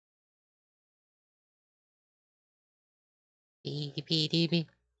Beady beady bee.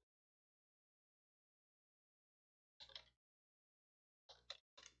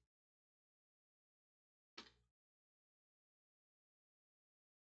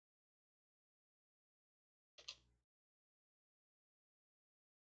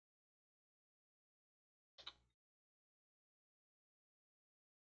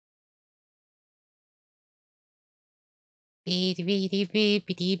 Beady beady bee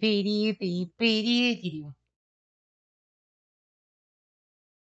beady beady bee beady beady.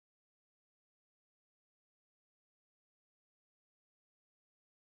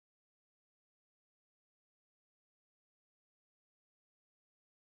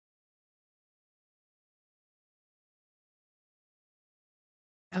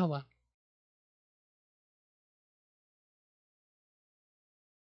 Oh well.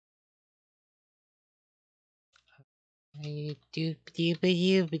 Do do do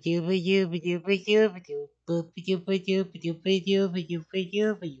do do do do do do.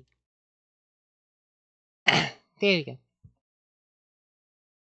 There we go.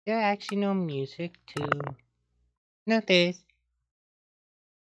 There are actually no music to notice.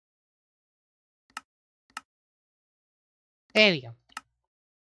 There we go.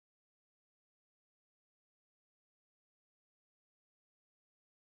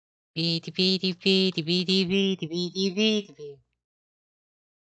 Beady beady beady beady beady beady beady bee.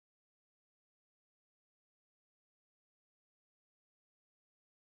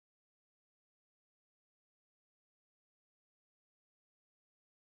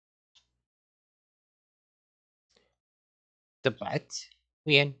 The butt.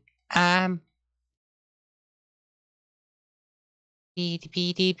 Weird. Um. Beady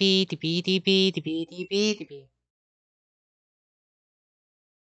beady beady beady beady beady beady bee.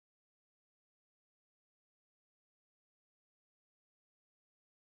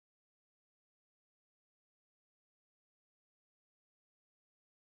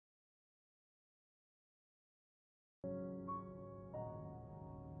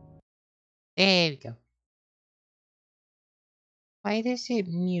 There we go. Why does it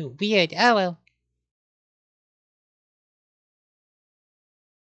mute? Weird. Oh well.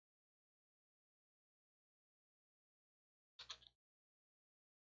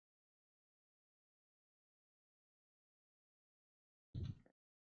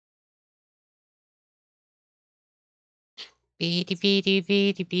 Beady beady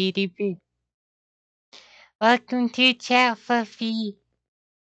beady beady bee. Welcome to chat, Fluffy.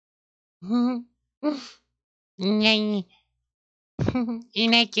 Yay.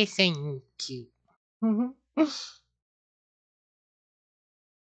 And I guess I'm cute.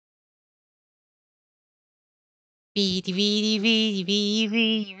 Beady beady beady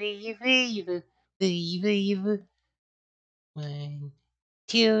beady beady beady beady beady beady. 1,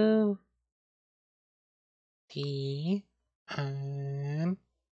 2, 3,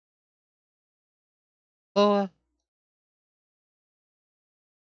 4.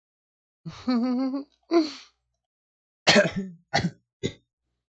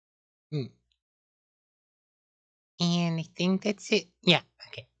 And I think that's it. Yeah,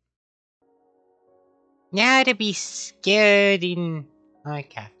 okay. Now to be scared in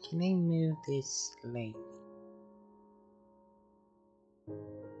RLcraft. Can I move this slightly?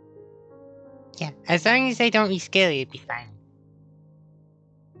 Yeah, as long as I don't be scary, it'll be fine.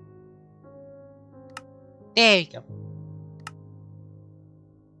 There you go.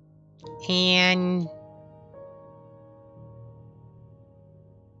 And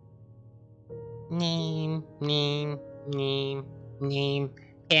name,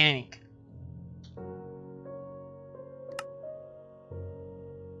 panic.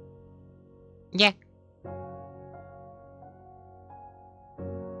 Yeah.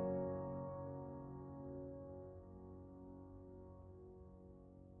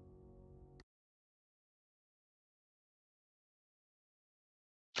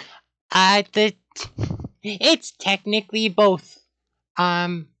 The it's technically both.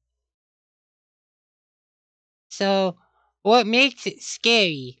 Um, so what makes it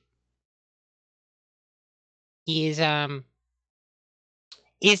scary is that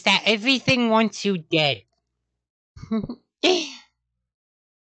everything wants you dead.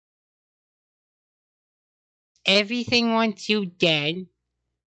 Everything wants you dead.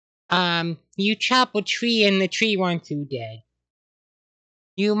 You chop a tree and the tree wants you dead.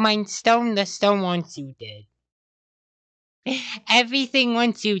 You mine stone, the stone wants you dead. Everything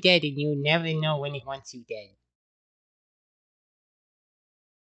wants you dead and you never know when it wants you dead.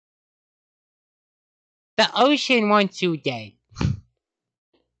 The ocean wants you dead.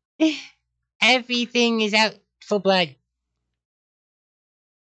 Everything is out for blood.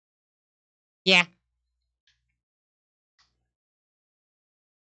 Yeah.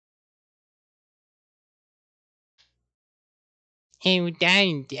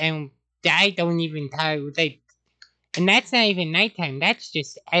 I don't even tell, like, and that's not even nighttime. That's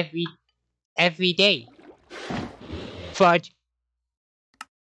just every day. Fudge.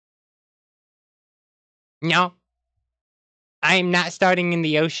 No, I am not starting in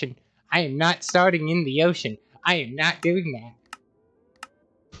the ocean. I am not starting in the ocean. I am not doing that.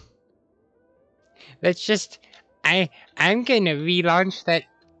 Let's just. I'm gonna relaunch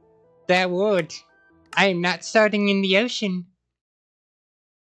that word. I am not starting in the ocean.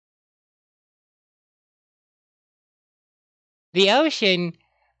 The ocean.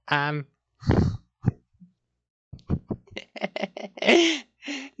 Um.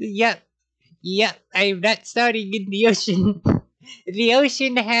 Yep. Yep. I'm not starting in the ocean. The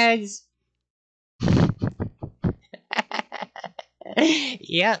ocean has.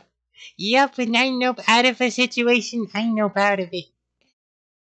 Yep. Yep, and I know out of a situation, I know out of it.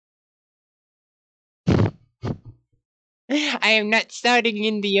 I am not starting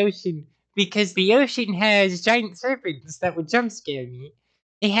in the ocean because the ocean has giant serpents that would jump scare me.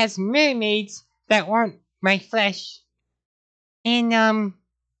 It has mermaids that want my flesh, and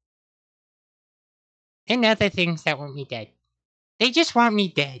and other things that want me dead. They just want me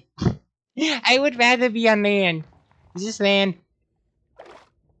dead. I would rather be on land. Just land.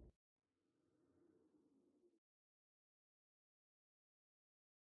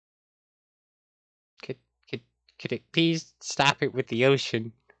 Could could could it please stop it with the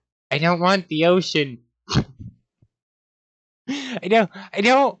ocean? I don't want the ocean. I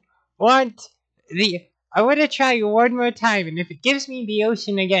don't want the. I want to try one more time, and if it gives me the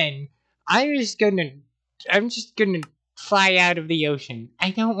ocean again, I'm just gonna. I'm just gonna fly out of the ocean.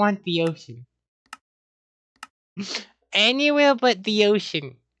 I don't want the ocean. Anywhere but the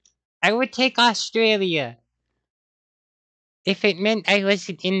ocean. I would take Australia if it meant I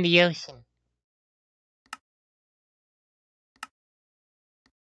wasn't in the ocean.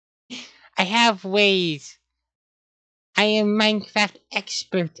 I have ways. I am Minecraft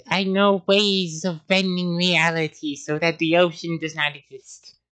expert. I know ways of bending reality so that the ocean does not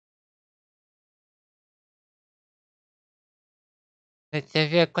exist. But the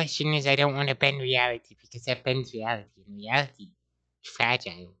real question is, I don't want to bend reality because that bends reality, and reality is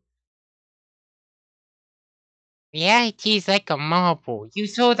fragile. Reality is like a marble. You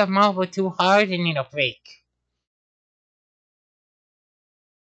throw the marble too hard and it'll break.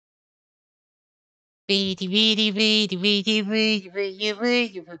 Am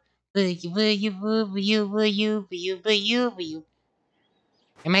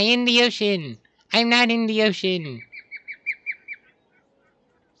I in the ocean? I'm not in the ocean.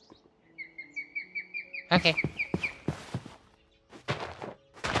 Okay.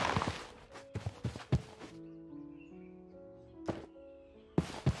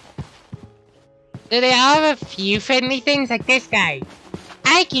 So there are a few friendly things like this guy.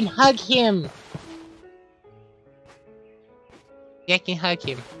 I can hug him. Yeah, I can hug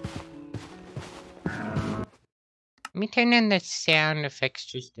him. Let me turn on the sound effects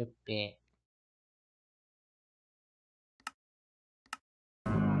just a bit.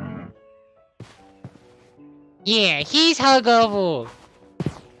 Yeah, he's huggable.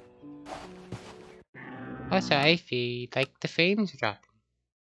 Also, I feel like the frames dropping.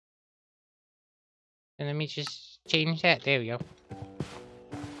 And let me just change that. There we go.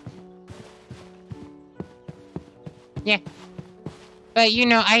 Yeah. But you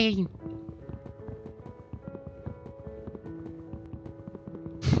know, I...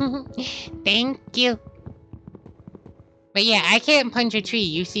 Thank you. But yeah, I can't punch a tree.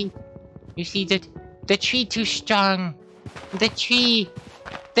 You see the tree too strong. The tree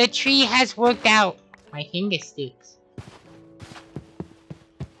has worked out. My finger sticks.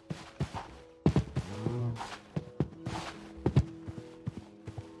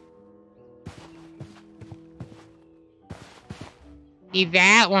 See,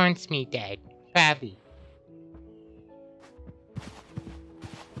 that wants me dead. Probably.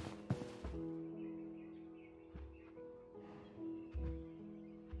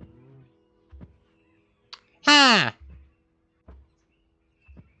 Huh.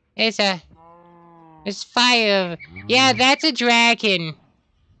 There's fire. Yeah, that's a dragon.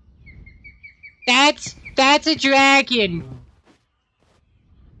 That's a dragon.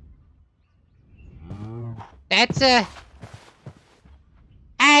 That's a...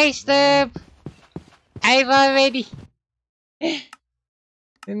 Ice slurp. I've already... let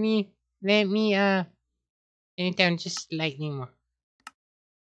me, turn it down just slightly more.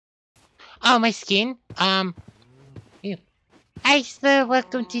 Oh, my skin? Ew. Hi, sir,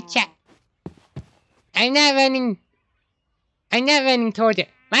 welcome to chat. I'm not running toward it.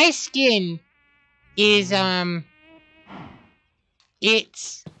 My skin is,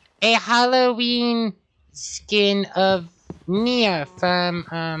 It's a Halloween skin of Nia from,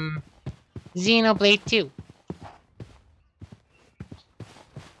 Xenoblade 2.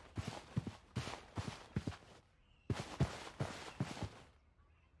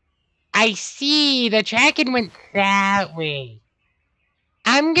 I see! The dragon went that way.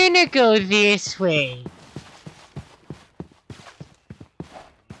 I'm gonna go this way.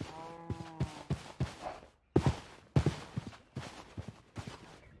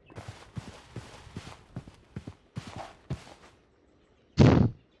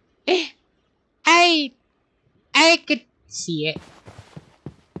 I could see it.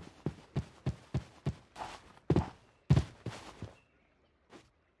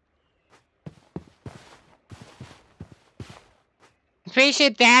 Pretty sure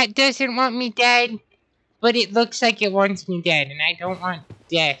that doesn't want me dead, but it looks like it wants me dead, and I don't want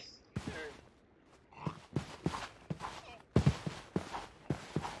death.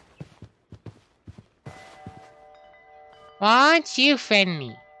 Why aren't you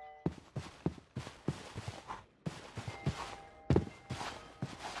friendly?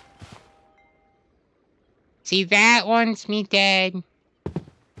 See, that wants me dead.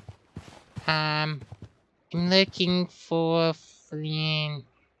 I'm looking for flint.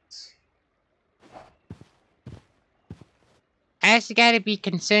 I also gotta be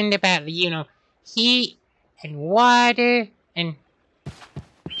concerned about, heat and water and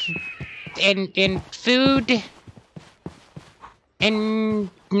food and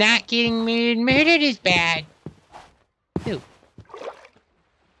not getting murdered. Murdered is bad. Ooh.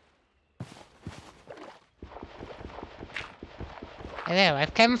 Hello,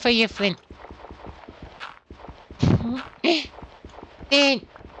 I've come for your flint. Flint!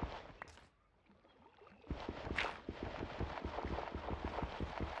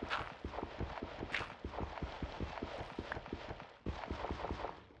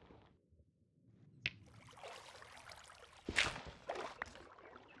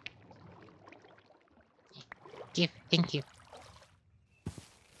 Thank you.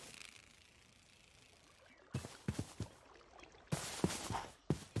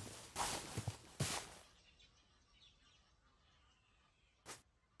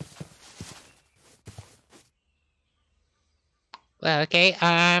 Well, okay,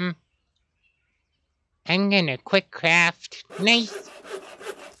 I'm gonna quick craft. Nice.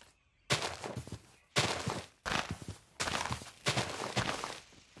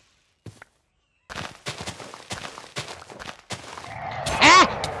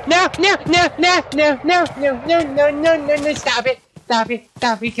 No, stop it,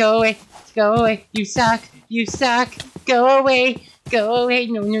 go away, you suck, go away,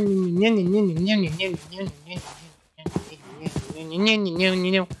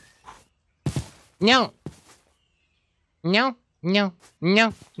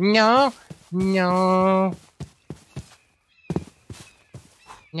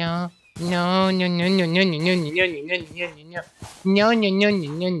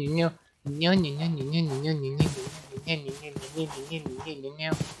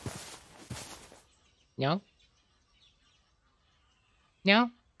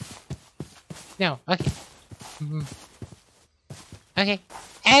 no, okay. Okay,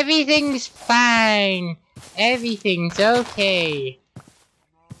 everything's fine. Everything's okay.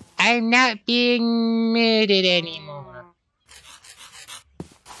 I'm not being murdered anymore.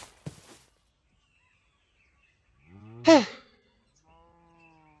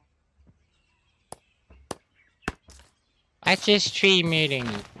 Watch this tree murder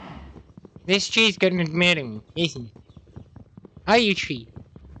me. This tree's gonna murder me, isn't it? Are you, tree?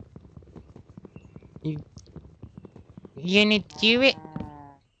 You gonna do it?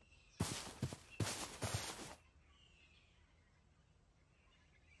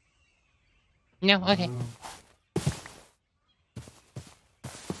 No? Okay.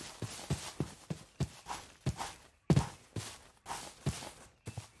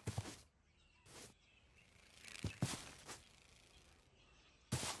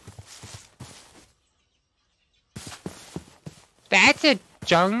 That's a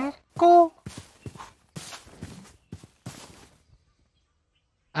jungle?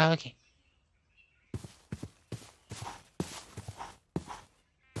 Oh, okay.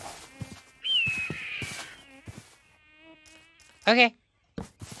 Okay.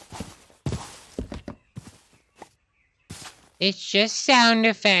 It's just sound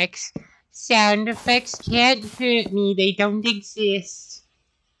effects. Sound effects can't hurt me. They don't exist.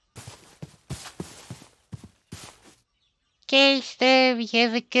 Okay, so we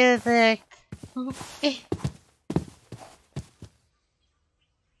have a good look.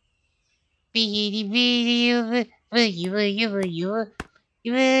 Will you?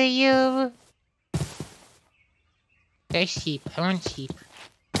 There's sheep. I want sheep.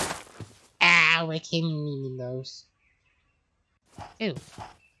 Ow, I can't even eat those. Ew.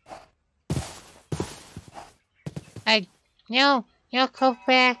 No, go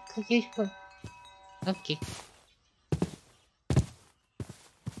back. Okay.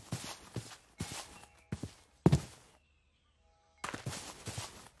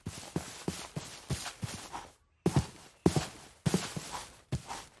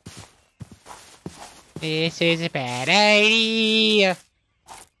 This is a bad idea.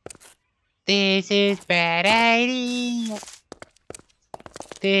 This is bad idea.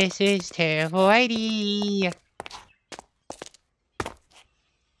 This is terrible idea.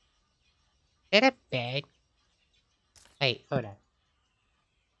 Is that a bed? Wait, hold on.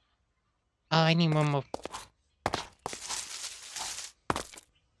 Oh, I need one more.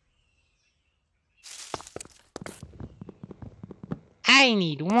 I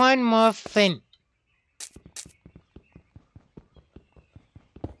need one more flint.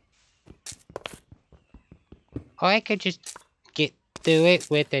 Or I could just get through it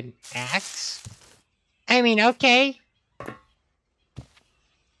with an axe. I mean, okay.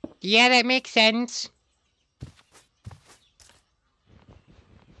 Yeah, that makes sense.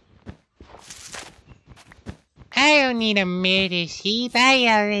 I don't need a murder sheep. I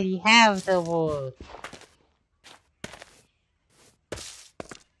already have the wool.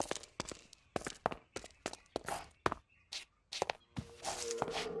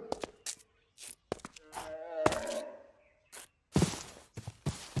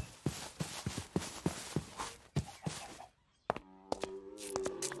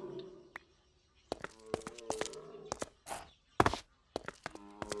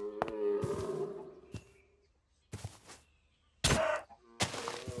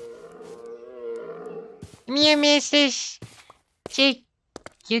 Me, Mrs.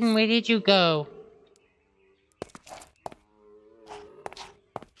 Chicken, where did you go?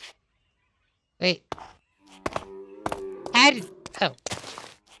 Wait. How did... Oh.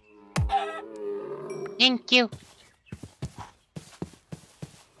 Thank you.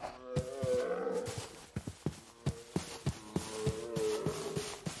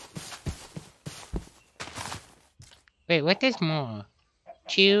 Wait, what is more?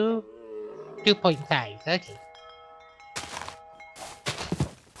 2.5, okay.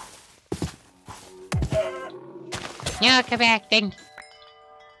 No, come back, thank you.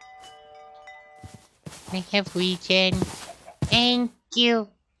 I have regen. Thank you.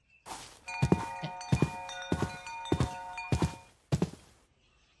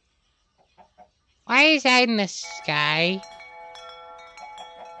 Why is that in the sky?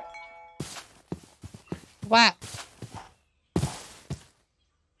 What?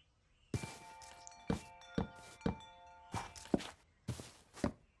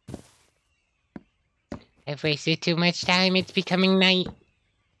 I've wasted too much time. It's becoming night.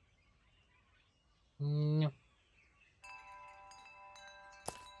 No.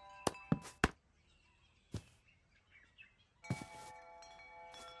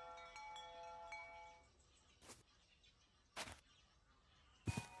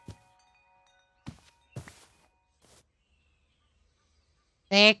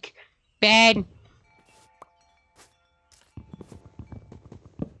 Sick. Bed.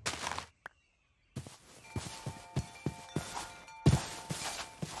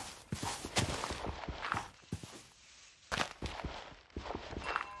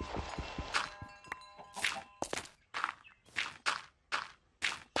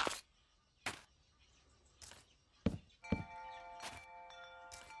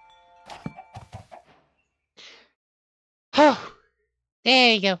 Oh,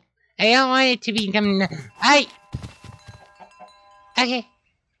 there you go. I don't want it to become... Okay.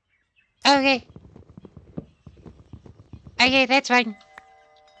 Okay. Okay, that's fine.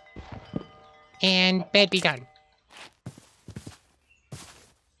 And bed be done.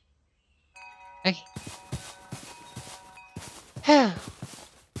 Okay.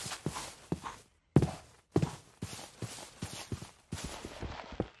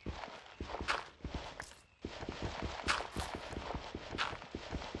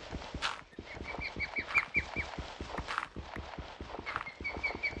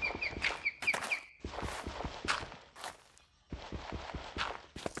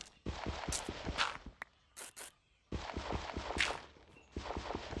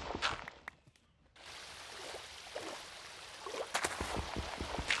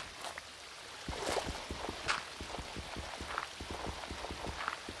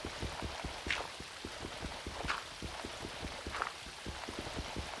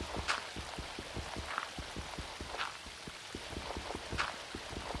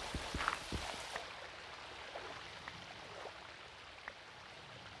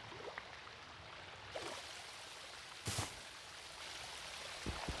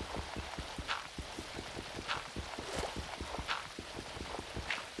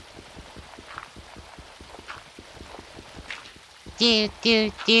 Do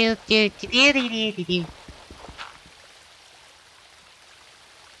do do do do do do do do.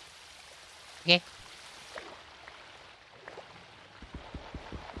 Okay.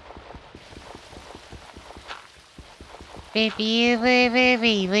 Baby,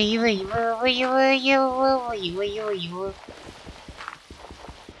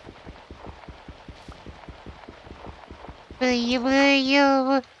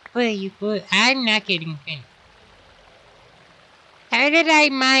 I'm not getting finished. How did I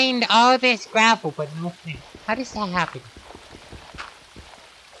mine all this gravel but no flint? How does that happen?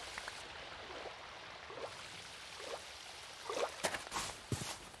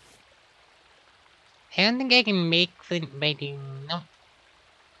 I don't think I can make flint by doing no.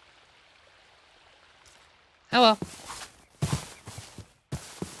 Oh well.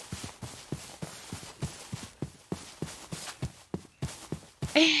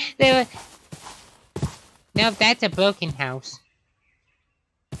 No, that's a broken house.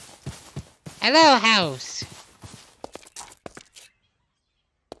 Hello, house.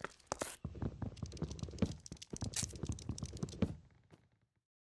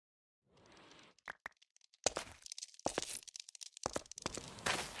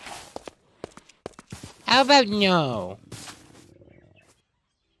 How about no?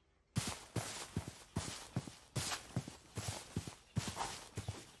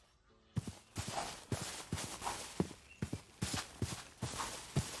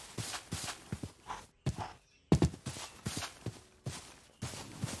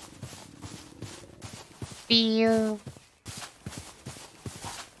 Feel.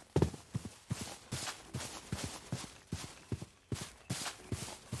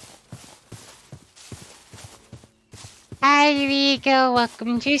 Hi, Rico.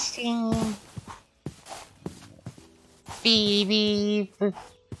 Welcome to stream. Beep beep.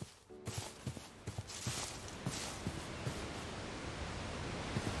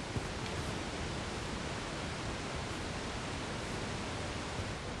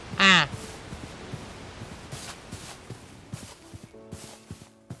 Ah.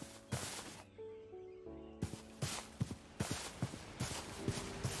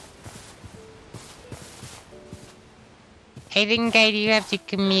 I think I do have to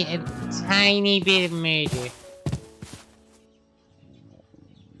commit a tiny bit of murder.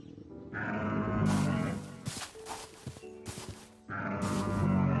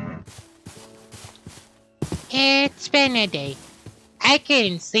 It's been a day. I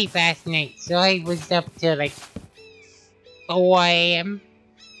couldn't sleep last night, so I was up till like 4 AM.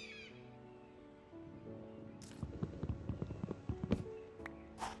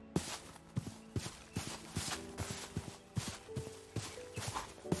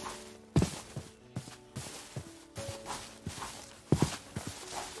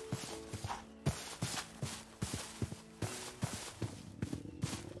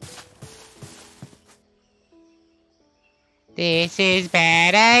 This is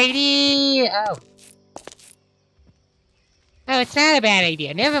bad idea. Oh. Oh, it's not a bad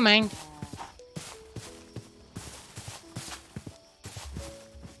idea. Never mind.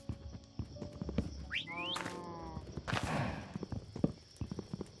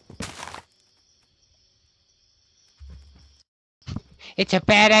 It's a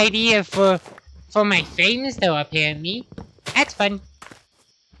bad idea for my friends, though, apparently. That's fun.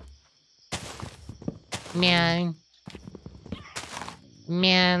 Meowing.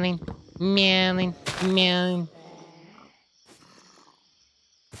 Meowing. Meowing. Meowing.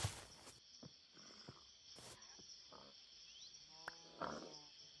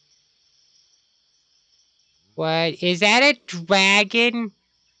 What? Is that a dragon?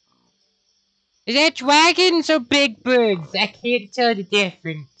 Is that dragons or big birds? I can't tell the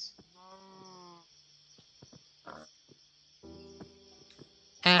difference.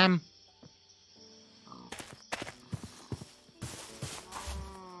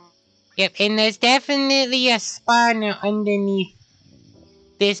 Yep, and there's definitely a spawner underneath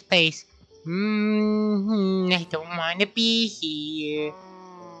this place. I don't want to be here.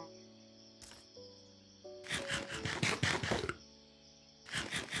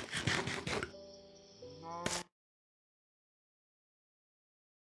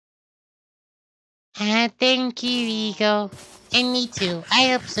 Thank you, Eagle. And me too. I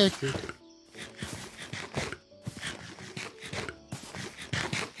hope so too.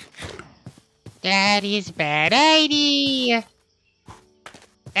 That is a bad idea.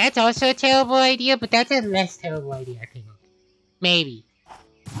 That's also a terrible idea, but that's a less terrible idea, I think. Maybe.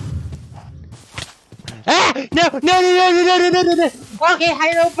 Ah! No! No! No! No! No! No! No! No! No! Okay,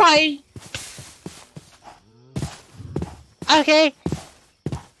 hello, bye. Okay.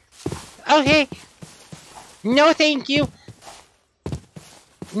 Okay. No, thank you.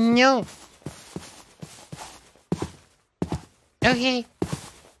 No. Okay.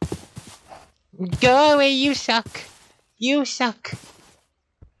 Go away, you suck. You suck.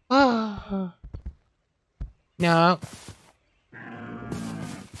 Oh. No.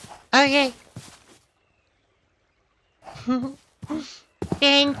 Okay.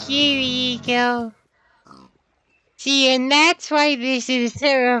 Thank you, Eagle. See, and that's why this is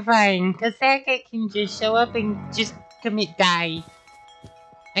terrifying, because that guy can just show up and just commit die.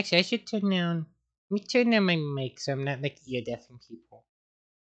 Actually, I should turn down... Let me turn down my mic so I'm not like ear-deafing people.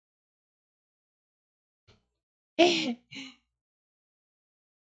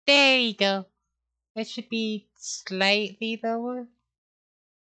 There you go. That should be slightly lower.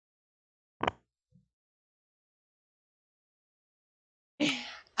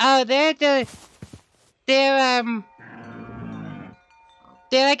 Oh, they're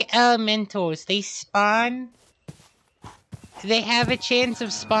like elementals. They spawn. They have a chance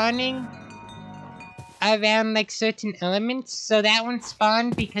of spawning around like certain elements. So that one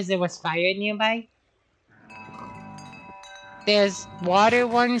spawned because there was fire nearby. There's water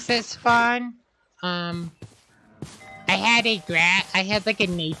ones that spawn. I had like a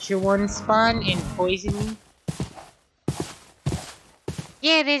nature one spawn and poison me.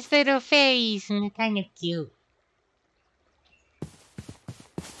 Yeah, there's little fairies and they're kind of cute.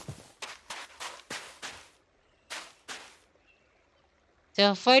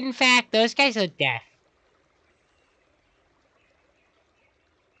 So, fun fact, those guys are deaf.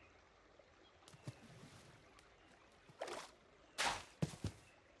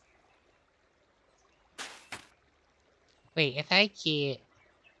 Wait, if I get...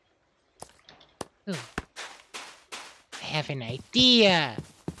 Ooh. I have an idea!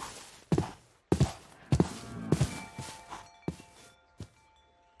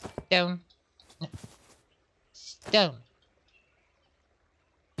 Stone. No. Stone.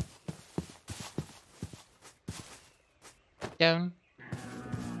 Stone.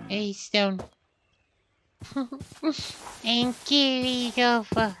 Hey, Stone. Thank you, Eagle,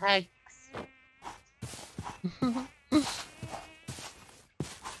 for hugs.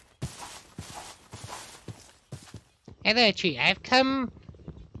 Hello, tree. I've come...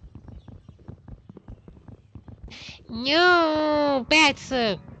 No! Bad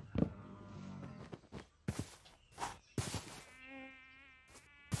soup!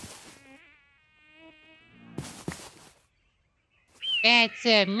 Bad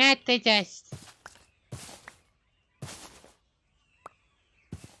soup, not the dust.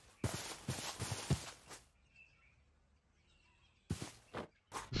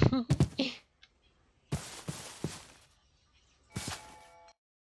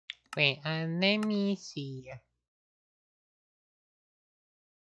 Wait, let me see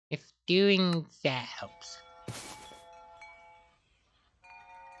if doing that helps.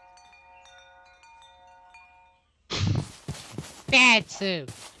 Bad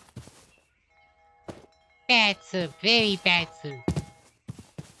soup. Bad soup, very bad soup.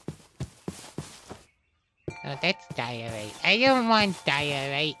 Oh, that's diorite. I don't want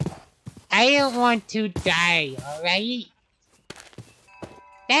diorite. I don't want to die, alright?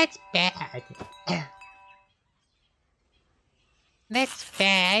 That's bad. That's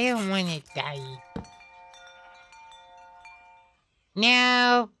bad. I don't want to die.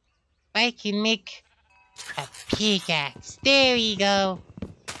 Now, I can make a pickaxe. There we go.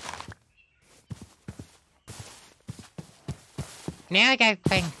 Now I gotta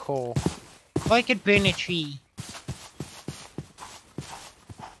find coal. Or I could burn a tree.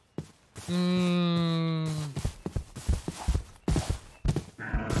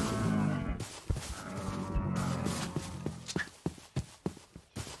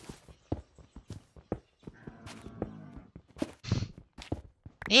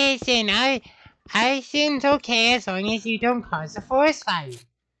 Listen, I seems okay as long as you don't cause a forest fire.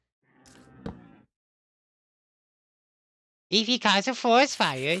 If you cause a forest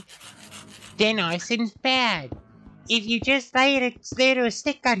fire, then arson's bad. If you just light a little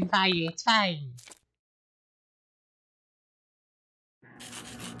stick on fire, it's fine.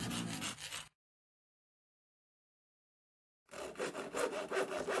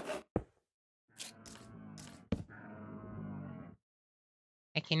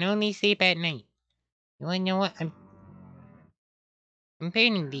 I can only sleep at night. You wanna know what? I'm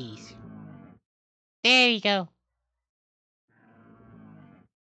burning these. There you go.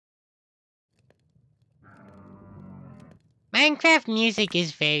 Minecraft music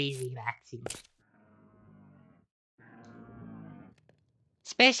is very relaxing.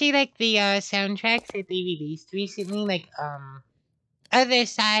 Especially like the soundtracks that they released recently, like Other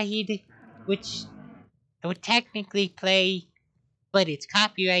Side, which I would technically play but it's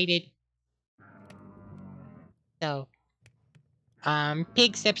copyrighted. So,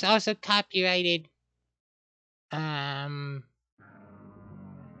 Pig Step's also copyrighted. I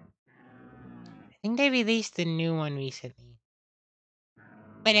think they released a new one recently,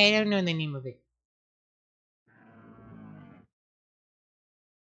 but I don't know the name of it.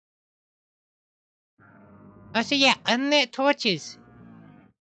 Also, yeah, unlit torches.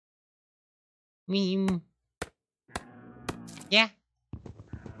 Yeah.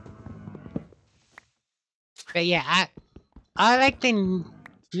 But yeah, I like the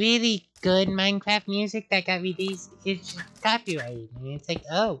really good Minecraft music that got released. It's copyrighted, and it's like,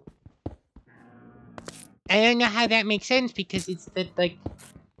 oh. I don't know how that makes sense because it's the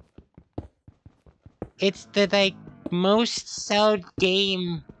most sold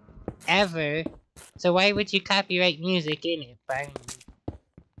game ever. So why would you copyright music in it? Fine.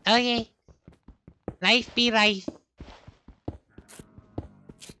 Okay. Life be life.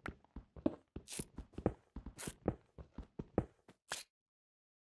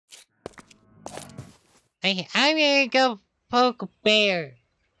 Okay, I'm gonna go poke a bear.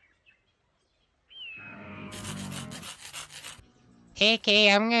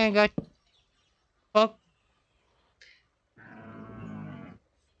 Okay, I'm gonna go poke.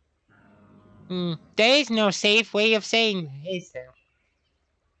 There is no safe way of saying that, is there?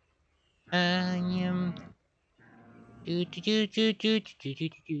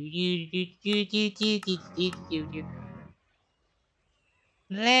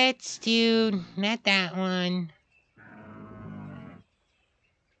 Let's do not that one.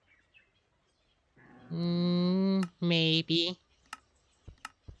 Maybe.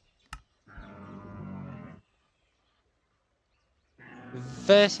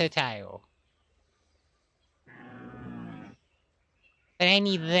 Versatile. But I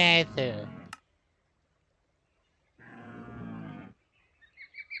need leather.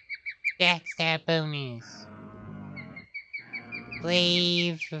 That's that bonus.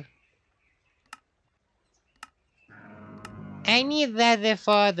 Slave. I need leather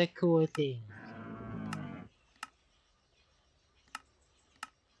for the cool thing.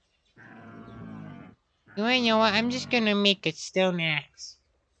 You know what? I'm just gonna make a stone axe.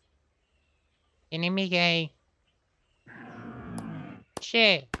 Can I make a...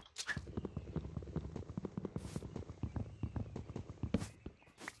 Shit.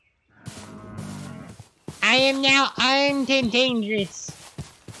 I am now armed and dangerous.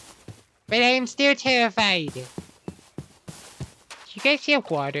 But I am still terrified. Do you guys have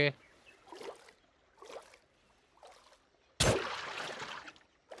water?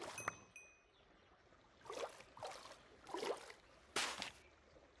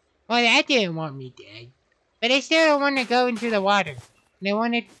 Well, that didn't want me dead. But I still don't want to go into the water. And I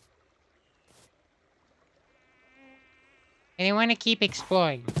want to keep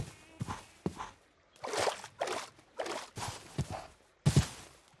exploring.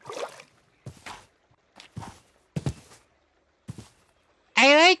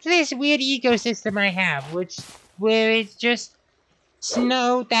 I like this weird ecosystem I have, where it's just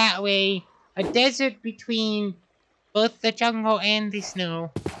snow that way, a desert between both the jungle and the snow.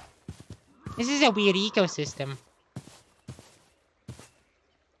 This is a weird ecosystem.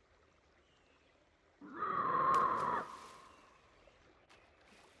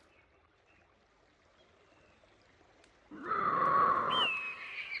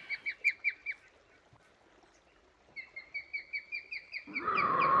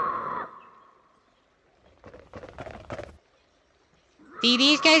 See,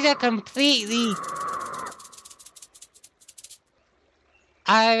 these guys are completely...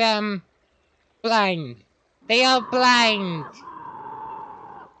 blind. They are blind.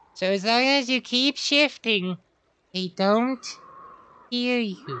 So as long as you keep shifting, they don't hear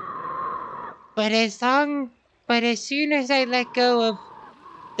you. But as soon as I let go of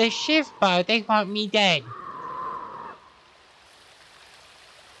the shift bar, they want me dead.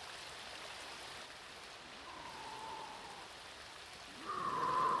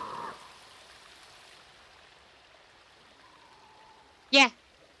 Yeah.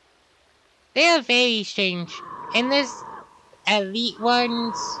 They are very strange. And there's elite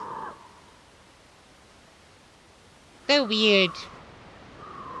ones. They're weird.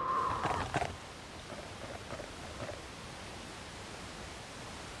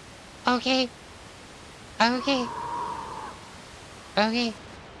 Okay. Okay. Okay.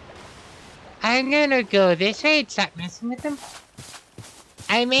 I'm gonna go this way and stop messing with them.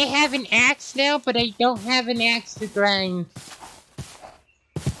 I may have an axe now, but I don't have an axe to grind.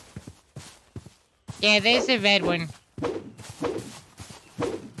 Yeah, there's a red one.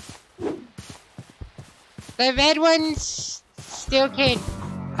 The red ones still can't,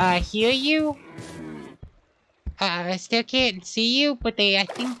 hear you. I still can't see you, but they, I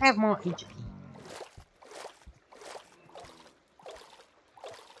think, have more HP.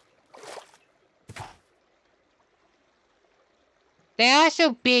 They're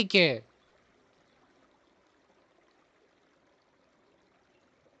also bigger.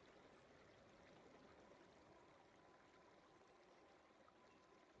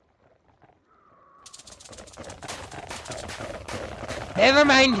 Never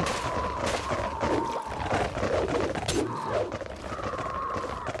mind.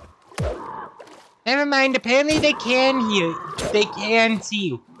 Never mind, apparently they can hear. They can see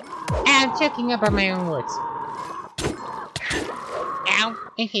you. I'm checking up on my own words. Ow,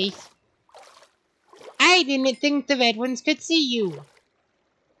 my face. I didn't think the red ones could see you.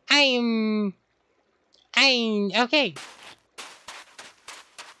 I'm okay.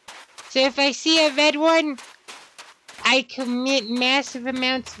 So if I see a red one, I commit massive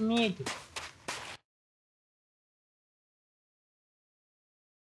amounts of murder.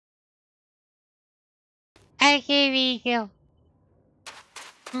 Okay, Rico.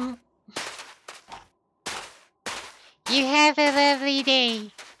 You have a lovely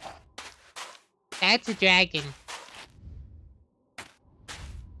day. That's a dragon.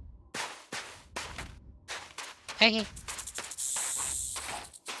 Okay.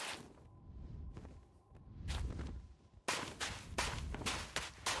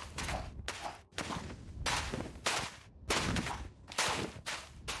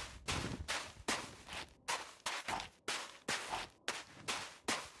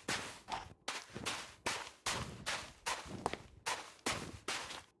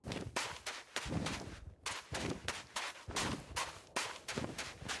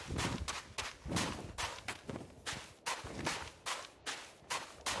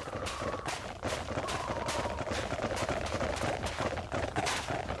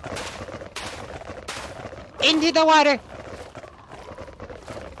 Into the water!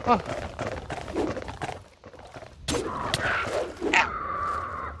 Oh. Ow.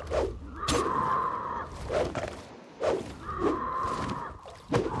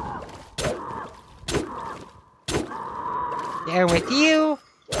 Down with you!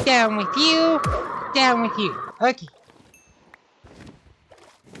 Down with you! Down with you! Okay.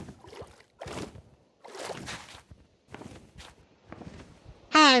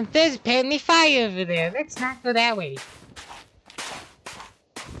 There's apparently fire over there. Let's not go that way.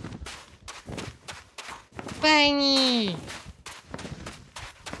 Bunny!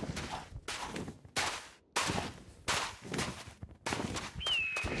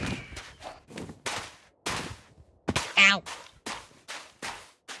 Ow!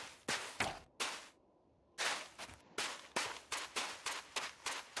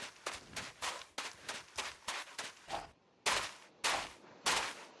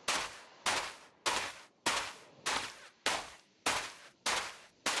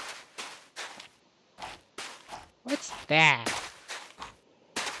 What's that?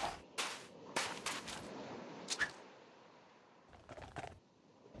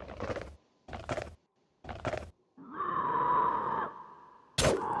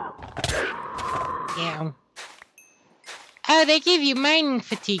 Yeah. Oh, they give you mining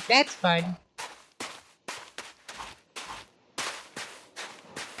fatigue. That's fun.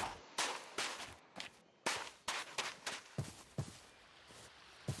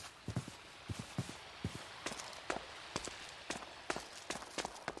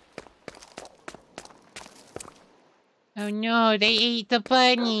 Oh no, they ate the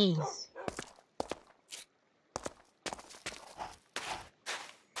bunnies.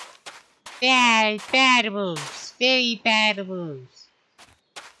 Bad moves. Very bad moves.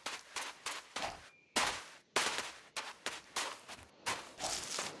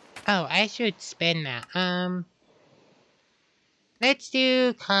 Oh, I should spend that. Let's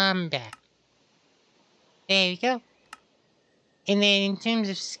do combat. There we go. And then in terms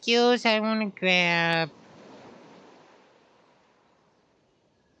of skills, I want to grab...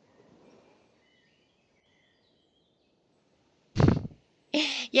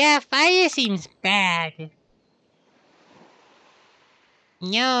 Yeah, fire seems bad.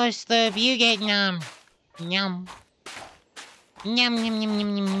 No, Slurp, you get numb. Yum. Yum, yum, yum,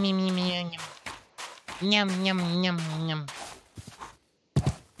 yum, yum, yum, yum, yum, yum. Yum, yum, yum, yum.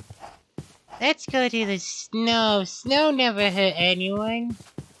 Let's go to the snow. Snow never hurt anyone.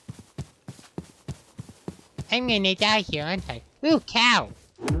 I'm gonna die here, aren't I? Ooh, cow!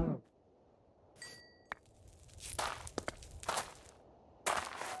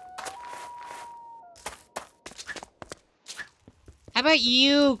 How about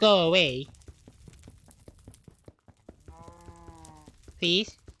you go away?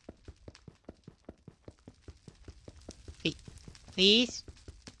 Please. Please.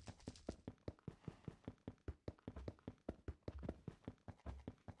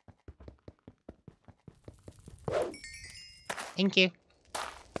 Thank you.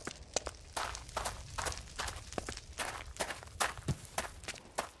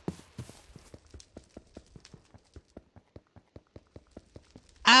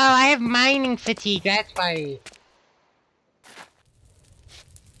 Oh, I have mining fatigue, that's why.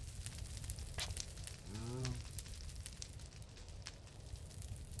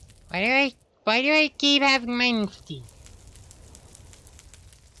 Why do I keep having mining fatigue?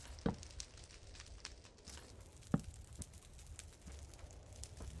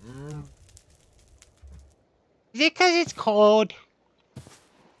 Is it because it's cold?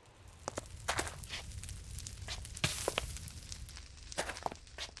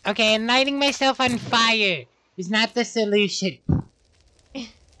 Okay, and lighting myself on fire is not the solution.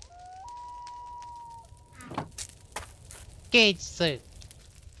 Good, sir.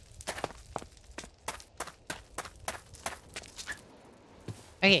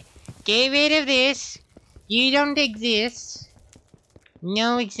 Okay, get rid of this. You don't exist.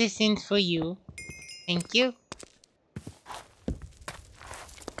 No existence for you. Thank you.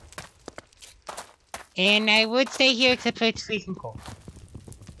 And I would stay here except for it's freezing cold.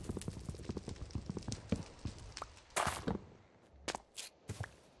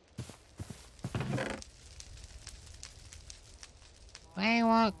 I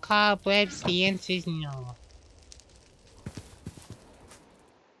want cobwebs, the answer is no.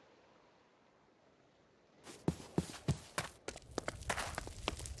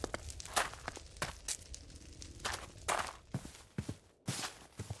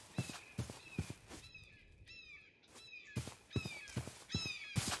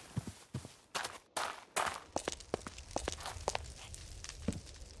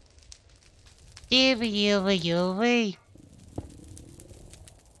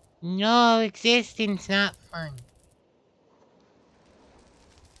 No existence, not fun.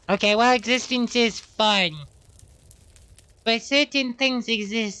 Okay, well, existence is fun. But certain things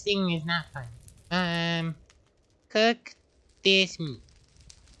existing is not fun. Cook this meat.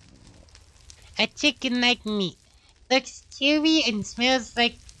 A chicken like meat. Looks chewy and smells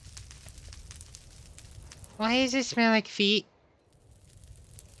like... Why does it smell like feet?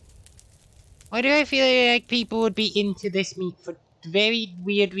 Why do I feel like people would be into this meat for very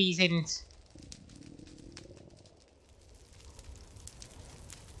weird reasons?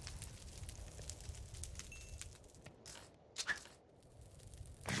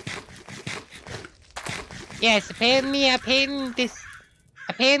 Yes, apparently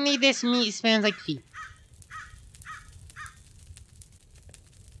this meat smells like feet.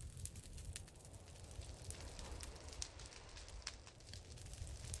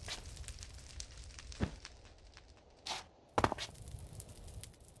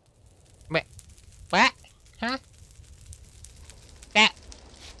 What? Huh? That...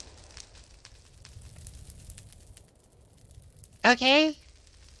 Okay.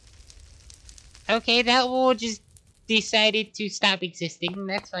 Okay, that wall just decided to stop existing.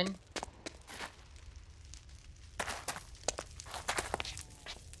 That's fun.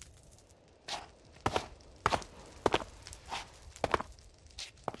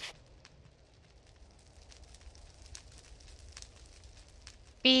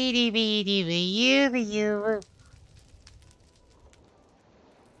 Beady beady you.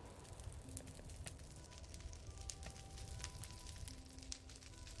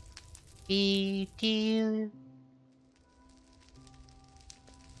 Beady.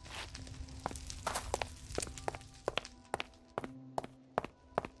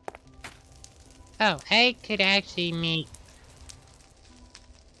 Oh, I could actually make...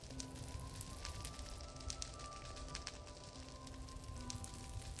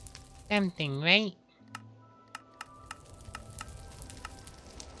 something, right?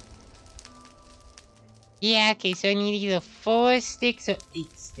 Yeah, okay, so I need either 4 sticks or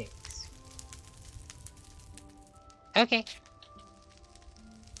 8 sticks. Okay.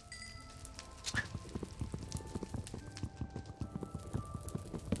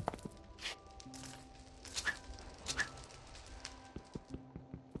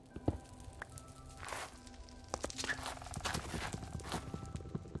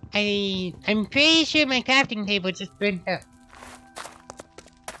 I'm pretty sure my crafting table just burnt out.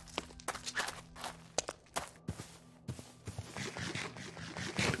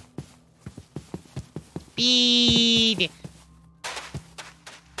 Speed!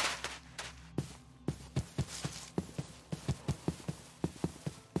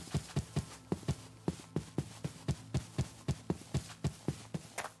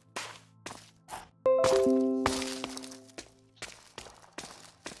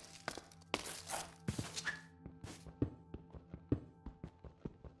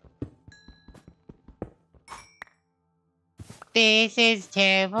 This is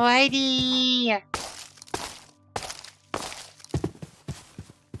terrible idea.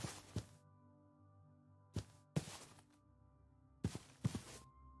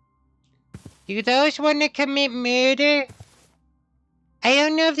 Do those want to commit murder? I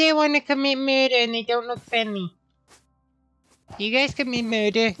don't know if they want to commit murder and they don't look friendly. Do you guys commit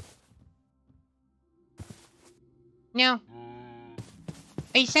murder? No.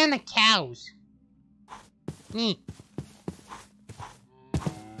 Oh, you sound like cows. Neat.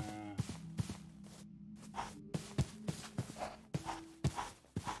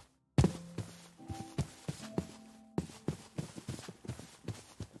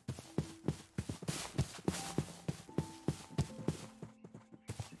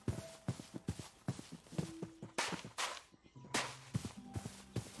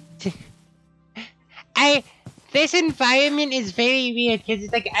 This environment is very weird because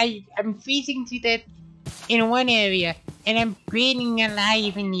it's like I'm freezing to death in one area and I'm burning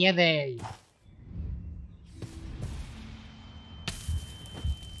alive in the other area.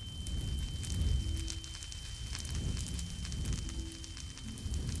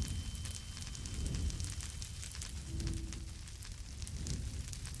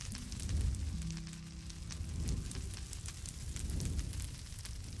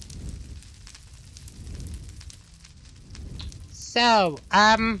 So,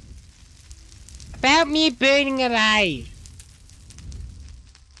 about me burning alive.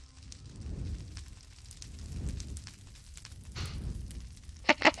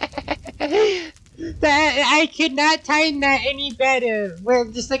 I could not time that any better. Where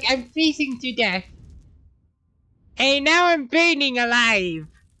just like I'm freezing to death. And now I'm burning alive.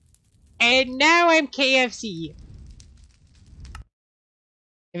 And now I'm KFC.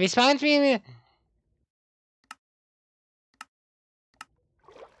 It responds me.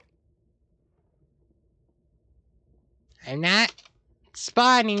 I'm not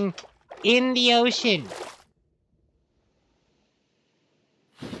spawning in the ocean.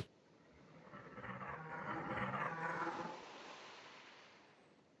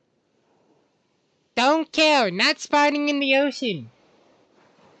 Don't care, not spawning in the ocean.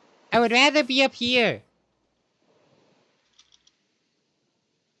 I would rather be up here.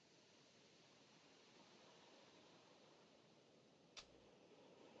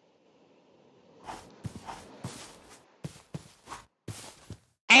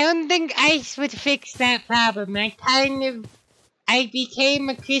 I don't think ice would fix that problem. I became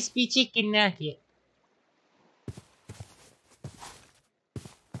a crispy chicken nugget.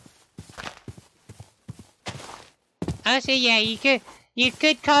 Also, yeah, you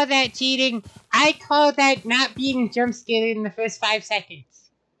could call that cheating. I call that not being jump scared in the first 5 seconds.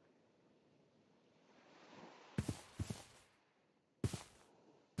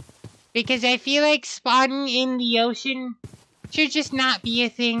 Because I feel like spawning in the ocean should just not be a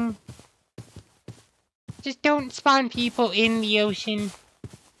thing. Just don't spawn people in the ocean.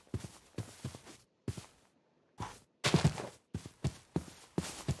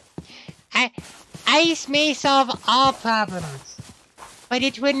 Ice may solve all problems, but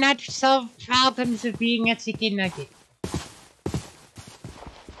it would not solve problems of being a chicken nugget.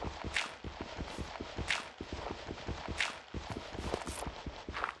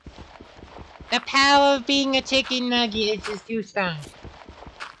 The power of being a chicken nugget is just too strong.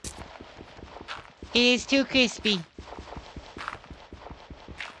 It is too crispy.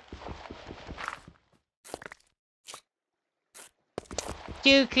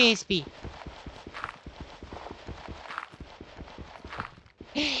 Too crispy.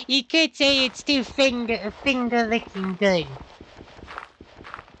 You could say it's too finger licking good.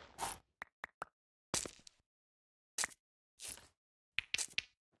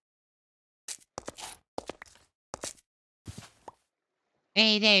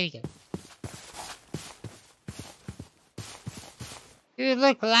 Hey, there we go. Ooh,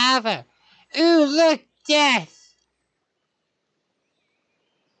 look, lava. Ooh, look, death.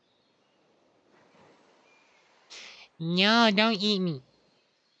 No, don't eat me.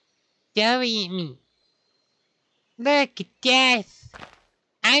 Don't eat me. Look, death.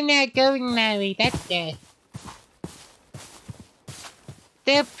 I'm not going that way, that's death.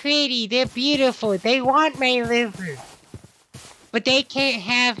 They're pretty, they're beautiful, they want my liver. But they can't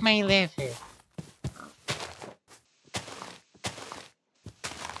have my liver.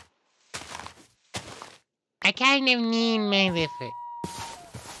 I kind of need my liver.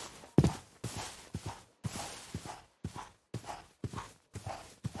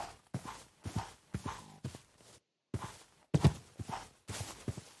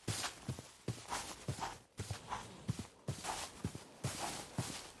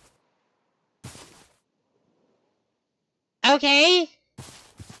 Okay.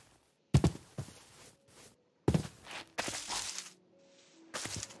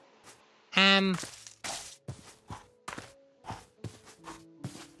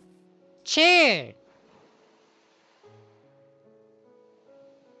 Sure.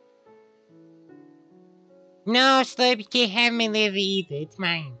 No, Slurp, you can't have my liver either. It's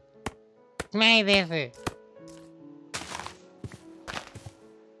mine. It's my liver.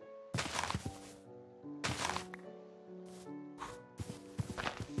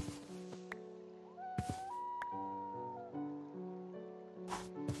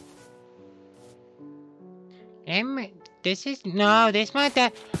 This mod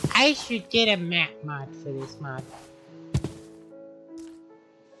that I should get a map mod for this mod.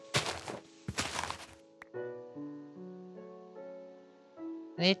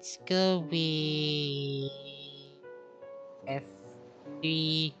 Let's go with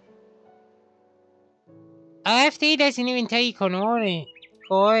F3. Oh, F3 doesn't even tell you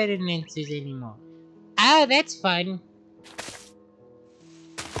coordinates anymore. Oh, that's fun.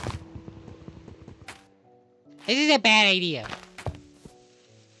 This is a bad idea.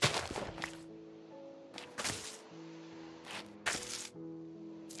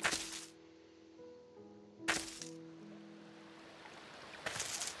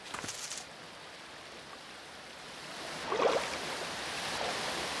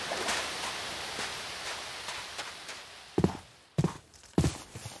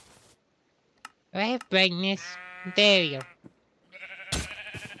 Do I have brightness? There we go.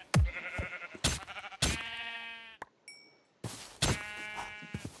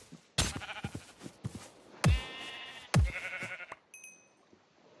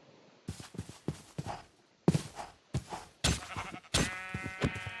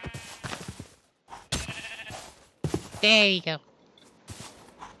 There you go.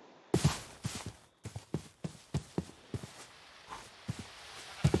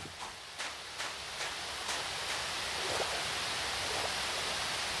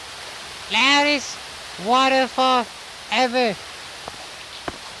 Loudest waterfall ever.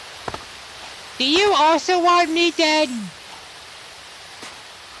 Do you also want me dead?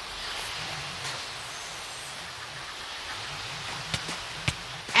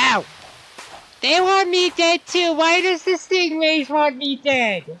 Ow! They want me dead too. Why does the stingrays want me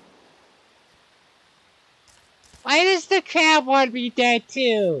dead? Why does the crab want me dead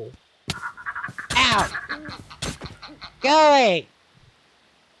too? Ow! Go away!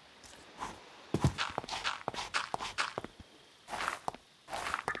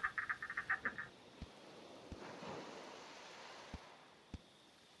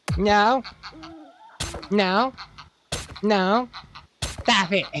 No. No. No.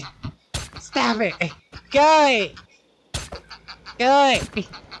 Stop it. Stop it. Go away. Go away.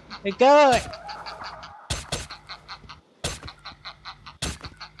 Go away.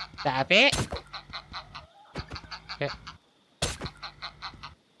 Stop it.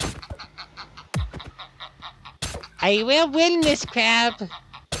 I will win this crab.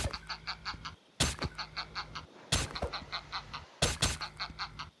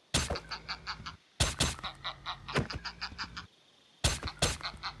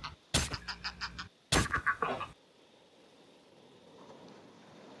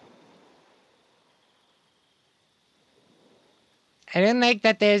 I don't like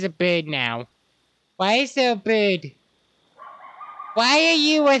that there's a bird now. Why is there a bird? Why are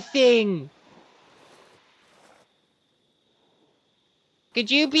you a thing? Could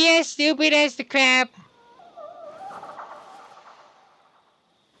you be as stupid as the crab?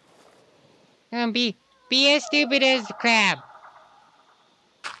 Be as stupid as the crab.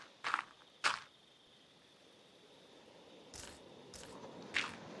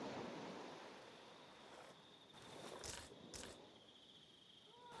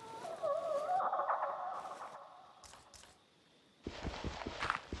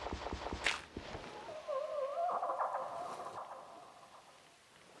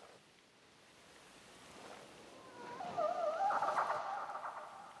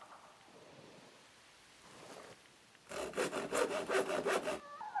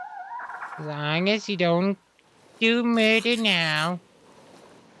 As long as you don't do murder now.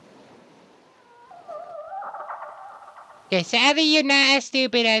 Okay, sadly you're not as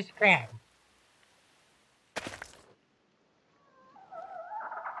stupid as the crab.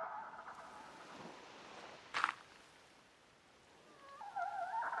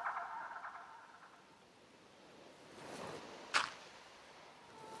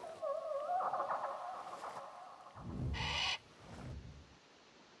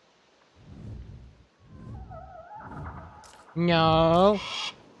 No.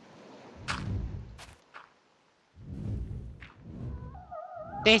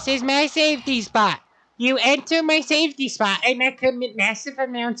 This is my safety spot. You enter my safety spot and I commit massive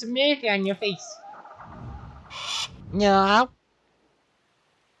amounts of murder on your face. No.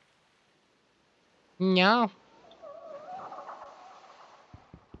 No.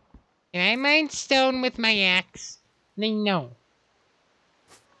 Can I mine stone with my axe? Then no.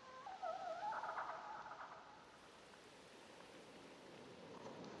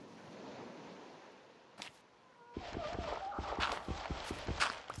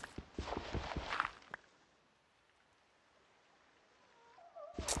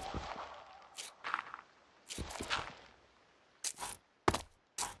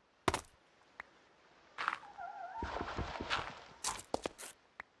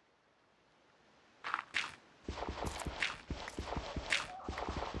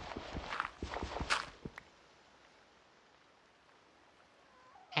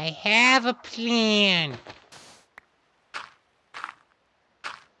 I have a plan.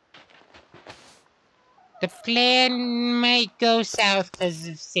 The plan might go south because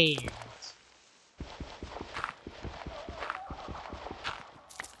of sand.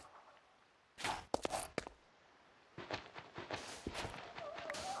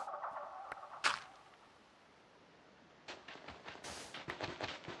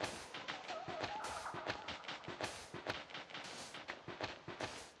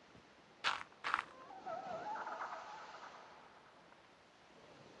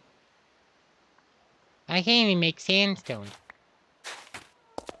 I can't even make sandstone.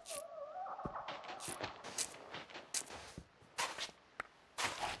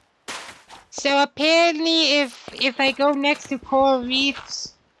 So apparently if I go next to coral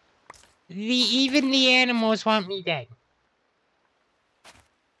reefs, even the animals want me dead.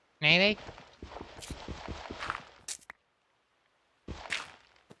 Really?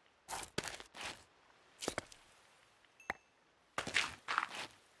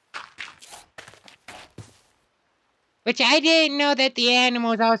 Which I didn't know that the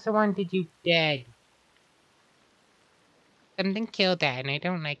animals also wanted you dead. Something killed that, and I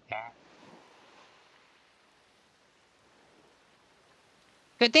don't like that.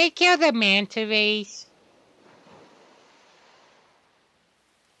 Could they kill the manta rays?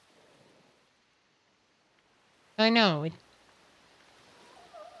 Oh no.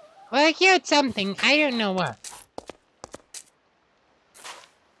 Well, I killed something. I don't know what.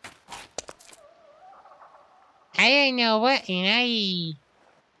 I don't know what, and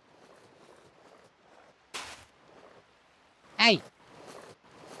Hey.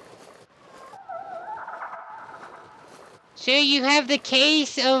 So you have the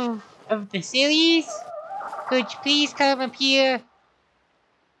case of the series? Could you please come up here?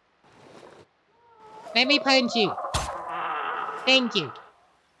 Let me punch you. Thank you.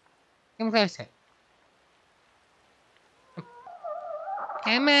 Come closer.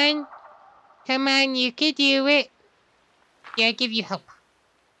 Come on. Come on, you can do it. Yeah, I'll give you help.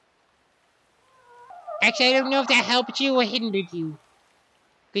 Actually, I don't know if that helped you or hindered you.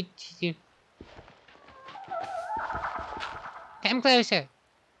 Good to do. Come closer.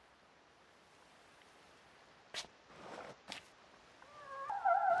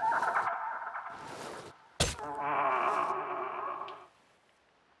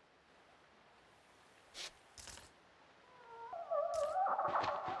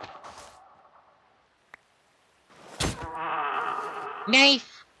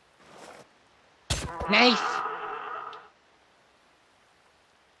 Knife! Knife!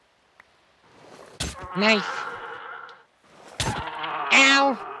 Knife!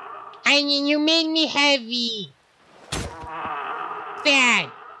 Ow! I mean, you made me heavy!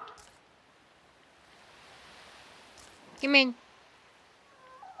 Bad! Come in.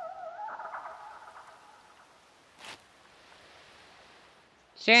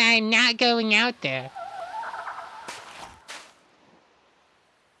 Sir, I'm not going out there.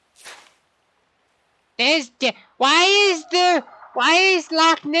 Why is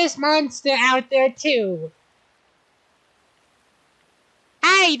Loch Ness Monster out there too?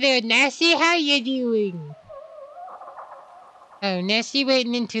 Hi there, Nessie, how you doing? Oh, Nessie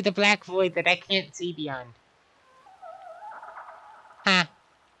went into the black void that I can't see beyond. Huh.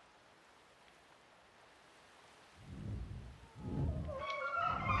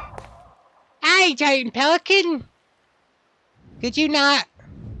 Hi, giant pelican! Could you not?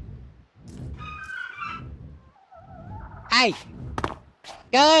 Hi!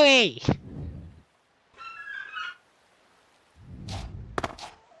 Go away!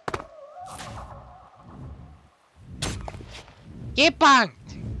 Get bonked!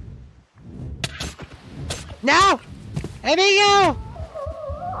 No! Let me go!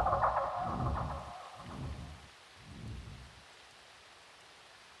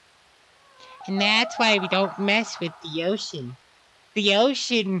 And that's why we don't mess with the ocean. The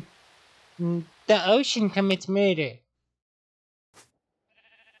ocean commits murder.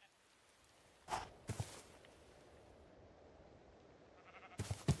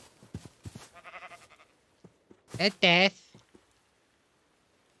 A death.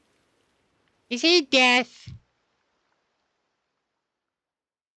 Is he death?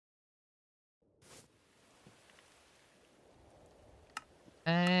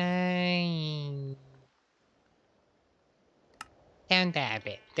 Down that a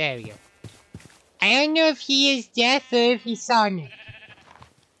bit. There we go. I don't know if he is death or if he's Sonic.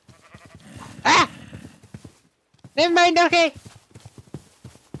 Ah! Never mind, okay.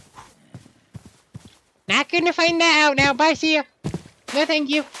 Not gonna find that out now. Bye, see ya. No, thank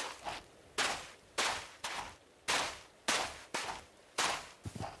you.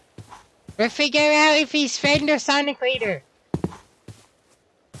 We'll figure out if he's friend or Sonic later.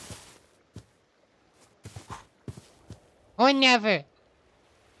 Or never.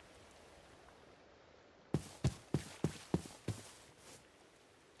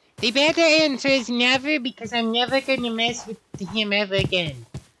 The better answer is never, because I'm never gonna mess with him ever again.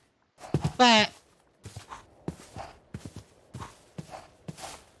 But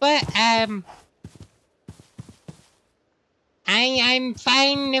I'm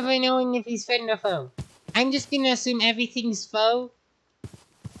fine never knowing if he's friend or foe. I'm just gonna assume everything's foe.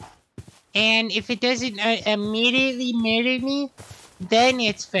 And if it doesn't immediately murder me, then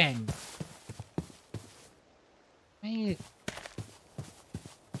it's friend.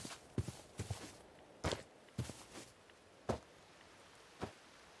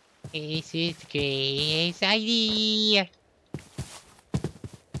 This is Grace idea.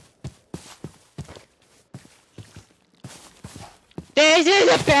 This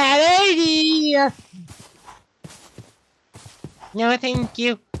is a bad idea. No, thank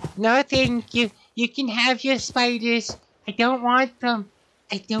you. No, thank you. You can have your spiders. I don't want them.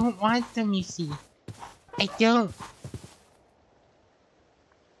 I don't want them, you see. I don't.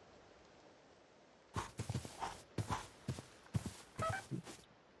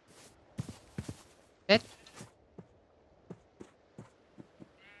 That...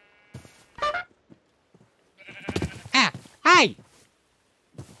 Ah! Hi!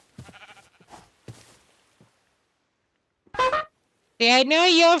 See, I know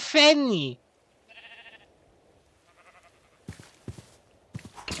you're friendly.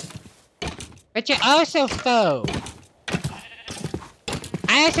 But you're also foe.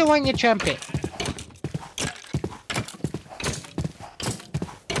 I also want your trumpet.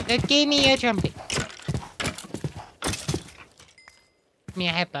 So give me your trumpet. Me,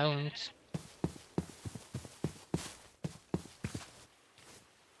 I have bones.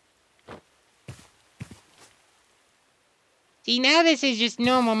 See, now this is just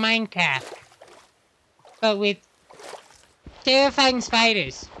normal Minecraft. But with terrifying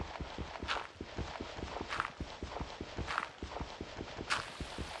spiders.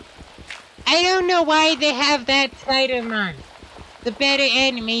 I don't know why they have that spider mod. The better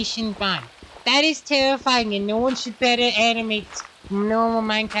animation mod. That is terrifying, and no one should better animate normal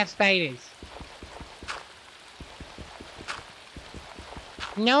Minecraft spiders.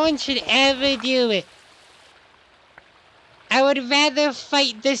 No one should ever do it. I would rather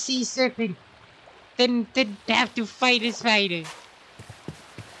fight the sea serpent than have to fight a spider.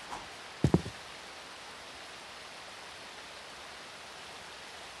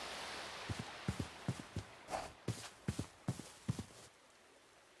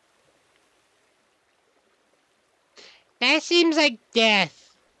 That seems like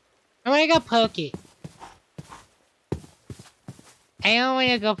death. I wanna go poke it. I don't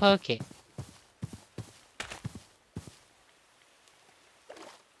wanna go poke it.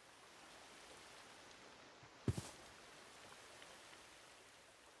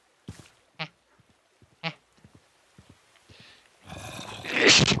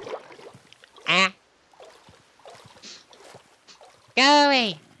 Ah. Go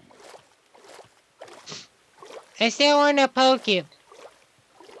away. I still wanna poke it.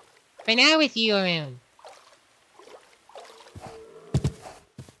 But not with you around.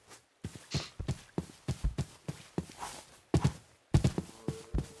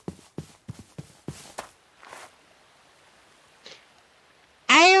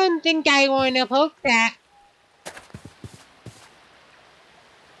 I don't think I wanna poke that.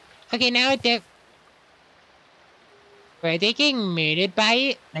 Okay, now they're... Were they getting murdered by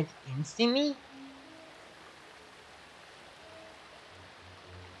it? Like, instantly?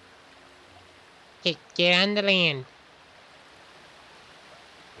 Okay, get on the land.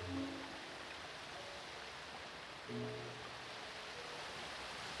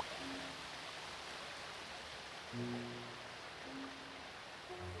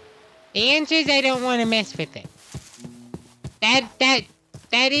 The answer is I don't want to mess with it.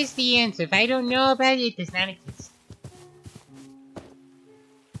 That is the answer. If I don't know about it, it does not exist.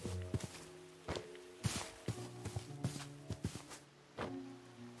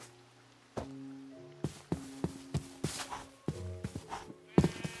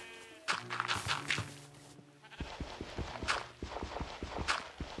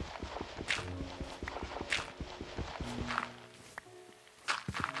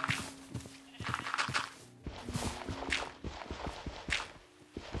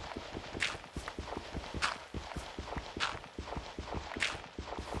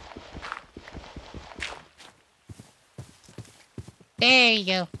 There you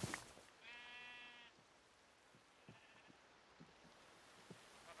go.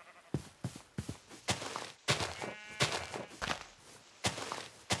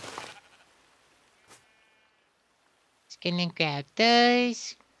 Just gonna grab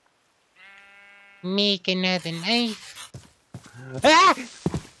those. Make another knife. Ah!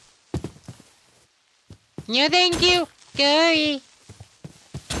 No, thank you. Go away.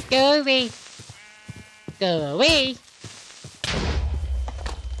 Go away. Go away.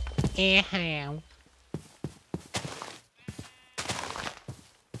 Ow.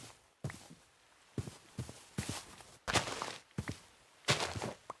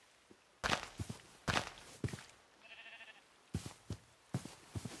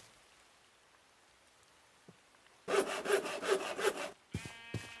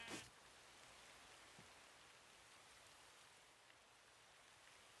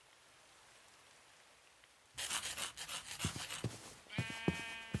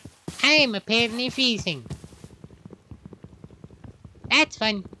 I am apparently freezing. That's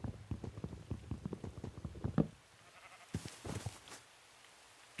fun.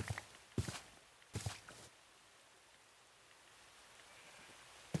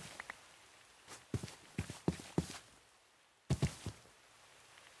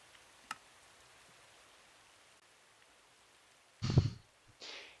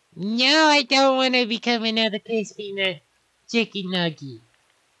 No, I don't want to become another crispy chicken nugget.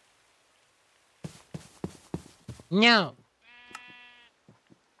 No.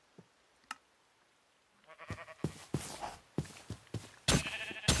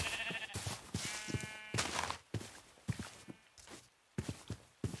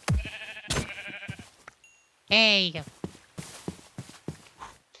 There you go.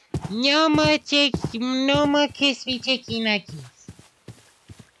 No more crispy chicken nuggets.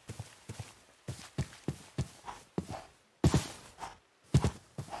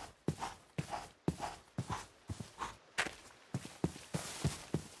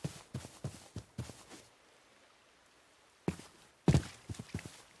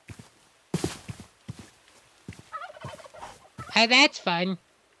 Oh, that's fun.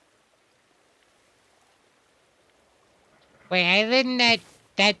 Wait, I learned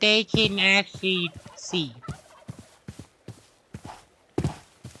that they can actually see.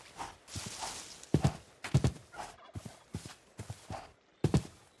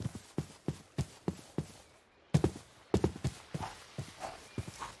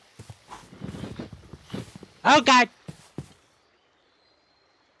 Oh God!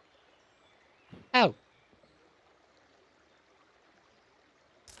 Oh.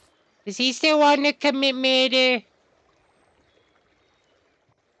 Does he still want to commit murder?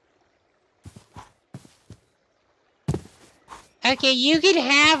 Okay, you can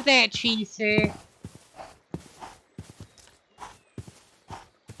have that tree, sir.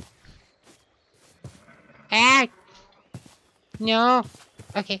 Ah! No.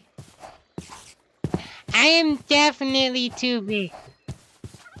 Okay. I am definitely too big.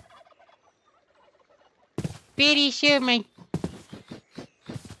 Pretty sure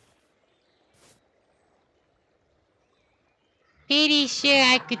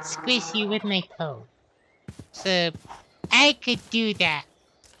I could squish you with my toe. So, I could do that.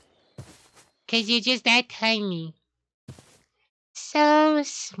 'Cause you're just that tiny. So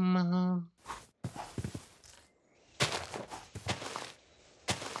small.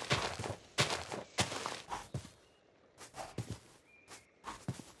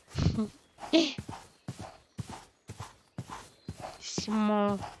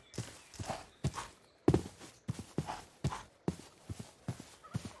 Small.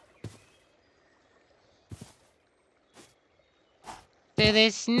 So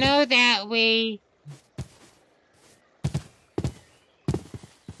there's snow that way.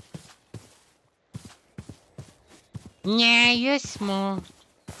 Yeah, you're small.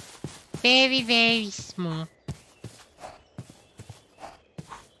 Very, very small.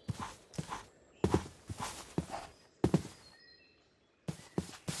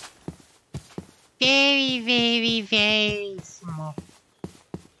 Very, very, very small.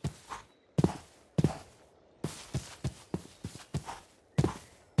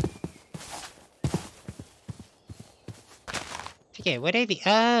 Okay, what are these?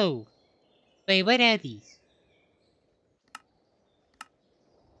 Oh! Wait, what are these?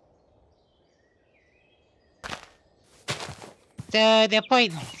 So, they're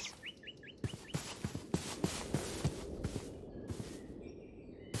pointless.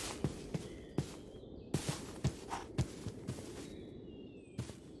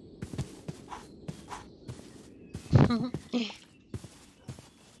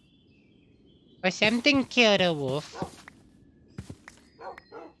 Or something killed a wolf.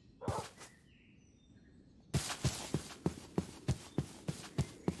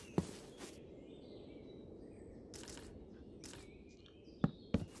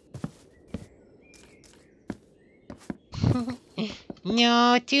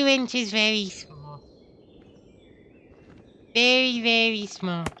 No, 2 inches very small. Very, very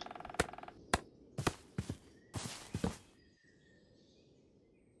small.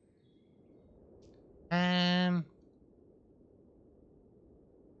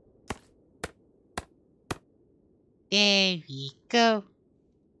 There we go.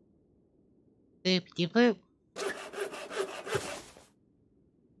 Boop-de boop.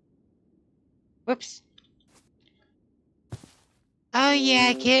 Whoops. Oh yeah,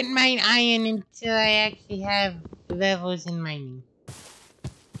 I can't mine iron until I actually have levels in mining.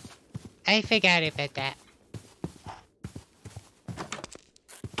 I forgot about that.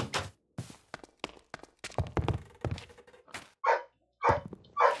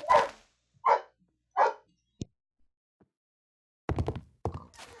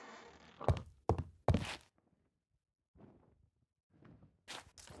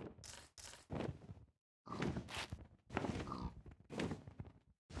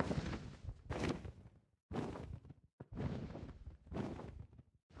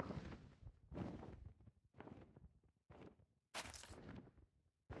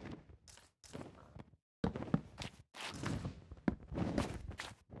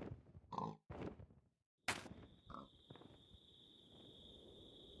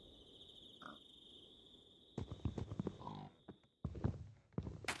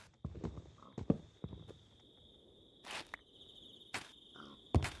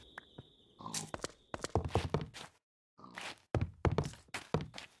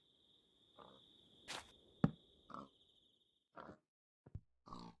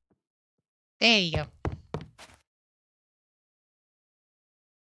 There you go.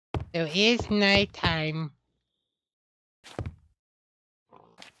 So it's nighttime.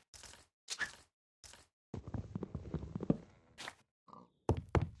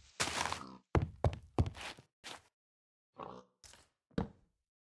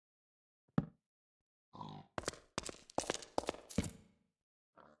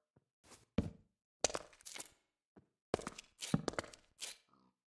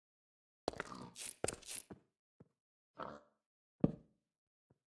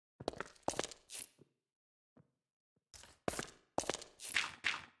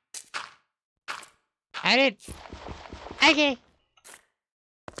 I did. Okay.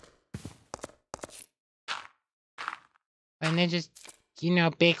 And then just,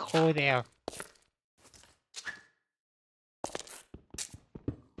 big hole there.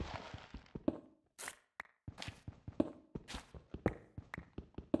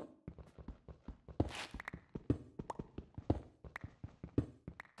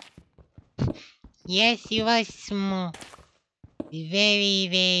 Yes, you are small. Very,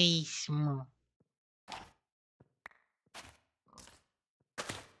 very small.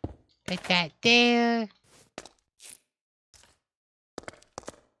 Put that there.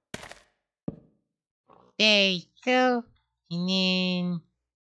 There you go. And then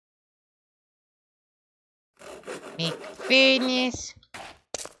make furnace.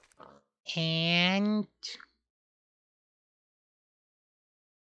 And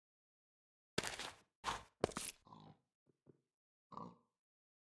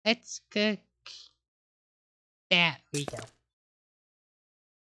let's cook. There we go.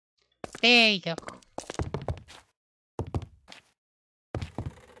 There you go.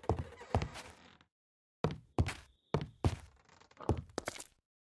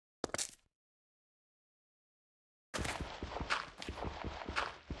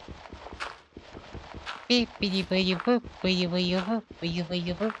 Beepity booty boop, booty booty boop, booty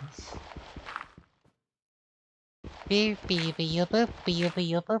booty boop. Beepity booty boop, booty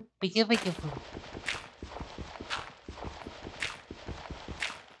booty boop, booty booty boop.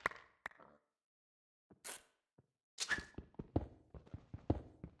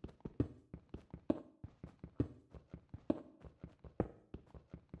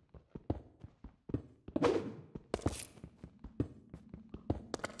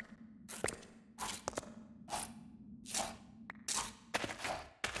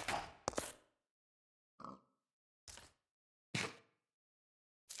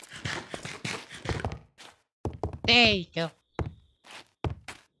 There you go.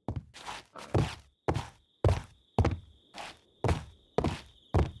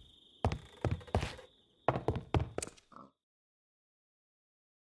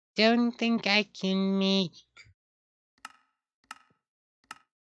 Don't think I can make...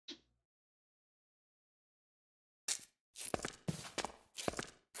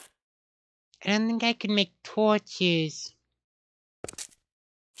 I don't think I can make torches.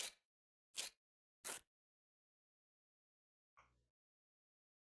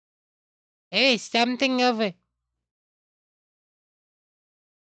 There is something over...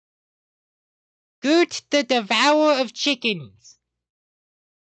 Goot the devourer of chickens.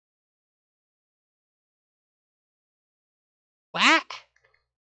 What?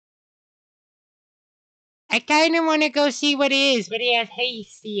 I kinda wanna go see what it is, but it has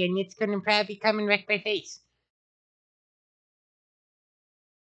hasty and it's gonna probably come and wreck my face.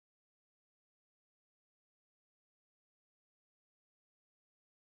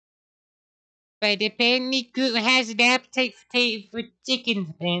 But apparently Goot has an appetite for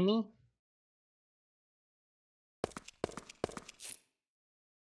chickens, apparently.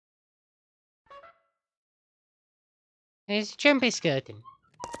 There's a trumpet skeleton.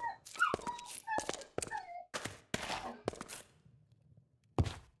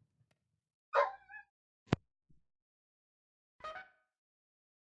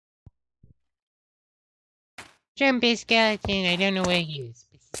 Trumpet skeleton, I don't know where he is,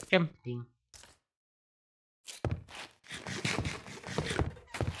 but he's jumping.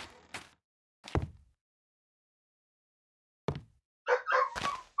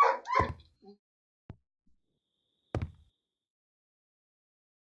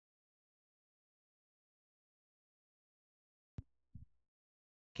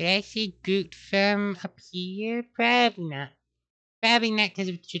 Can I see Goot from up here? Probably not. Probably not because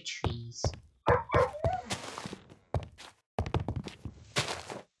of the trees.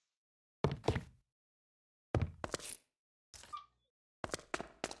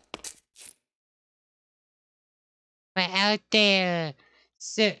 But out there,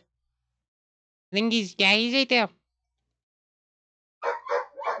 so... I think these guys right there.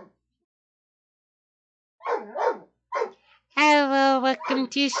 Hello, welcome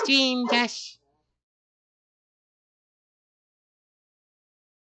to stream, Josh.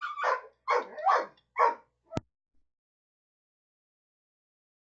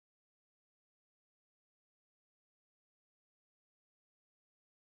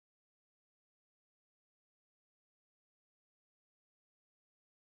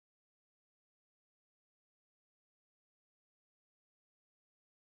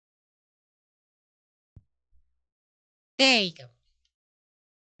 There you go.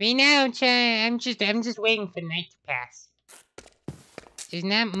 Right now, I'm just waiting for night to pass. There's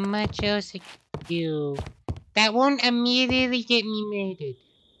not much else I can do. That won't immediately get me murdered.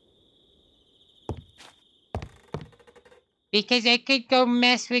 Because I could go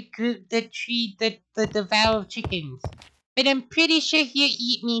mess with the tree, the devour chickens. But I'm pretty sure he'll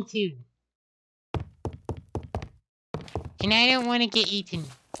eat me too. And I don't want to get eaten.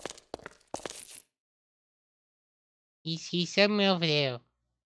 He's somewhere over there.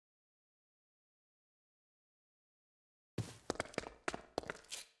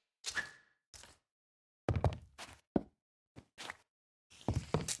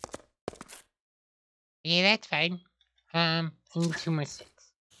 Yeah, that's fine. I need 2 more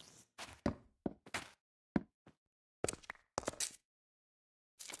sticks.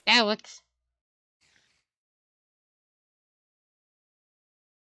 That works.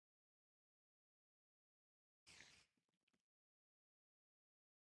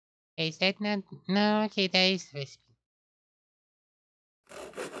 Is that not... No, okay, that is the recipe.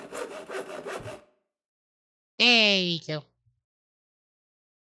 There you go.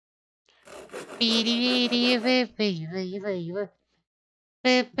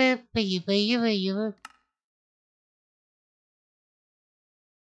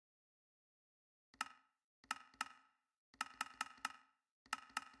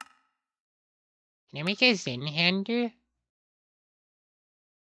 Can I make a Zen hander?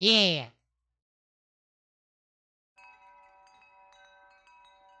 Yeah.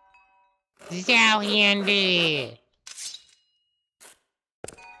 Zow hander.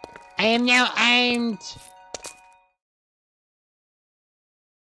 I am now armed.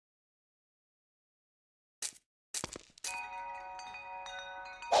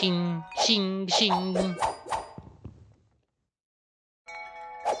 Shing, shing, shing. What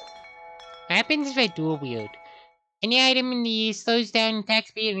happens if I dual wield? Any item in the slows down attack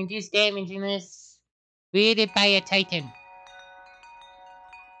speed and reduces damage unless wielded by a titan.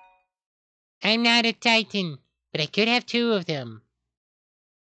 I'm not a titan. But I could have 2 of them.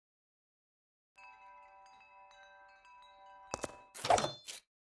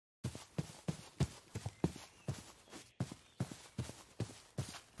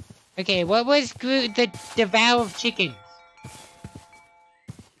 Okay, what was the vow of chickens?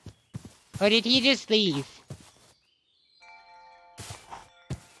 Or did he just leave?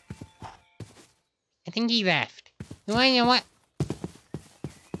 I think he left. You know what?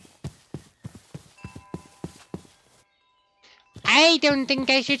 I don't think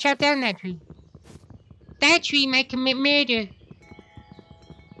I should chop down that tree. That tree might commit murder.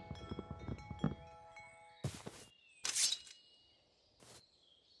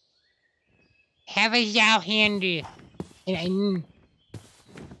 Have a yow hander.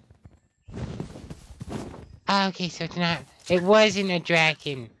 Okay, so it's not. It wasn't a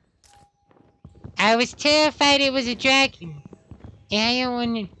dragon. I was terrified it was a dragon. And I don't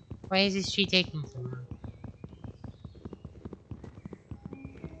want to. Why is this tree taking so long?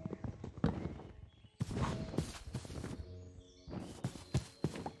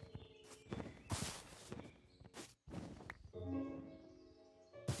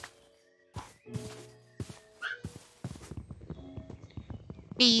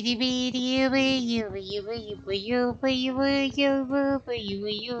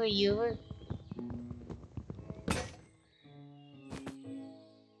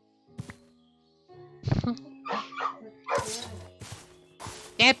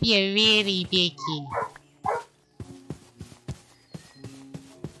 That'd be a really big key.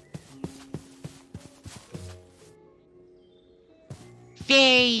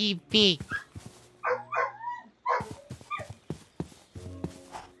 Very big.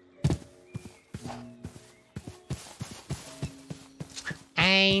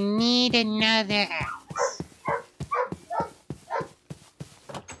 I need another axe.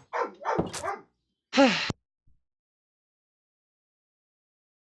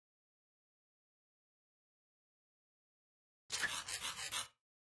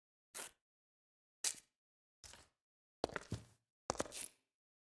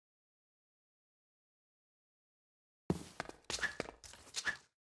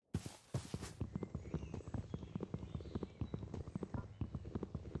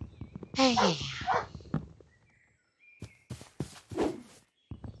 Okay.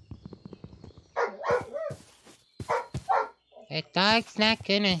 That dog's not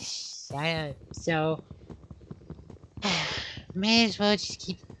gonna shut up, so may as well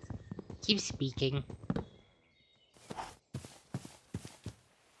just keep speaking.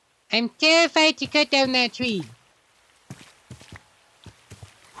 I'm terrified to cut down that tree.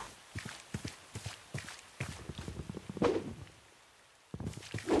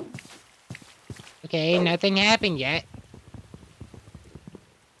 Okay, nothing happened yet.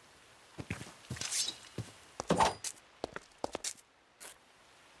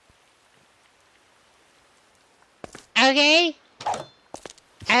 Okay.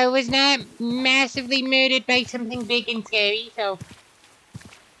 I was not massively murdered by something big and scary, so...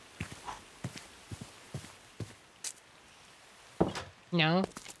 No.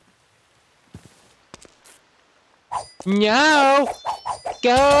 No!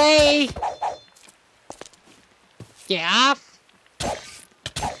 Go away! Get off!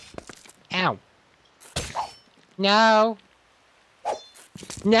 Ow. No!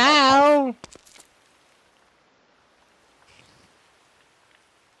 No!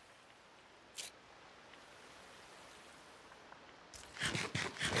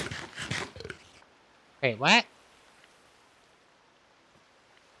 Wait, what?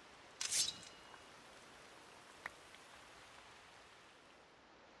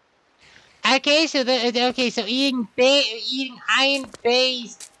 Okay, so eating iron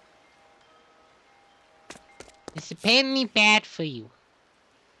based is apparently bad for you.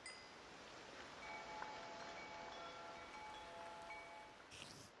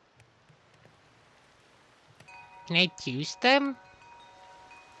 Can I juice them?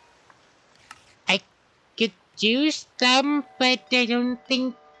 I could juice them, but I don't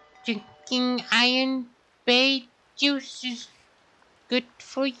think drinking iron based juice is good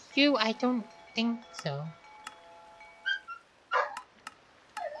for you. I don't think so.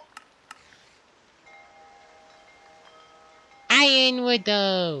 Ironwood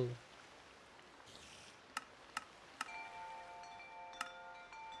though.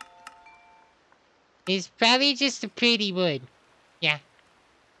 It's probably just a pretty wood. Yeah.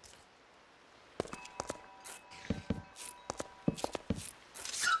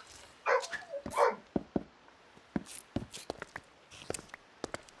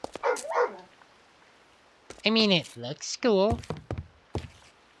 I mean, it looks cool.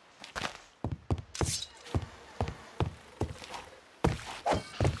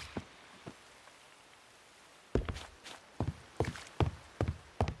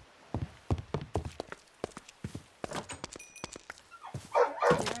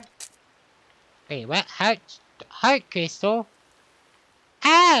 Wait, what? Heart crystal?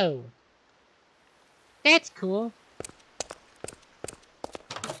 Oh! That's cool.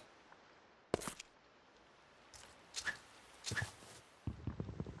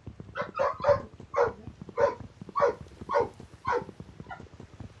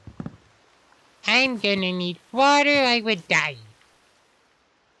 I'm gonna need water, I would die.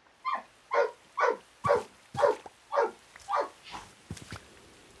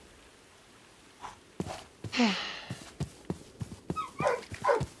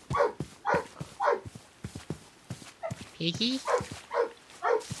 Piggy?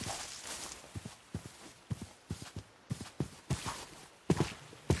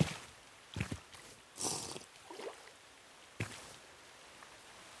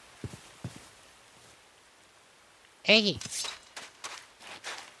 Hey.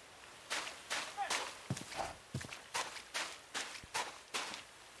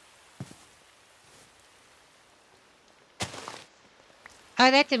 Oh,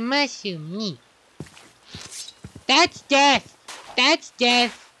 that's a mushroom. Neat. That's death. That's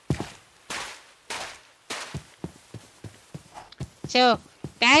death. So,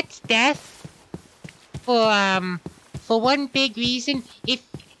 that's death. For one big reason. If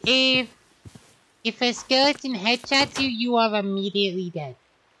a skeleton headshots you, you are immediately dead.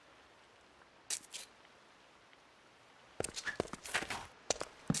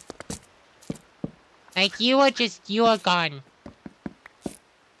 Like, you are gone.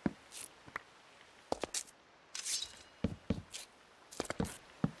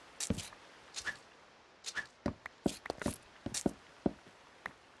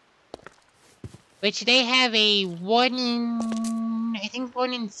 Which they have a 1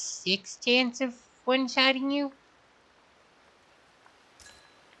 in 6 chance of one-shotting you.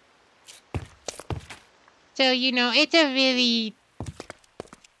 So, you know, it's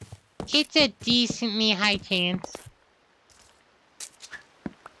a decently high chance.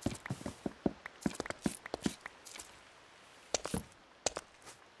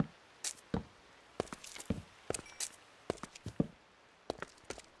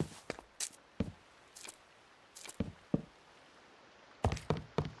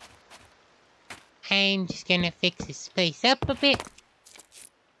 I'm just gonna fix this place up a bit.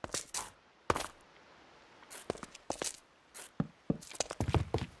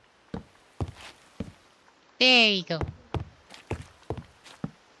 There you go.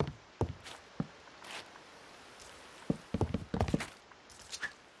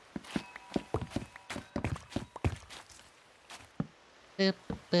 Boop,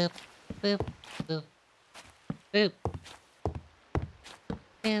 boop, boop, boop, boop.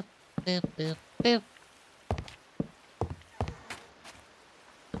 Boop, boop, boop, boop.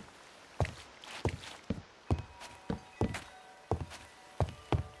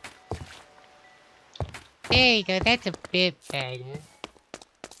 There you go, that's a bit better.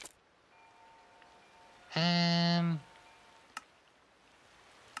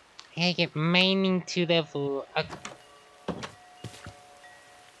 I get mining to level.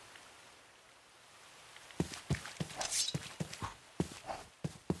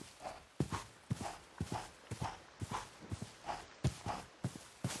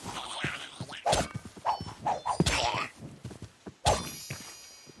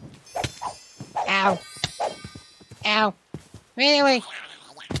 Ow. Ow. Right away.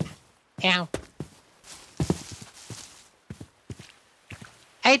 Ow.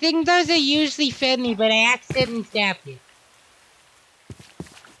 I think those are usually friendly, but I accidentally stabbed it.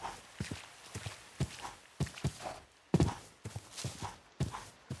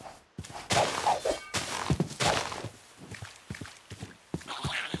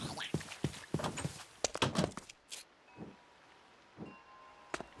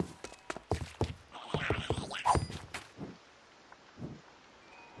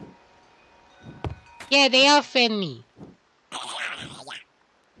 Yeah, they are friendly.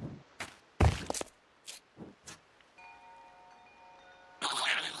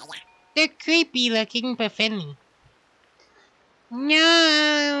 They're creepy looking, but friendly.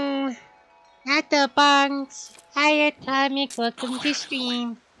 No! Not the bunks! Hi, Atomic, welcome to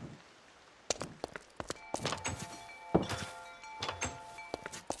stream.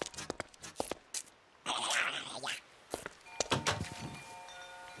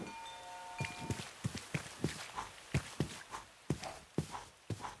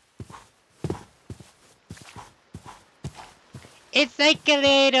 It's like a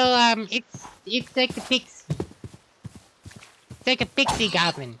little, it's like a pixie. It's like a pixie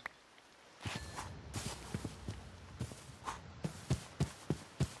goblin.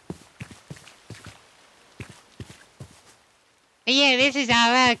 But yeah, this is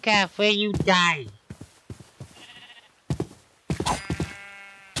RLcraft where you die.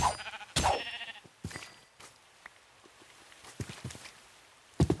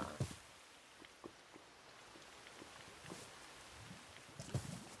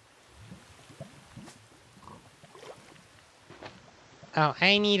 Oh,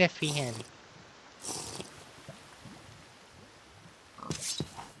 I need a free hand.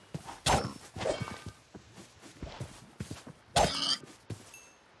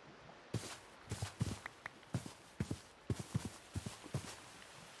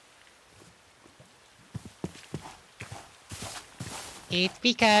 It's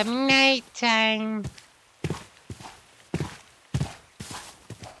become nighttime.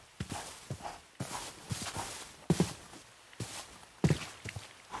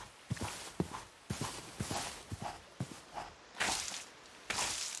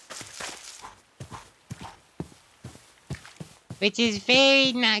 Which is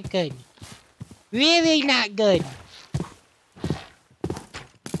very not good. Really not good.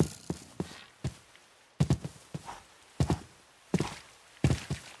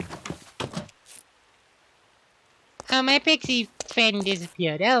 Oh, my pixie friend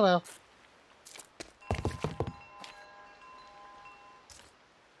disappeared. Oh well.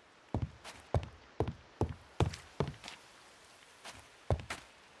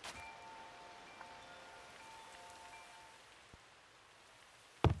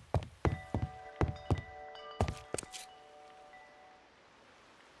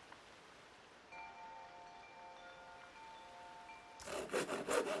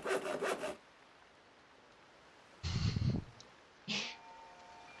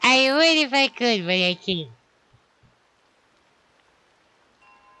 I would if I could, but I can't.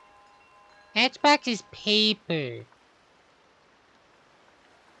 That box is paper.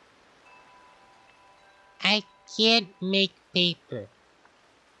 I can't make paper.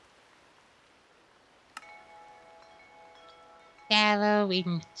 Tallow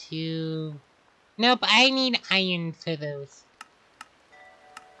into... Nope, I need iron for those.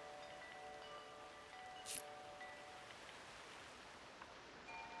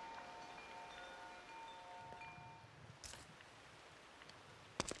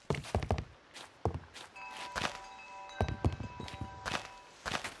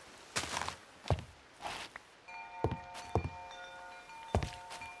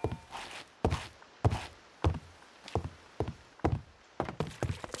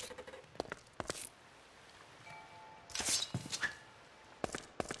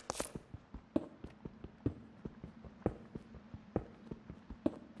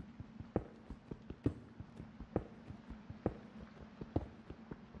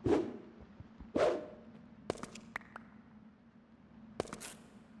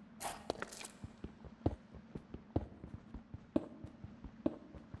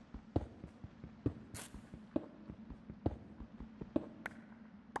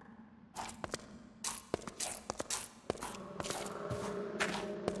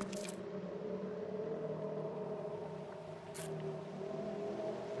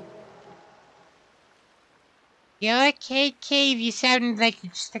 You're okay, Cave. You sounded like you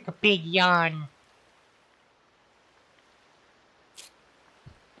just took a big yawn.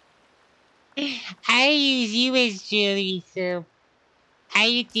 I use you as jewelry, so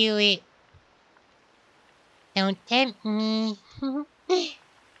I do it. Don't tempt me.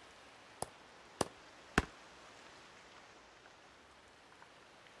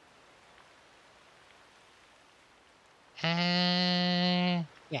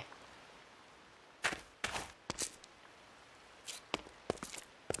 Yeah.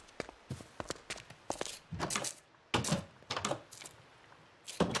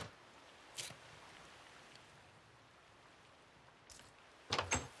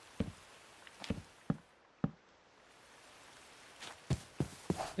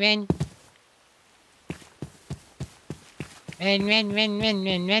 Run. Run, run, run, run,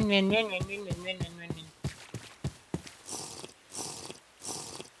 run, run, run, run, run, run, run, run, run, run, run.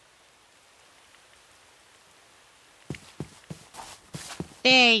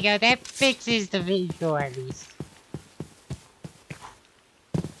 There you go, that fixes the visual at least.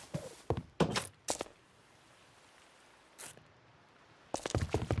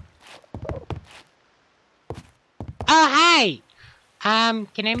 Oh, hi!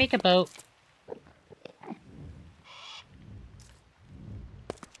 Can I make a boat?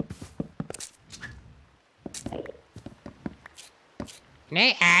 Can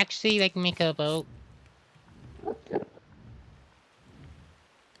I actually, like, make a boat?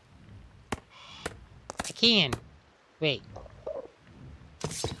 I can. Wait.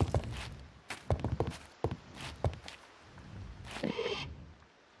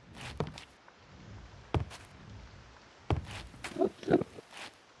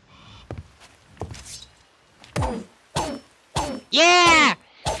 Yeah!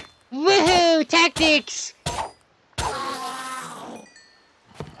 Woohoo! Tactics!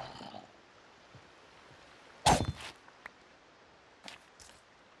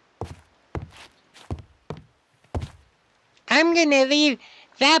 I'm gonna leave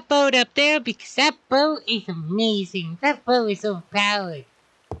that boat up there because that boat is amazing. That boat is overpowered.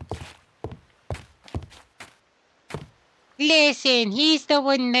 Listen, he's the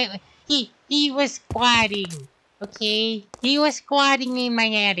one that he was squatting. Okay? He was squatting in my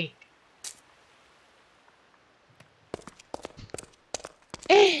attic.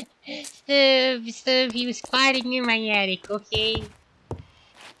 Stuff, he was squatting in my attic, okay?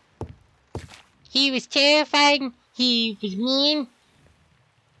 He was terrifying, he was mean,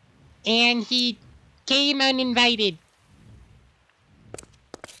 and he came uninvited.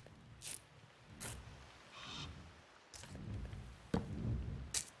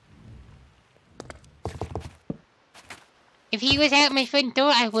 If he was at my front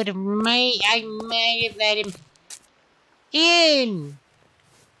door, I might have let him in.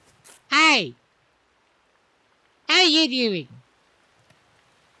 Hi. How you doing?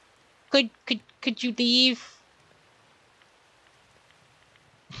 Could you leave?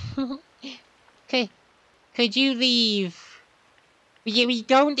 could you leave? We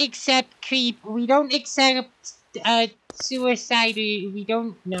don't accept creep. We don't accept suicide. We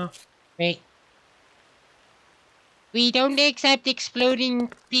don't know. Wait. We don't accept exploding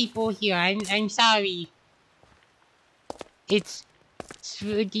people here. I'm sorry. It's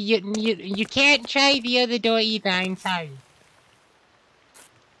you can't try the other door either. I'm sorry.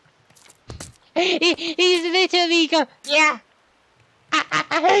 He's literally yeah.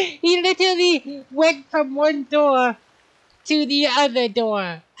 He literally went from one door to the other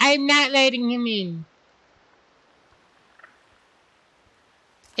door. I'm not letting him in.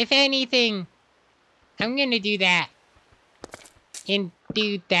 If anything, I'm gonna do that. And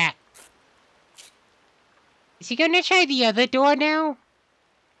do that. Is he gonna try the other door now?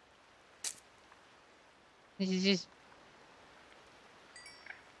 This is just...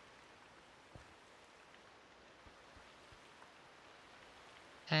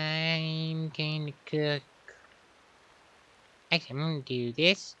 I'm going to cook. Actually, I'm gonna do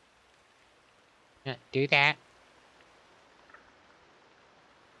this. No, do that.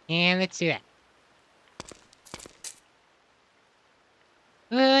 And let's do that.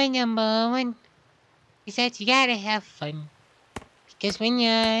 Rule number 1 is that you gotta have fun. Because when you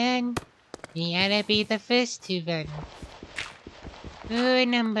run, you gotta be the first to run. Rule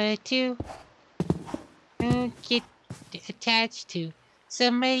number 2, don't get attached to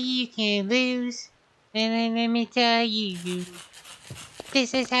somebody you can lose. And then let me tell you,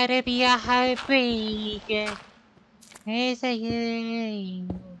 this is how to be a heartbreaker. It's a game.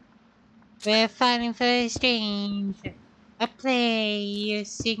 We're fighting for a stranger. A player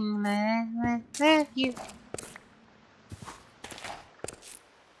sing I love you.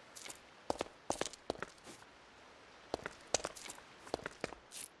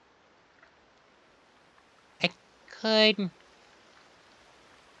 I couldn't.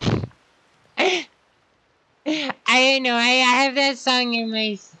 I don't know. I have that song in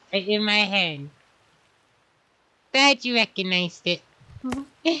my head. Glad you recognized it.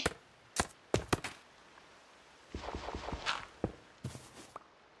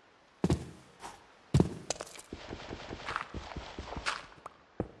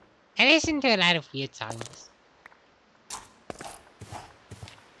 I listen to a lot of weird songs.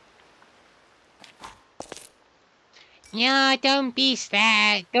 No, don't be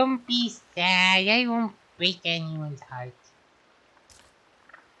sad. Don't be sad. I won't break anyone's heart.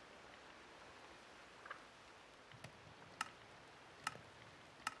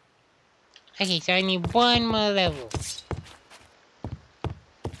 Okay, so I need one more level.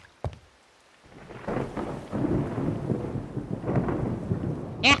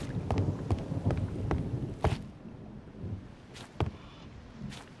 Yeah.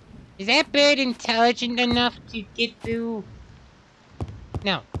 Is that bird intelligent enough to get through?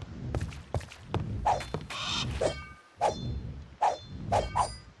 No.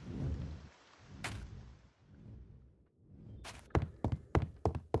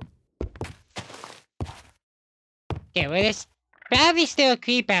 Okay, well, there's probably still a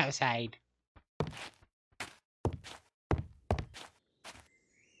creep outside.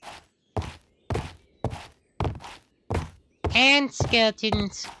 And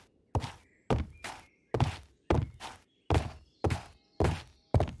skeletons.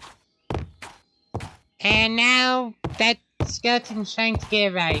 And now that skeleton's trying to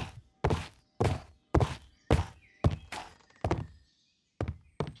get right.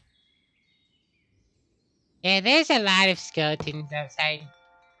 Yeah, there's a lot of skeletons outside.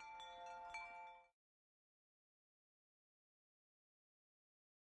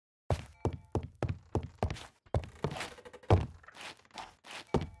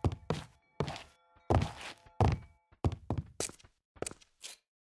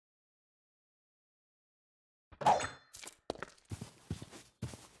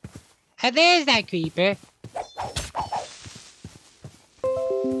 Oh, there's that creeper.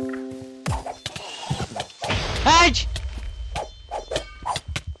 Fudge!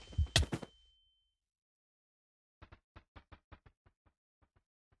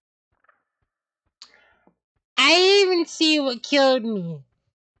 I didn't even see what killed me.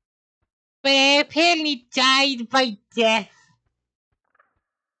 But I apparently died by death.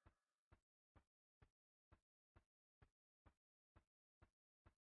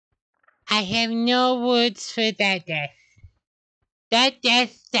 I have no words for that death. That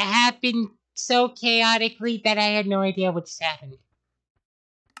death happened so chaotically that I had no idea what just happened.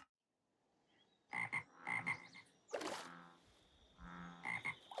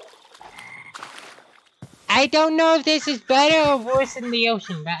 I don't know if this is better or worse than the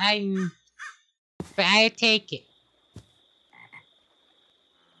ocean, but I take it.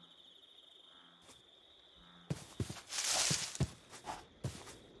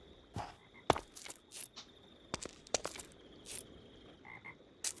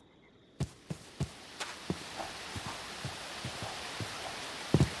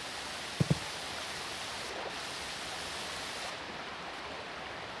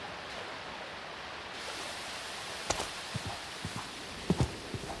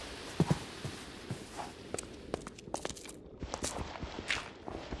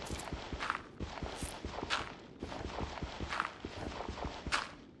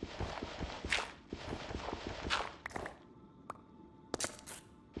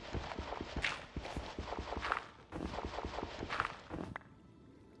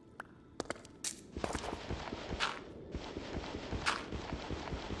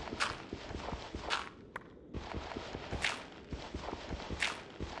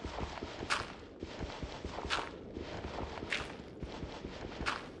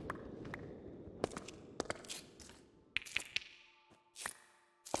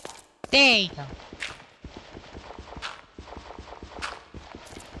 There you go.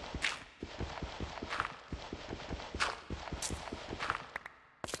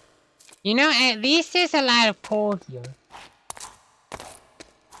 You know, at least there's a lot of coal here.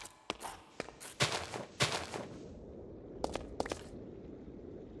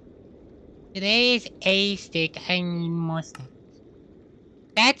 There is a stick. I need more sticks.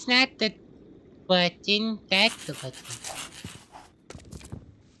 That's not the button. That's the button.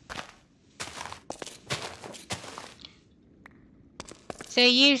 So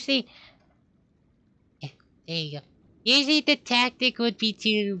usually... Yeah, there you go. Usually the tactic would be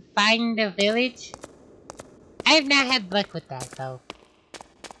to find the village. I've not had luck with that though.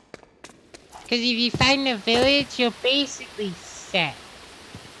 Because if you find a village, you're basically set.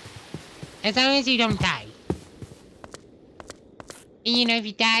 As long as you don't die. And you know, if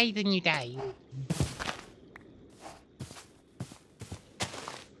you die, then you die.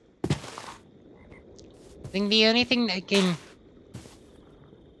 I think the only thing that can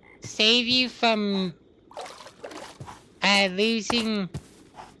save you from losing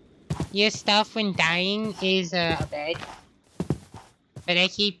your stuff when dying is a bed. But I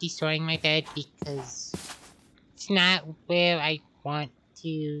keep destroying my bed because it's not where I want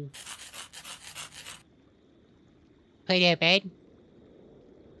to put a bed.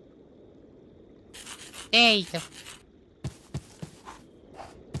 There you go.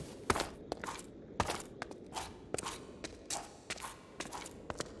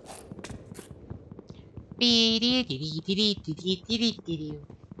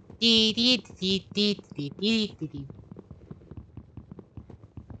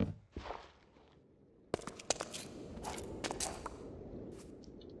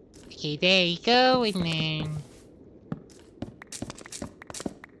 Okay, there you go, and then...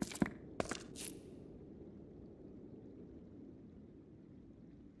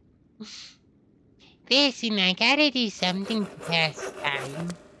 Listen, I gotta do something to pass time.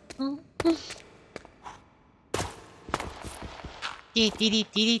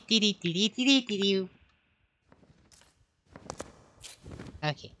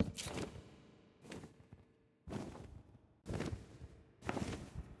 Okay.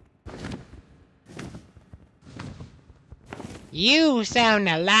 You sound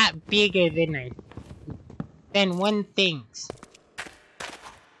a lot bigger than one thinks.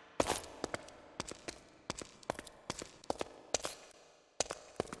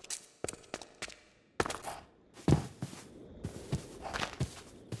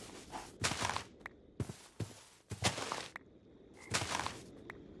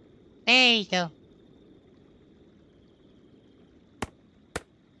 you go.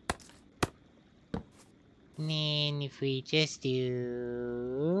 And then if we just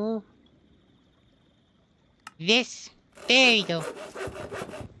do this, there you go.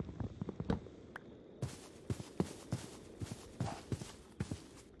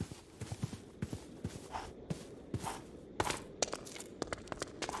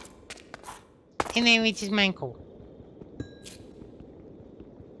 And then we just mine coal.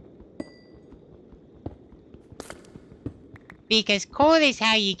 Because coal is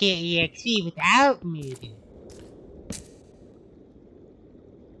how you get EXP without moving.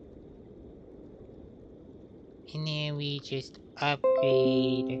 And then we just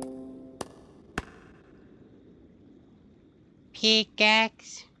upgrade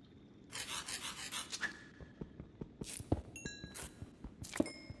pickaxe.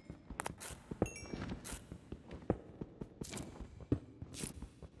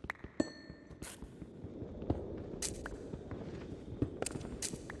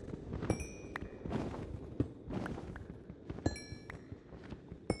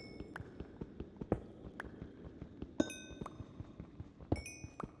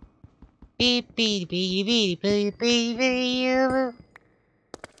 Beep beep beep beep beep beep beep.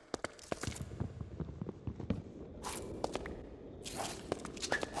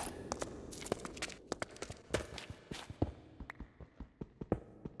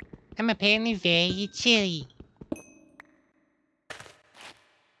 I'm apparently very chilly.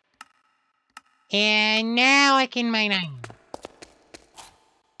 And now I can mine iron.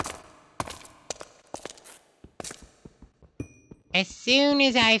 As soon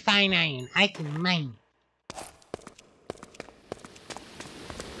as I find iron, I can mine it.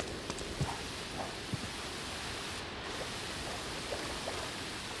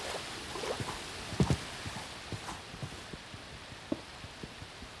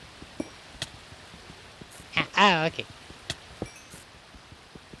 Ah, oh, okay.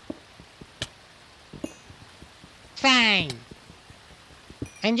 Fine.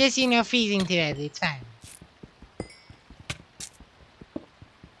 I'm just, freezing to death. It's fine.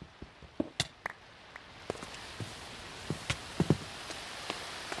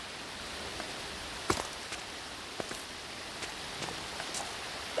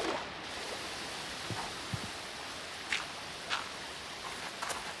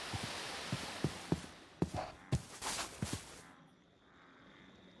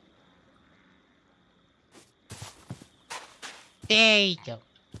 There you go.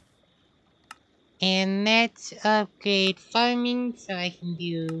 And let's upgrade farming so I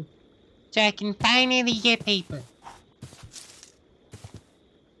can finally get paper.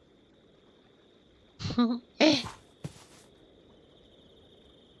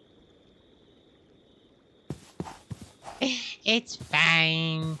 It's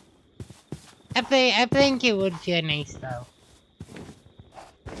fine. I think it would feel nice though.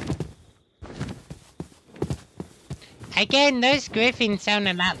 Again, those griffins sound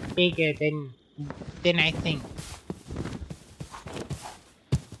a lot bigger than I think.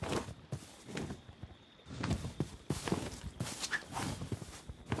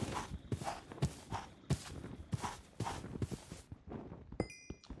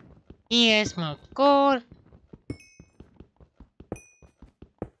 Here's more gold.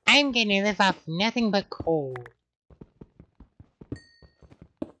 I'm gonna live off nothing but coal.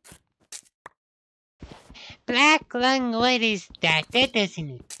 Black lung, what is that? That doesn't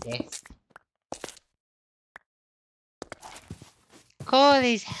exist. Coal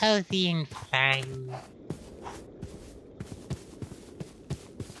is healthy and fine.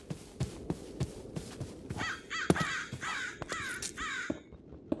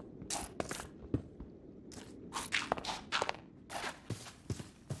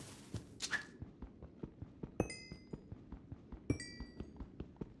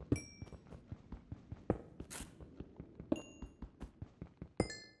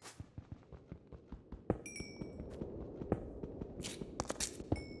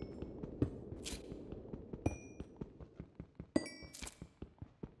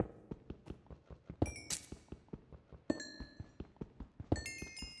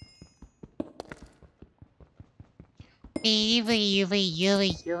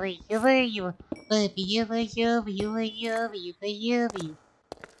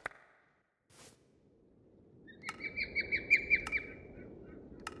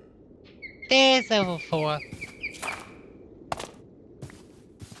 There's level 4.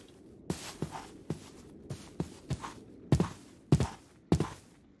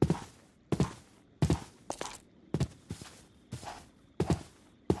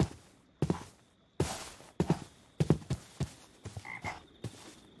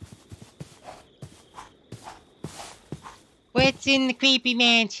 What's in the creepy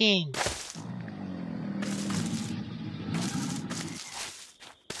mansion?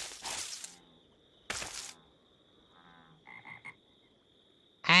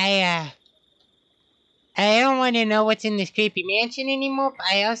 I don't want to know what's in this creepy mansion anymore, but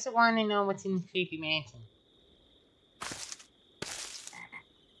I also want to know what's in this creepy mansion.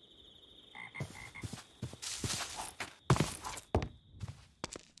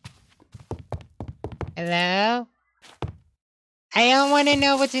 Hello? I don't want to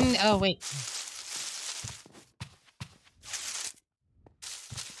know what's in... Oh, wait.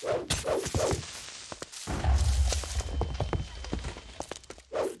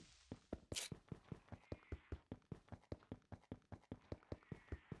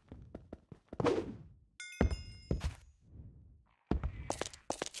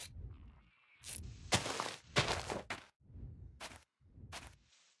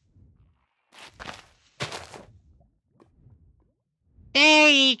 There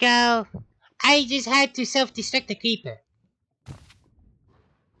you go. I just had to self-destruct the creeper.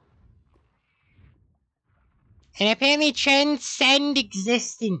 And apparently transcend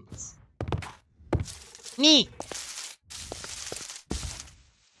existence. Neat.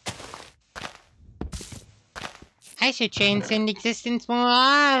 I should transcend existence more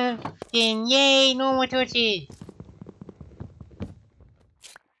often. Yay, no more torches.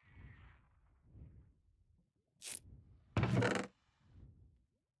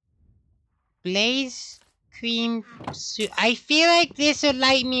 Blaze cream soup. I feel like this would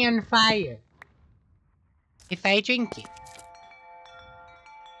light me on fire. If I drink it.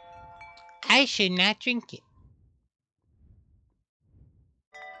 I should not drink it.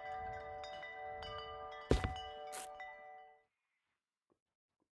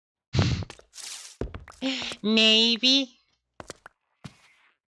 Maybe.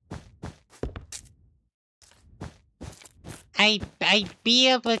 I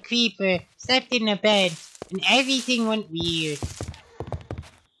beat up a creeper, slept in a bed, and everything went weird.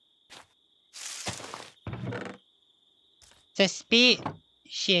 Suspicious,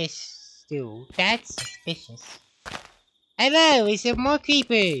 dude. That's suspicious. Hello, is there more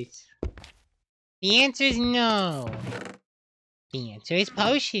creepers? The answer is no. The answer is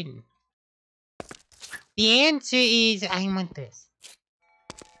potion. The answer is I want this.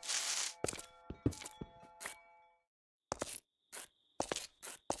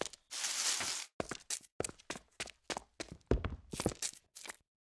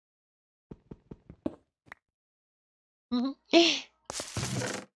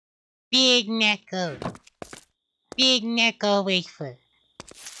 Big knuckle. Big knuckle wafer.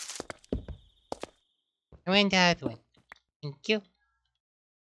 I want the other one. Thank you.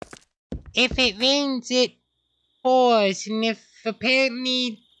 If it rains, it pours, and if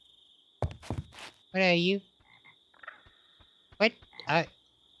apparently... What are you? What? Are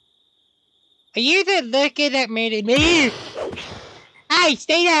you the lurker that murdered me? Hey,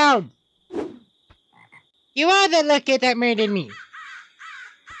 stay down! You are the lurker that murdered me.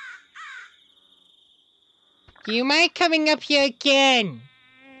 Do you mind coming up here again?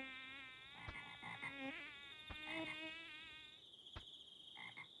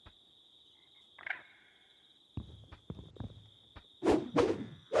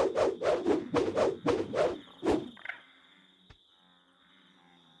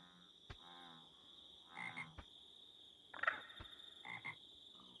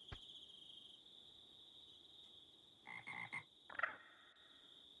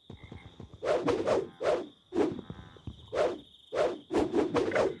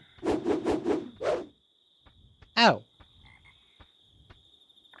 Oh.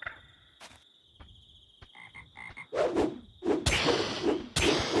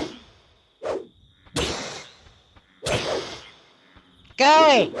 Go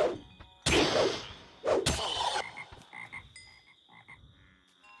away!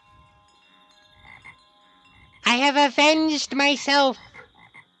 I have avenged myself!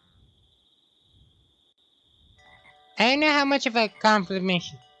 I don't know how much of a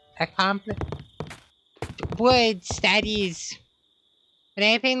words that is. But I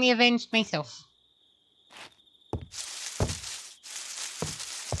apparently avenged myself.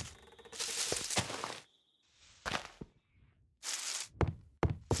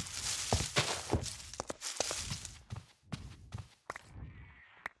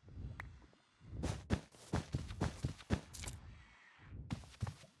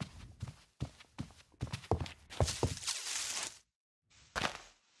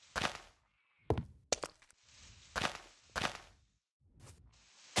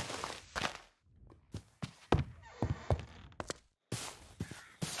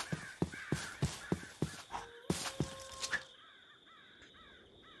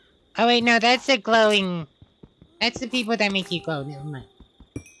 Oh wait, no, that's the glowing. That's the people that make you glow. Never mind.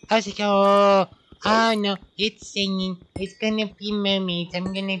 I was like, oh no, it's singing. It's gonna be mermaids.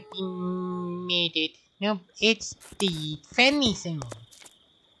 I'm gonna be murdered. Nope, it's the friendly singing.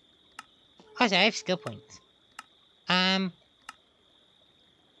 Also, I have skill points.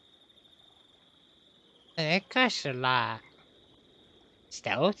 That costs a lot.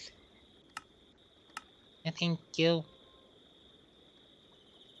 Stealth? No, thank you.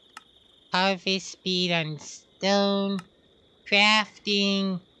 Harvest speed on stone.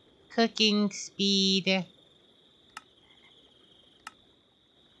 Crafting. Cooking speed.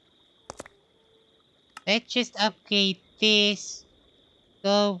 Let's just upgrade this.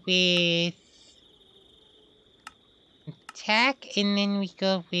 Go with attack, and then we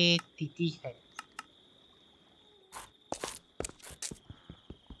go with the defense.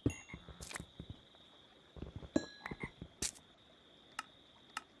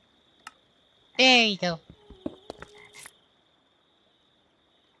 There you go.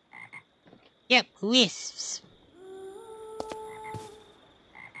 Yep, wisps.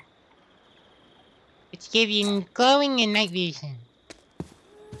 Which give you glowing and night vision.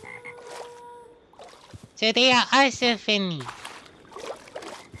 So they are also friendly.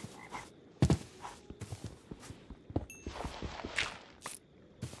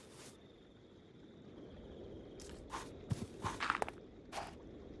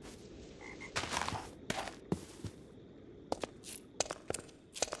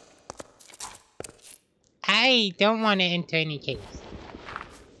 I don't want to enter any caves.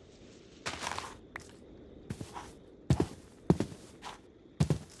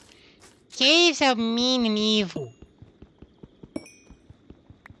 Caves are mean and evil.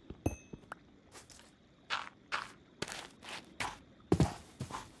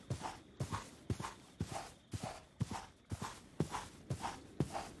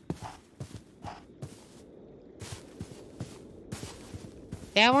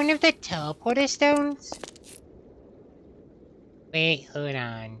 That one of the teleporter stones? Wait, hold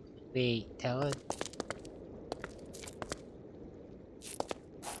on. Wait,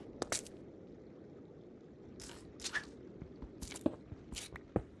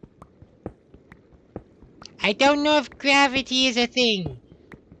 I don't know if gravity is a thing.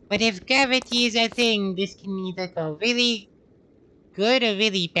 But if gravity is a thing, this can either go really good or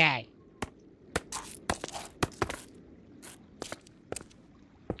really bad.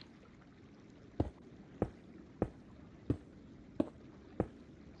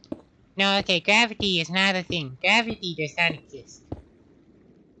 No, okay, gravity is not a thing. Gravity does not exist.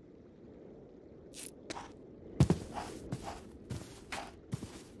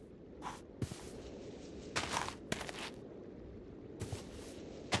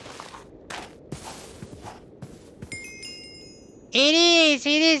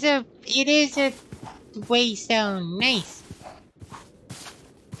 It is a waystone. Nice.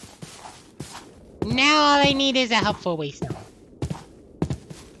 Now all I need is a helpful waystone.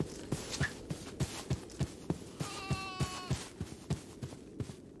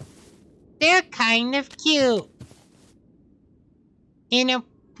 They're kind of cute. In a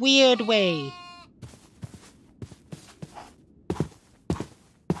weird way.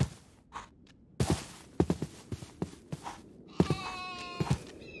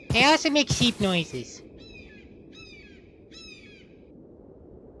 They also make sheep noises.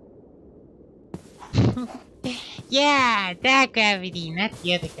 Yeah, that gravity, not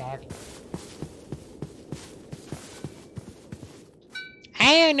the other gravity.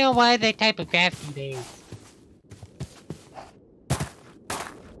 I don't know what other type of gravity there is.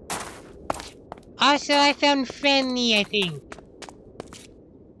 Also, I found friendly, I think.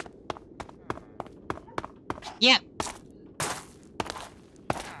 Yep.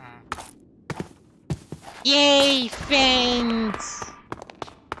 Yay, friends!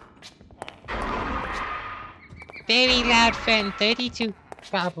 Very loud friend, 32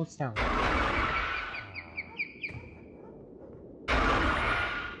 cobblestone.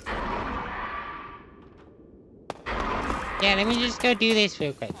 Yeah, let me just go do this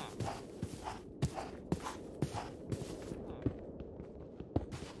real quick.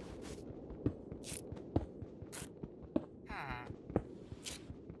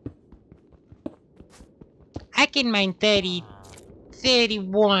 I can mine 30,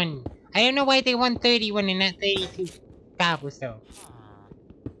 31. I don't know why they want 31 and not 32 cobblestone.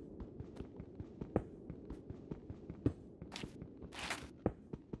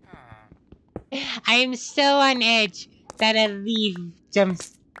 I am so on edge that a leaf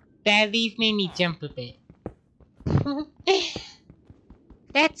jumps. That leaf made me jump a bit.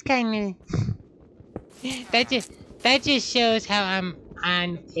 That's kind of. That just shows how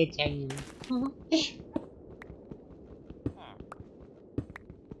on pitching.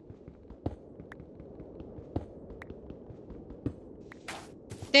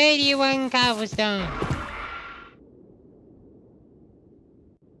 31 cobblestone.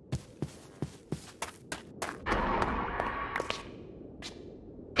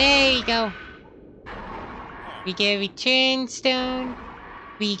 There you go. We get a return stone.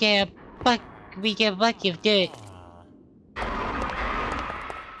 We get a bucket of dirt.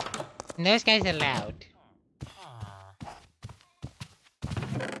 And those guys are loud.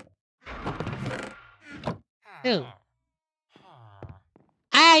 Ooh.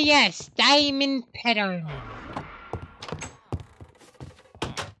 Ah yes, diamond pet armor.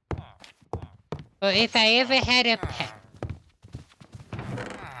 Well, if I ever had a pet.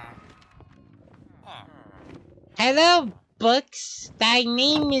 Hello, books. Thy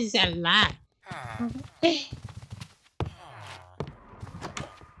name is a lot.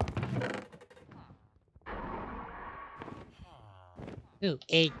 Ooh,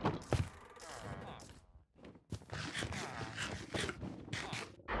 egg.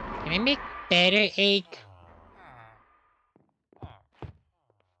 Can I make better egg?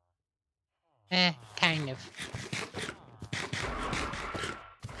 Kind of.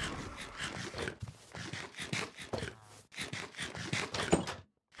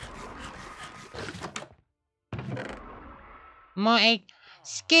 More egg.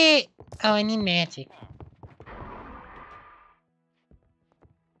 Skit! Oh, I need magic.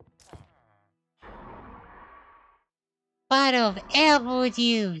 Bottle of apple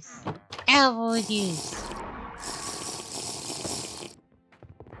juice. Apple juice.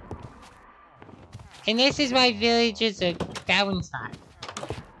 And this is why villages are downside.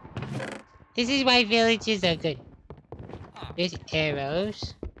 This is why villages are good. There's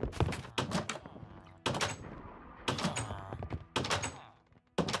arrows.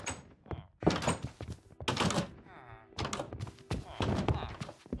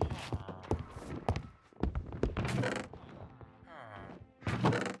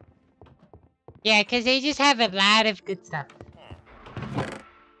 Yeah, because they just have a lot of good stuff.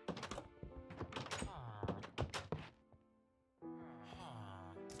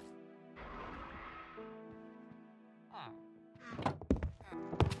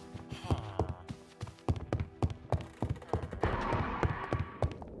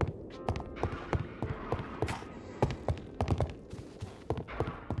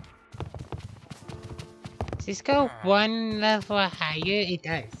 Does this go one level higher? It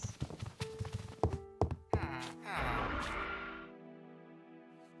does.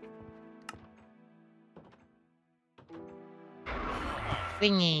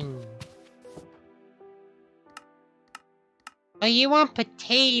 Singing. Oh, you want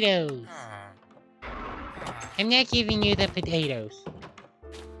potatoes? I'm not giving you the potatoes.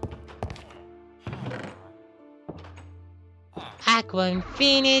 Aqua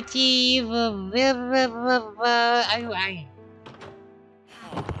Infinity. And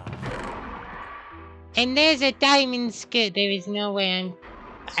there's a diamond skirt. There is no way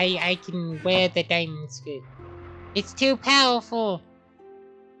I can wear the diamond skirt. It's too powerful.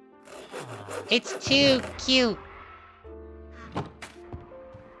 It's too cute.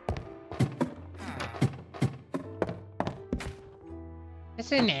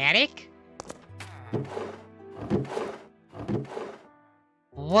 That's an attic?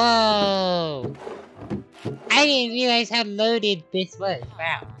 Whoa! I didn't realize how loaded this was.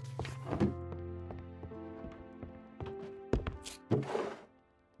 Wow.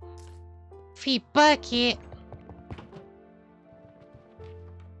 Free bucket.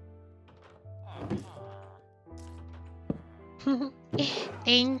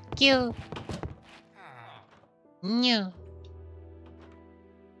 Thank you. No.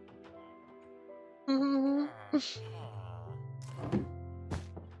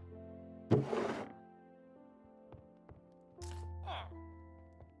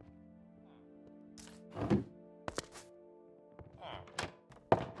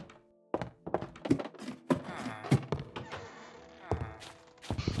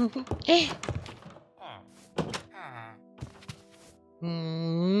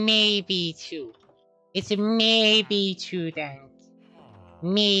 Maybe two. It's maybe two then.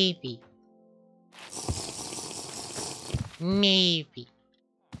 Maybe. Maybe.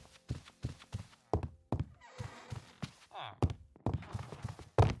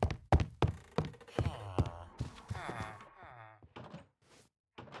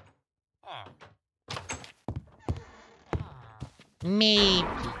 Maybe.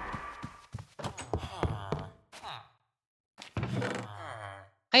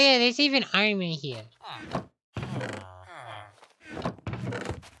 Oh yeah, there's even armor here.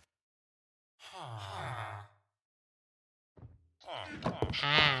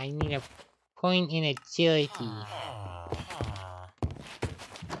 Ah, I need a point in agility.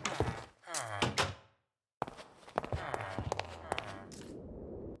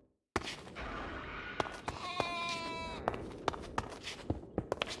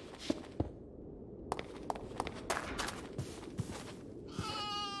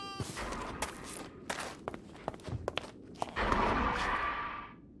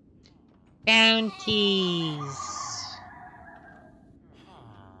 Bounties.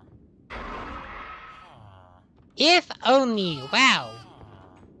 If only, wow.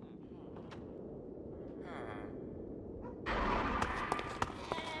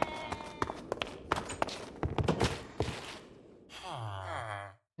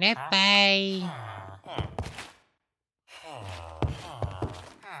 Bye.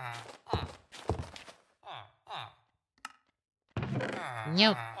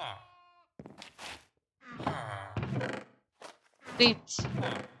 Nope. Boots.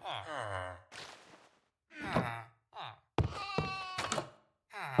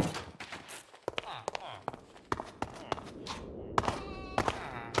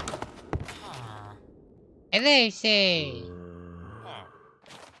 Hello, say.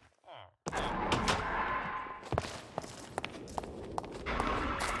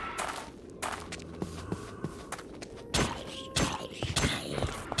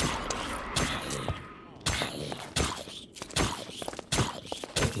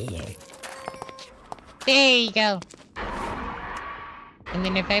 There you go. And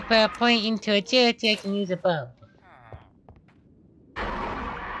then if I put a point into agility, I can use a bow.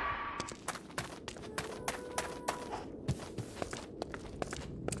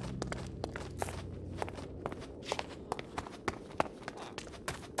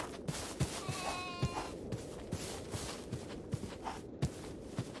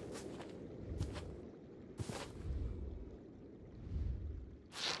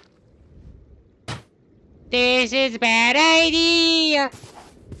 This is a bad idea!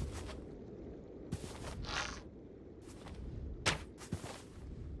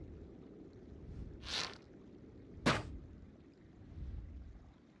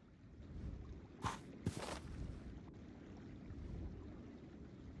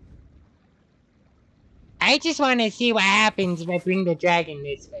 I just want to see what happens if I bring the dragon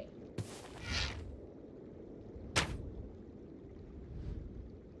this way.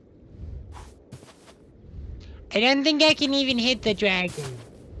 I don't think I can even hit the dragon.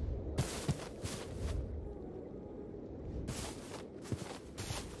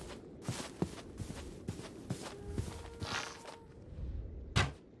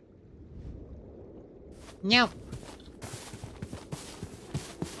 Nope.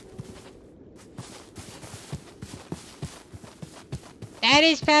 That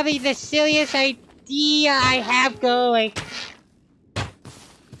is probably the silliest idea I have going.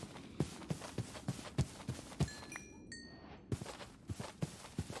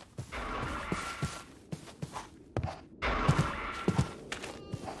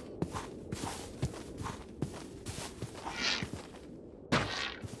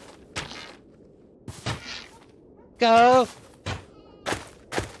 Go.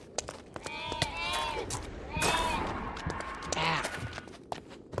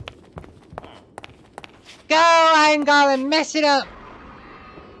 Go, I'm gonna mess it up.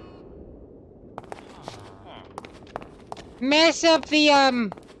 Mess up the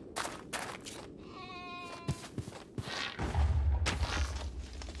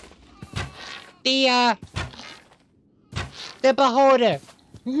the beholder.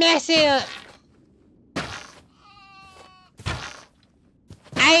 Mess it up.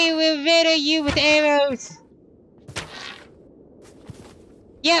 I will riddle you with arrows.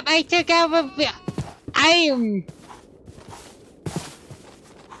 Yep, I took out a... I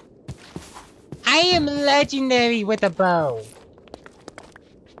am legendary with a bow.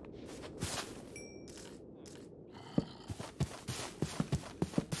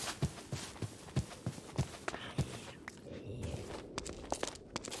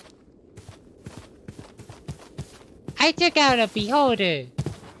 I took out a beholder.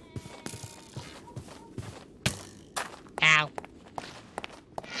 Ow.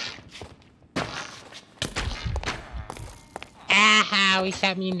 Ow, he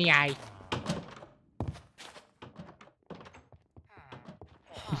shot me in the eye.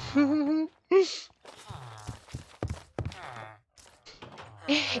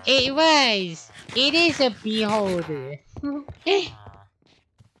 It was. It is a beholder.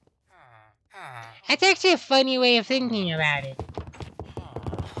 That's actually a funny way of thinking about it.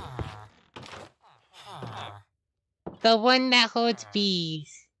 The one that holds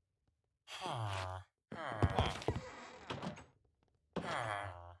bees.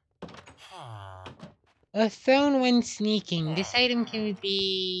 A thrown when sneaking. This item can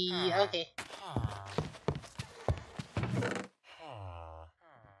be... Okay.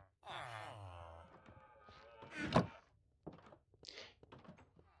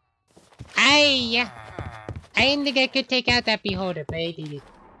 I didn't think I could take out that beholder, but I did it.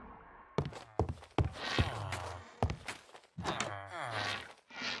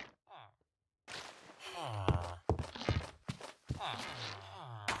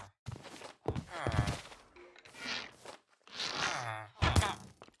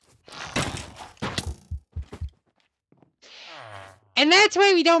 And that's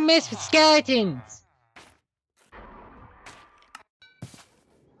why we don't mess with skeletons.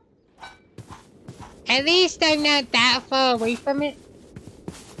 At least I'm not that far away from it.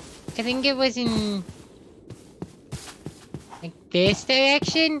 I think it was in... like this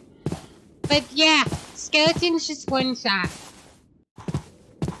direction. But yeah, skeletons just one shot.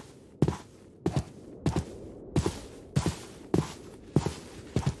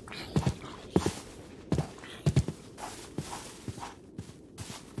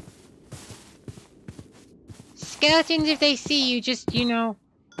 Skeletons, if they see you, just, you know,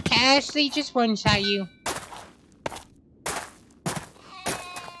 casually just one-shot you.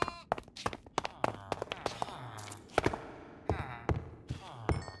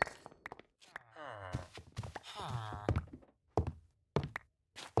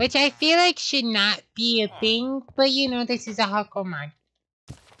 Which I feel like should not be a thing, but you know, this is a hardcore mod.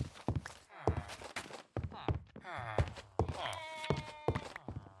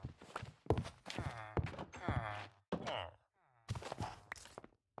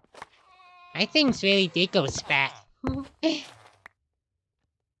 My things really did go spat.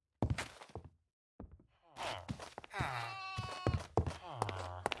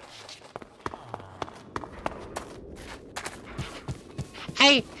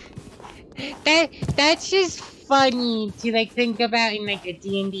 That's just funny to like think about in like a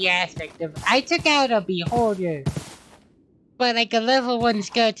D&D aspect of I took out a beholder, but like a level 1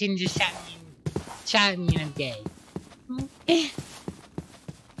 skeleton just shot me and I'm dead.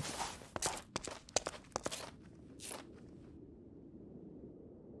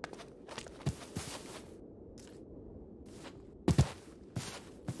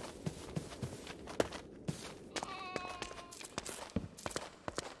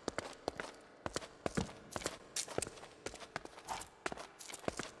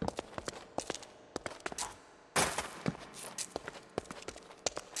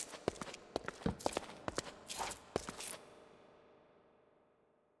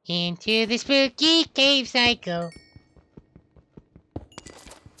 Into the spooky cave cycle.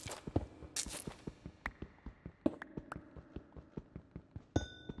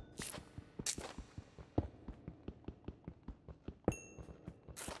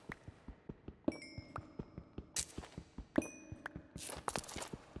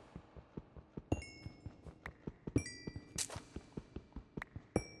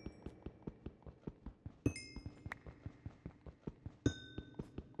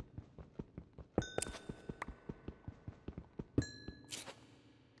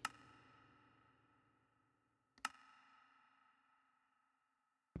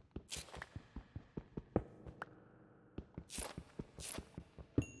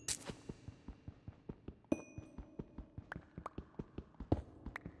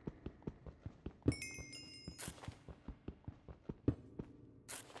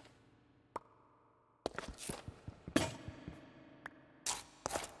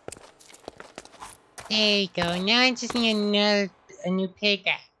 There you go. Now I just need a new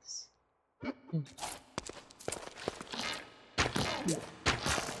pickaxe.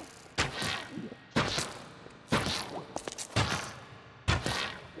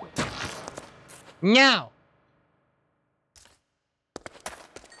 No!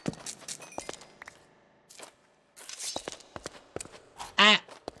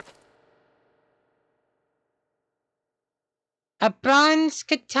 A bronze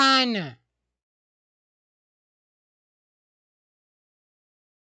katana.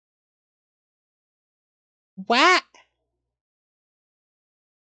 What?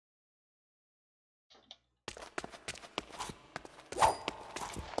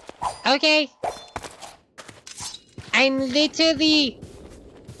 Okay. I'm literally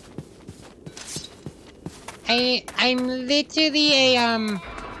a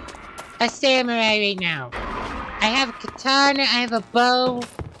samurai right now. I have a katana, I have a bow.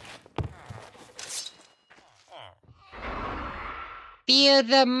 Feel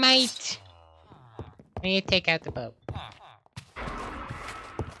the might. I need to take out the bow.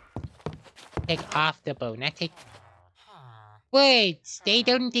 Take off the bow, not take... Words, they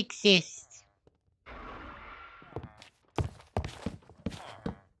don't exist.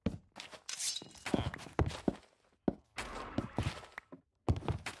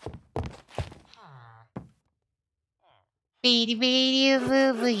 Beady beady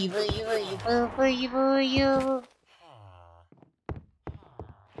boo boo you boo you boo you boo boo you boo you.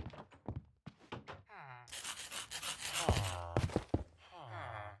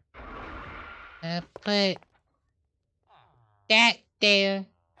 Put that there.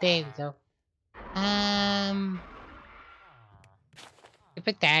 There we go.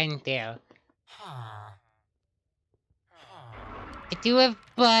 Put that in there. I do have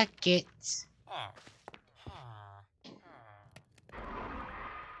buckets.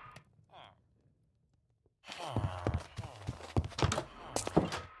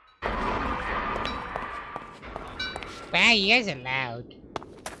 Wow, you guys are loud.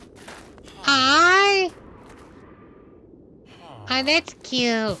 Hi! Oh, that's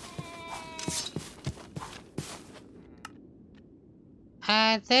cute.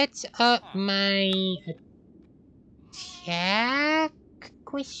 That's up my attack?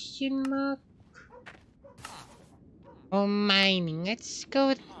 Question mark? Or mining? Let's go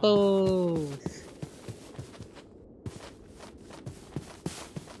with both.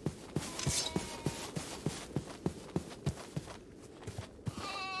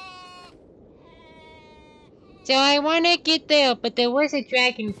 So I want to get there, but there was a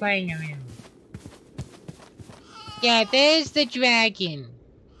dragon flying around. Yeah, there's the dragon.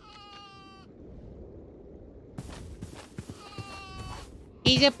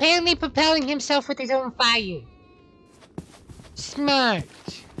 He's apparently propelling himself with his own fire. Smart.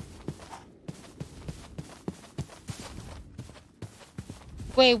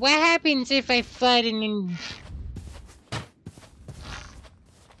 Wait, what happens if I flood and then...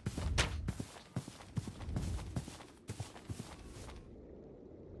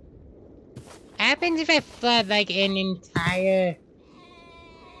 happens if I flood like an entire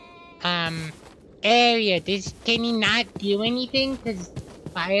area? Can he not do anything because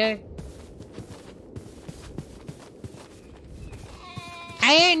fire?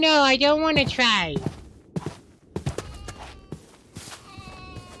 I don't know, I don't want to try.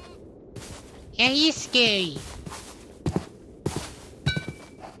 Yeah, he's scary.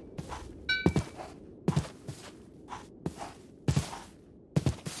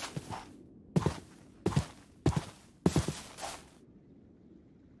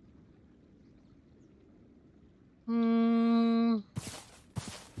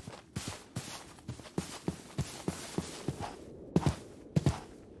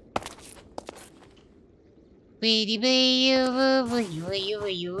 Beady beady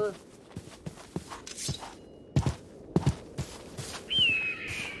you.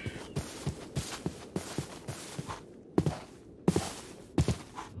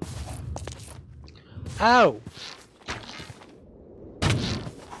 Oh.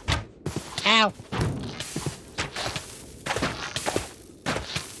 Ow.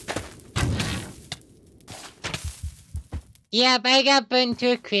 Yep, I got burnt to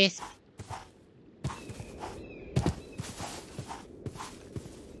a crisp.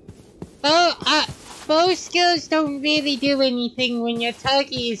 Bow skills don't really do anything when your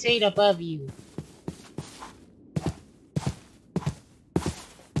target is right above you.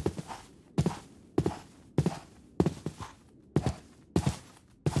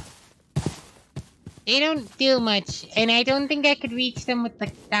 They don't do much, and I don't think I could reach them with the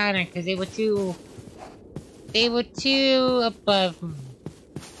katana because they were too above me.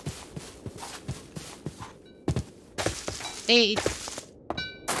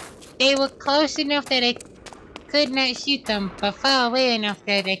 They were close enough that I could not shoot them, but far away enough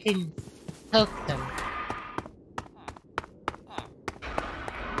that I couldn't poke them.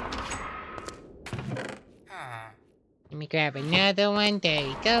 Let me grab another one. There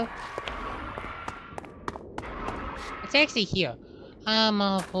you go. It's actually here. I'm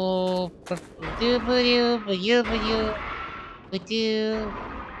a fool. Do boo.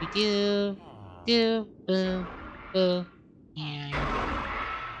 And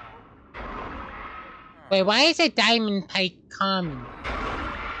wait, why is a diamond pike common,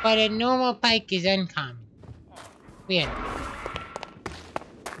 but a normal pike is uncommon? Weird.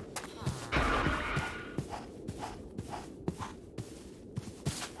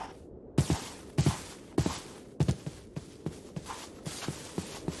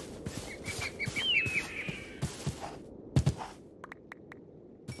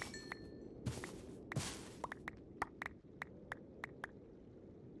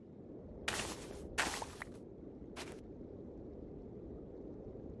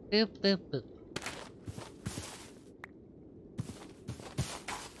 Boop, boop, boop.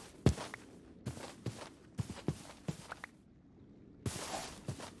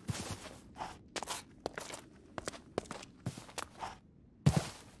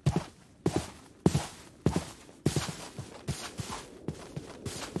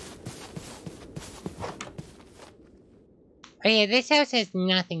 Oh yeah, this house has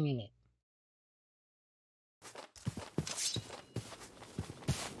nothing in it.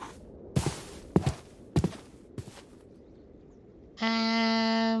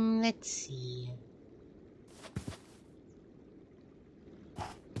 Let's see.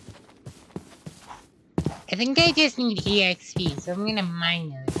 I think I just need EXP, so I'm gonna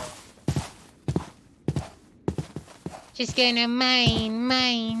mine a little. Just gonna mine.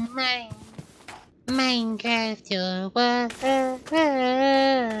 Minecraft your world.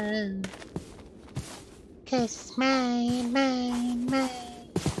 'Cause it's mine.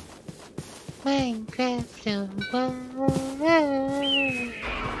 Minecraft your world.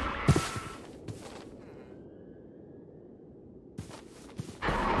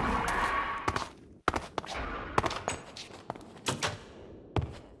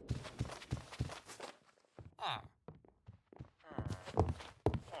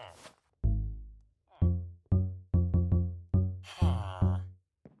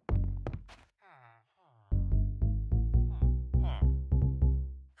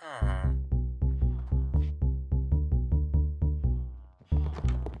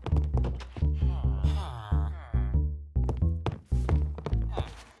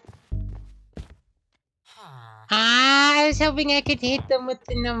 I was hoping I could hit them with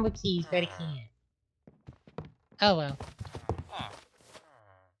the number keys, but I can't. Oh well.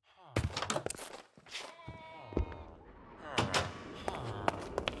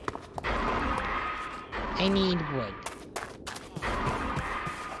 I need wood.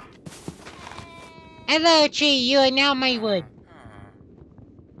 Hello, tree, you are now my wood.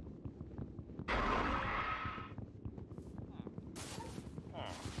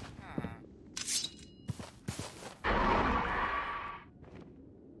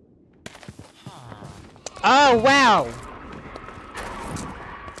 Oh, wow!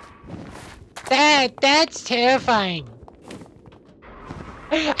 That's terrifying.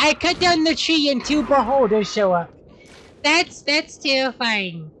 I cut down the tree and 2 beholders show up. That's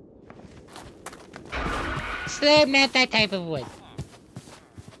terrifying. So I'm not that type of wood.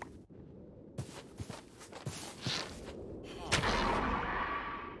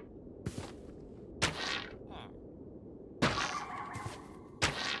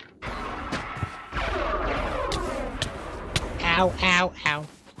 Ow.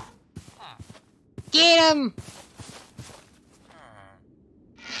 Get him!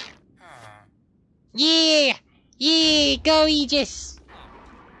 Yeah, go Aegis!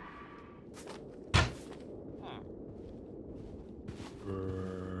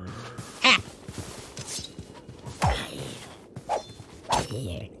 Ha!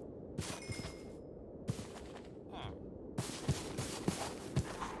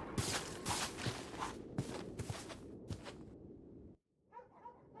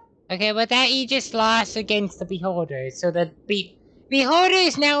 Okay, but that Aegis lost against the Beholder, so the Beholder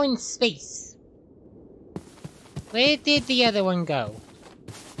is now in space. Where did the other one go?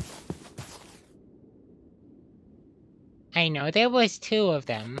 I know, there was 2 of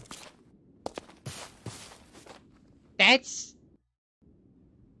them. That's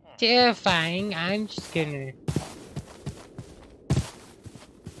terrifying. I'm just gonna...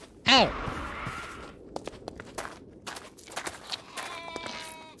 Oh!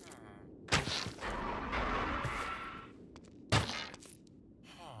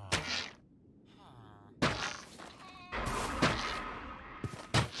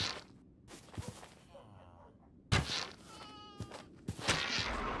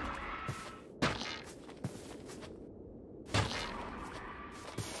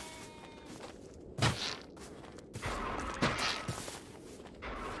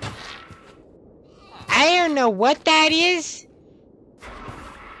 I don't know what that is,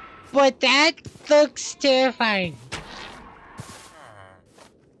 but that looks terrifying.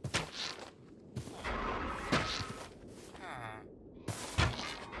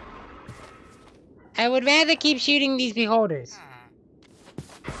 I would rather keep shooting these beholders.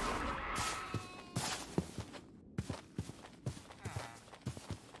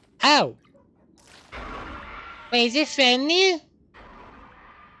 Oh. Wait, is this friendly?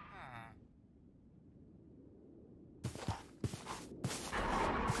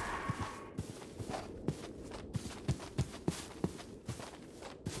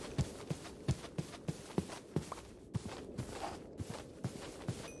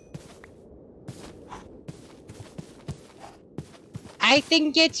 I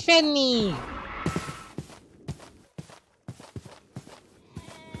think it's friendly.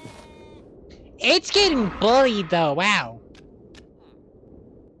 It's getting bullied though, wow.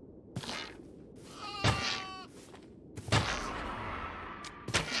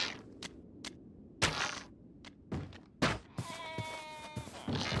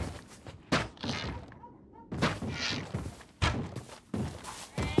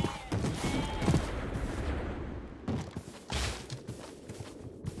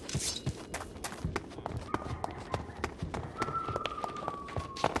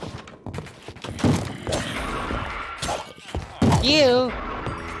 You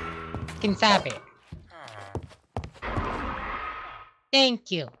can stop it.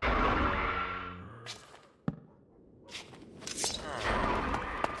 Thank you.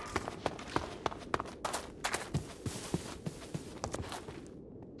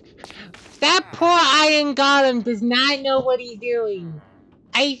 That poor iron golem does not know what he's doing.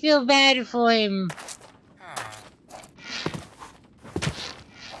 I feel bad for him.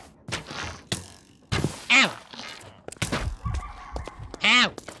 Ow.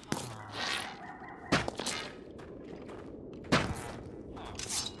 Ow.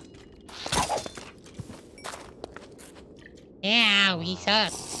 Ow, he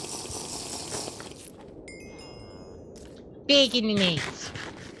sucks. Big in the knees.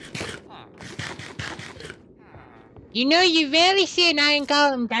 You know, you rarely see an iron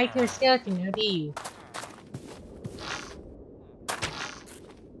golem die to a skeleton, now do you?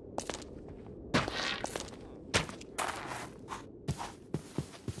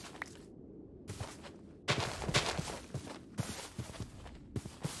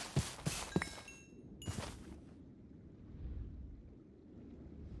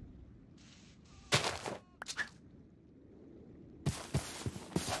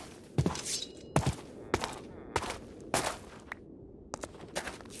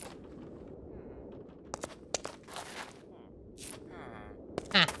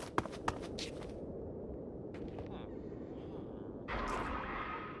 Huh.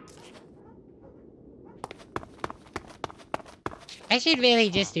 I should really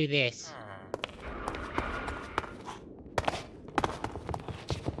just do this.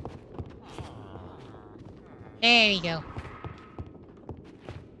 There we go.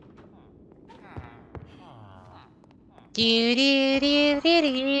 Do do do do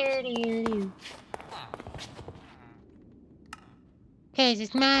do do do. Cause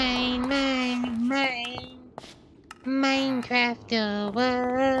it's mine, mine, mine. Minecraft the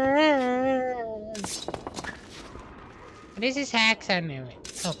world. What is this hacks on there?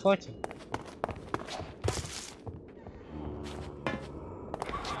 Oh, fortune.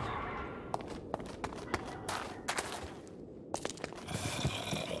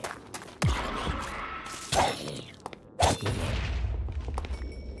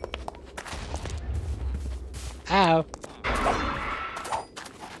 Ow.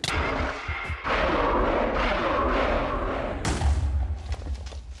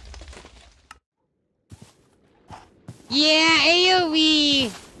 Yeah,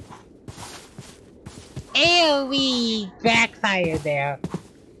 AoE! AoE backfired there.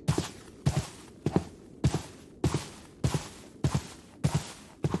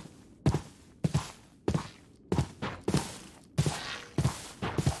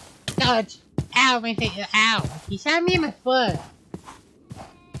 Dodge. Ow, my face. Ow. He shot me in my foot.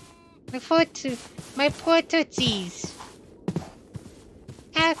 My poor tootsies.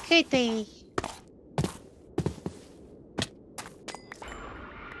 How could they?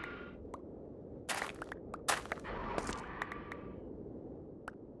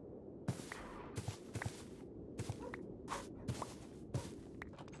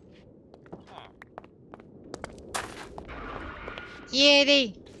 Yeah,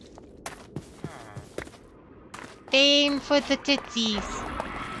 they aim for the tootsies.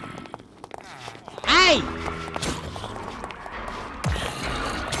 Aye!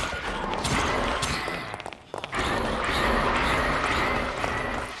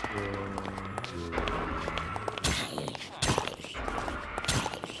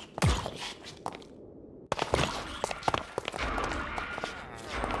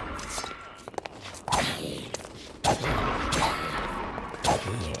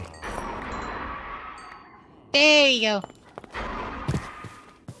 There you go.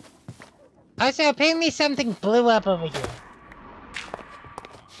 Also, apparently something blew up over here.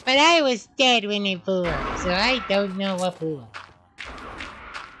 But I was dead when it blew up, so I don't know what blew up.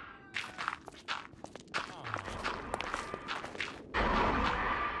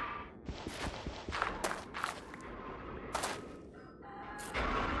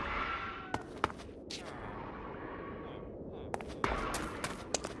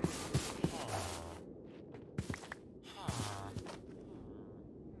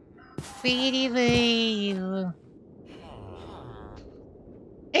 Pretty little.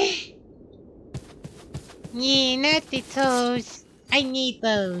 Yeah, not the toes. I need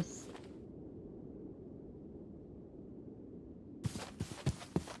those.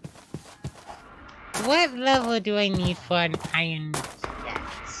 What level do I need for an iron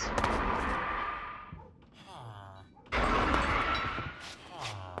axe?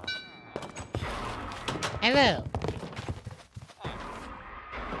 Hello.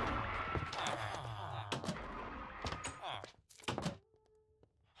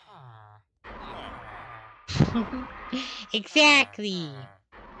 Exactly.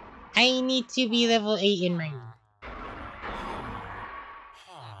 I need to be level 8 in mining.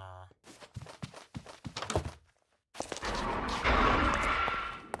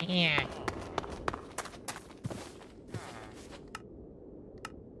 Yeah.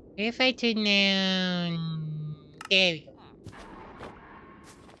 If I turn down... There we go.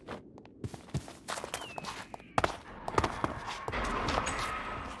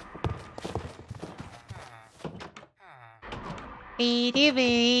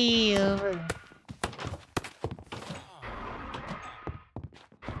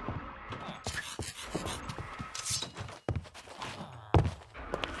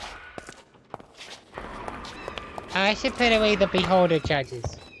 I should put away the beholder charges.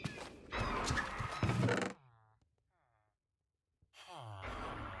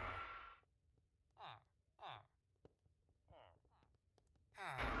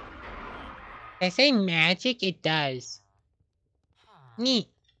 I say magic, it does. Neat.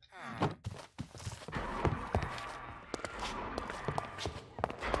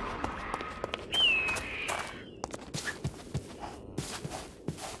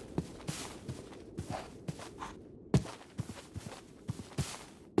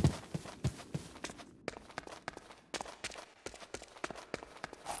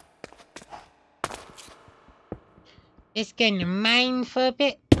 Just gonna mine for a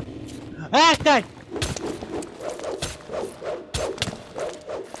bit. Ah, God!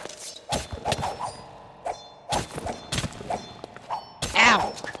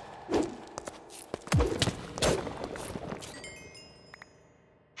 Ow!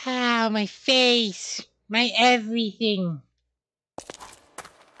 Ow, my face! My everything!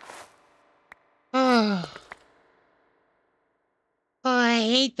 Oh. Oh, I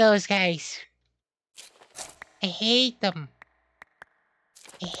hate those guys. I hate them.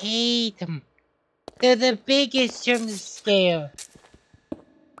 I hate them. They're the biggest jump scare.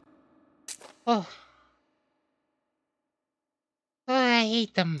 Oh. Oh, I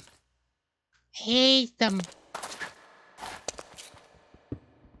hate them. I hate them.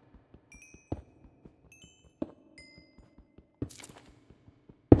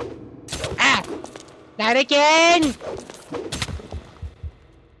 Ah! Not again!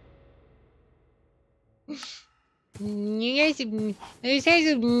 You guys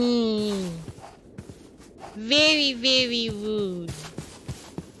are mean. Very, very rude.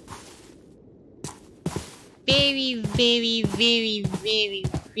 Very, very, very, very,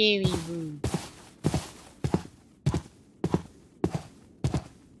 very rude.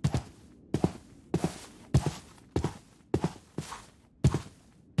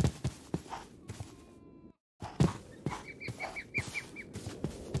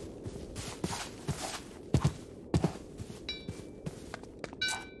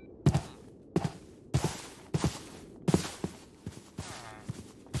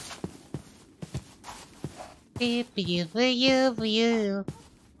 You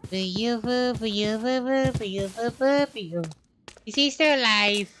Is he still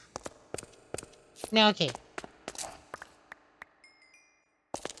alive? No, okay.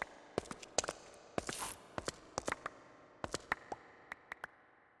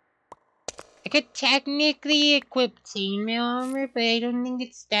 I could technically equip chainmail armor, but I don't think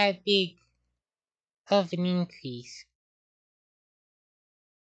it's that big of an increase.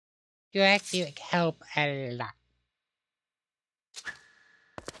 You actually like help a lot.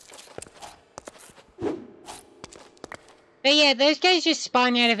 But yeah, those guys just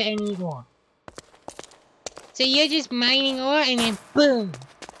spawn out of any ore. So you're just mining ore and then boom!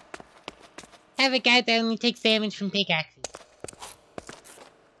 Have a guy that only takes damage from pickaxes.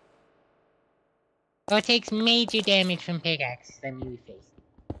 Or takes major damage from pickaxes, let me rephrase.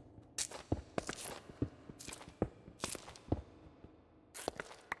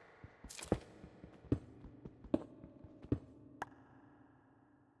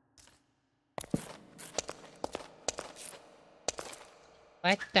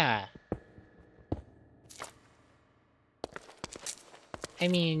 What the? I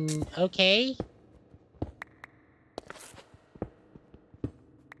mean, okay.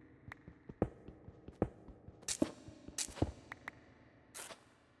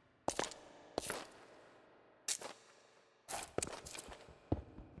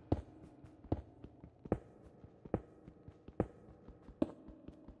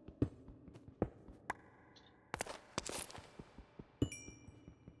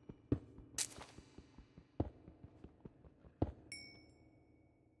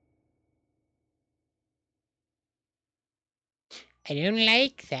 I don't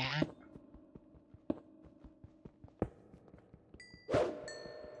like that.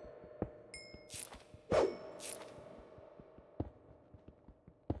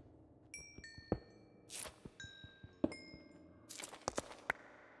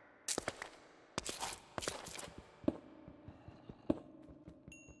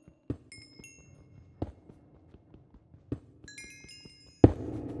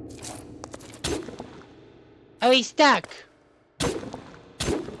 Oh, he's stuck.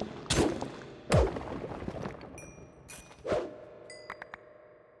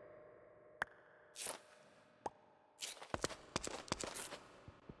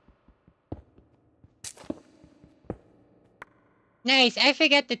 Nice, I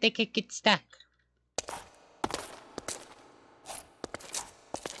forgot that they could get stuck.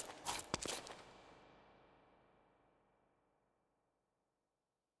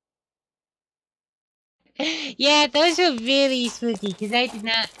 Yeah, those were really spooky, because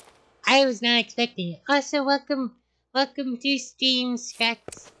I was not expecting it. Also, welcome to Steam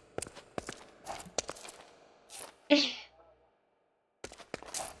Specs.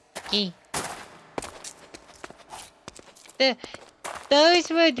 Okay. Those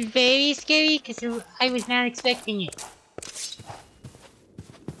were very scary, because I was not expecting it.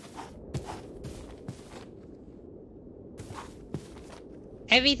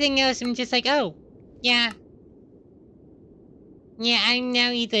 Everything else, I'm just like, oh, yeah. Yeah, I'm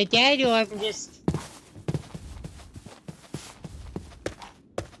now either dead or I'm just...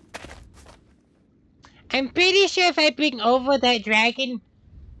 I'm pretty sure if I bring over that dragon,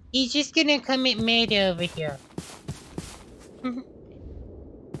 he's just gonna commit murder over here.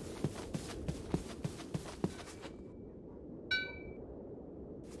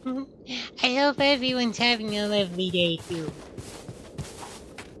 I hope everyone's having a lovely day too.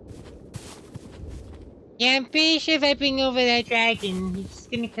 Yeah, I'm pretty sure if I bring over that dragon, he's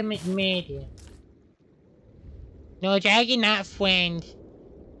just gonna commit murder. No, dragon not friend.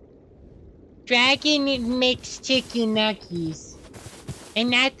 Dragon makes chicken nuggets.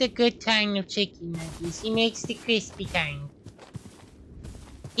 And not the good kind of chicken nuggets. He makes the crispy kind.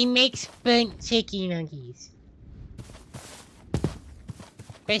 He makes burnt chicken nuggets.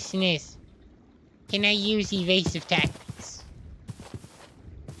 Question is, can I use evasive tactics?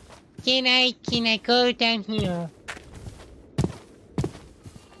 Can I go down here?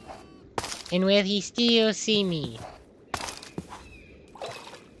 And will he still see me?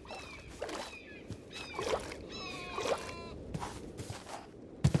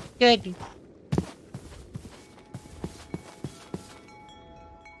 Good.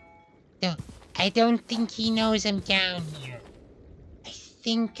 No, I don't think he knows I'm down here. I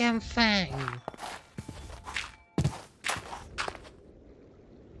think I'm fine.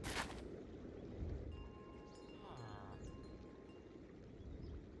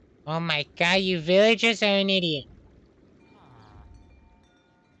 Oh my god, you villagers are an idiot.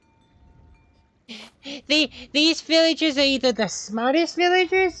 These villagers are either the smartest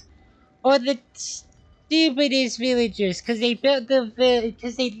villagers or the stupidest villagers, because they built the village,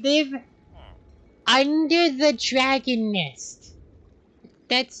 because they live under the dragon nest.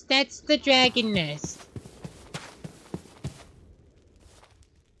 That's the dragon nest.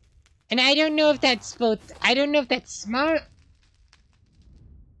 And I don't know if that's both, I don't know if that's smart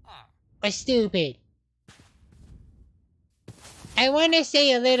or stupid. I want to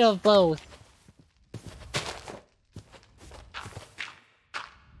say a little of both.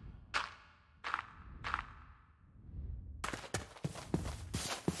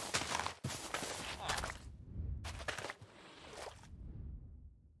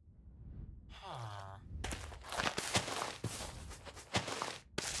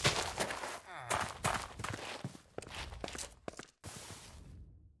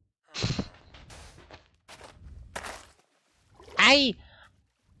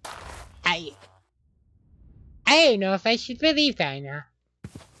 I don't know if I should believe that or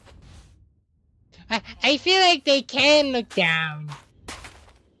not. I feel like they can look down.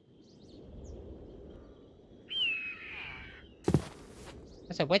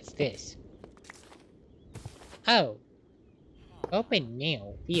 So what's this? Oh. Open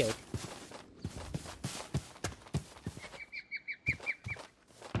mail field.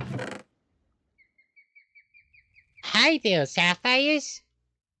 Hi there, sapphires.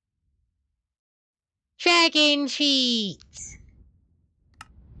 Dragon cheats!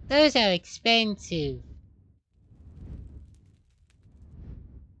 Those are expensive.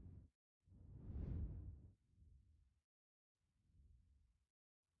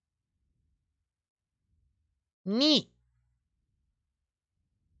 Neat.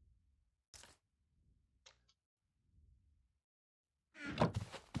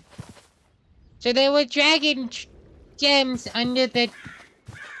 So there were dragon gems under the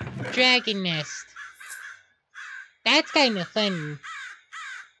dragon nest. That's kind of funny.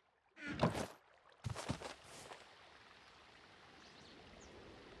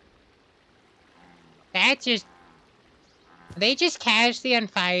 That just... Are they just casually on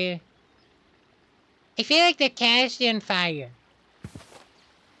fire? I feel like they're casually on fire.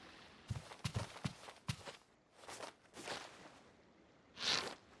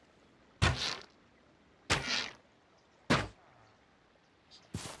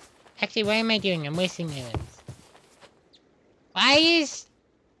 Actually, what am I doing? I'm wasting my limbs. Why is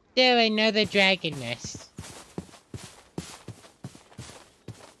there another dragon nest?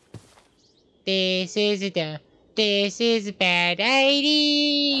 This is a bad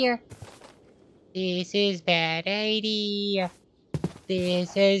idea. This is bad idea.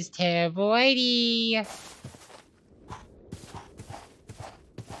 This is terrible idea.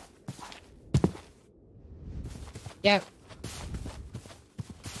 Yep.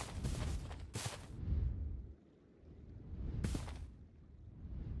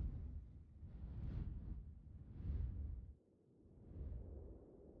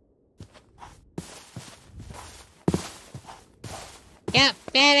 Yep,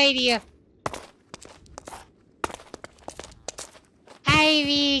 bad idea. Hi,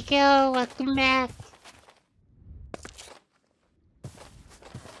 Rico. Welcome back.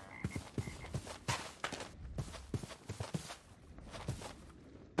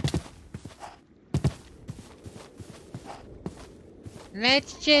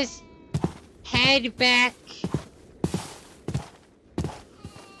 Let's just head back.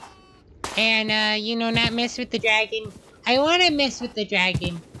 And, you know, not mess with the dragon. I want to mess with the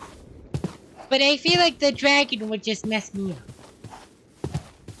dragon. But I feel like the dragon would just mess me up.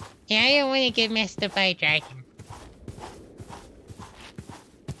 Yeah, I don't want to get messed up by a dragon.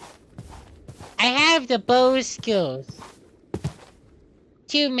 I have the bow skills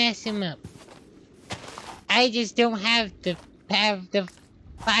to mess him up. I just don't have the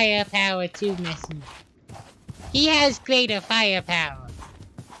firepower to mess him up. He has greater firepower.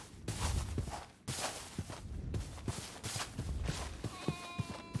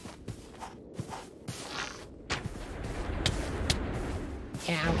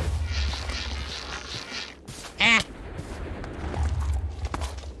 Ow. Ah!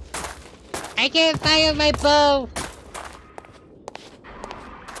 I can't fire my bow!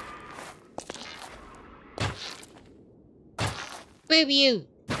 Boo you!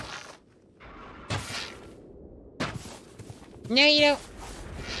 No you don't!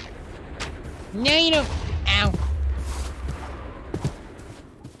 No you don't! Ow!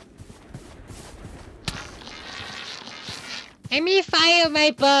 Let me fire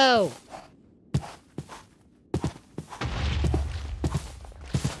my bow!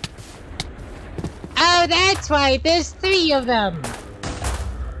 Oh, that's why! There's 3 of them!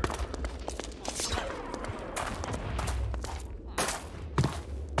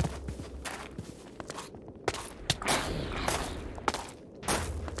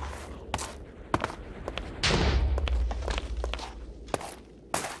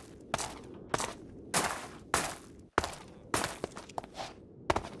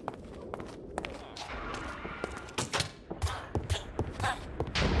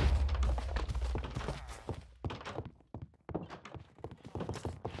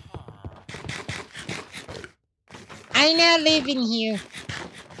 I now live in here.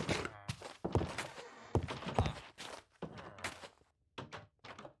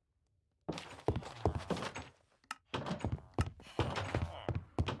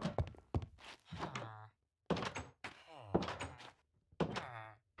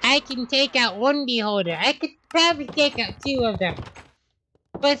 I can take out 1 beholder. I could probably take out 2 of them.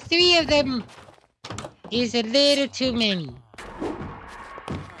 But 3 of them is a little too many.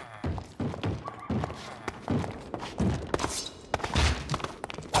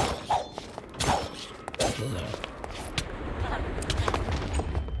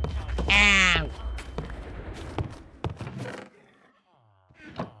 Ow!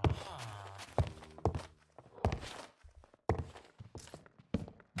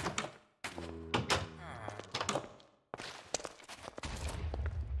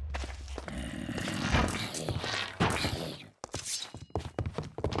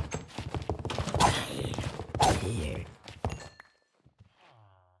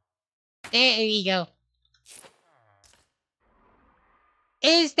 There we go.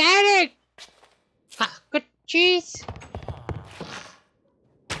 Is that a cockatrice?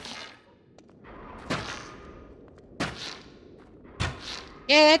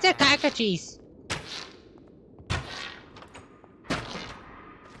 Yeah, that's a cockatrice.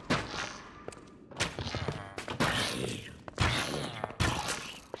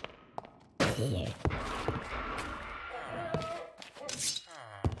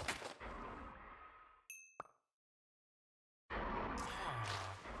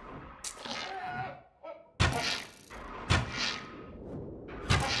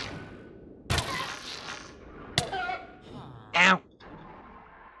 Ow.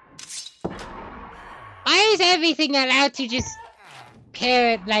 Why is everything allowed to just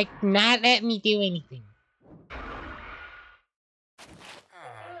not let me do anything?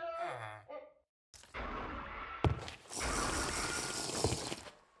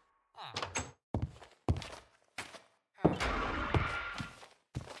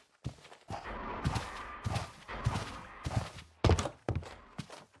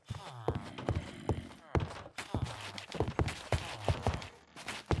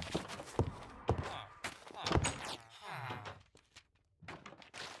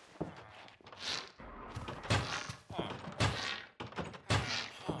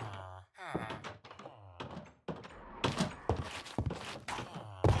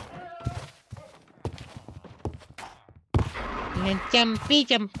 And then jumpy,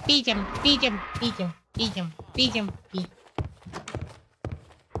 jumpy, jumpy, jumpy, jumpy, jumpy, jumpy.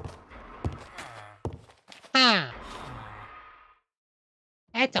 Huh.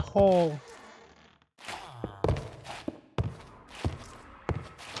 That's a hole.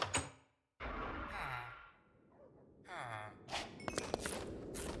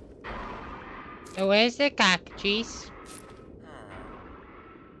 So where's the cockatrice?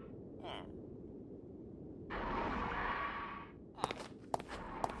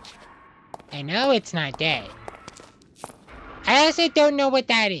 I know it's not dead. I also don't know what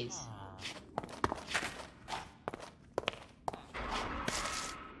that is.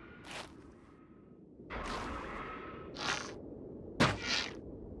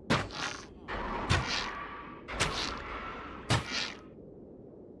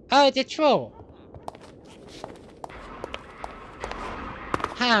 Oh, it's a troll.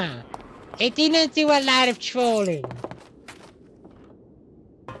 Huh. It didn't do a lot of trolling.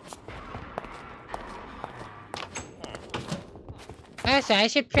 Also, I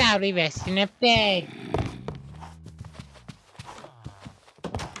should probably rest in a bed.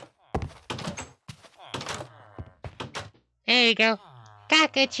 There you go.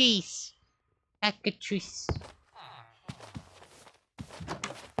 Cockatrice. Cockatrice.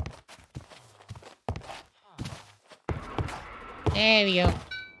 There we go.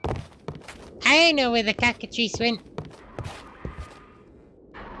 I don't know where the cockatrice went.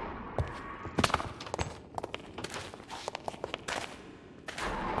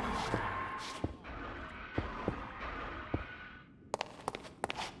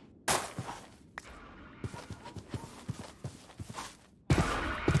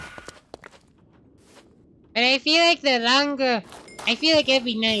 But I feel like the longer... I feel like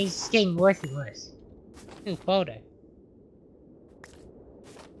every night is getting worse and worse. Ooh, boulder.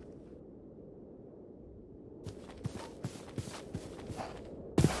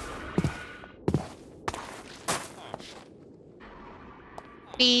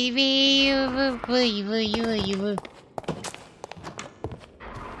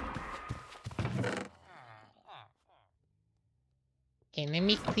 Okay, let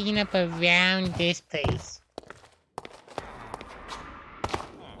me clean up around this place.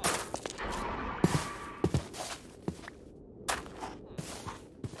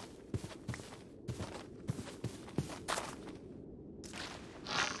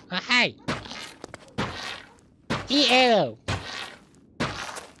 Oh, hi. Eat arrow.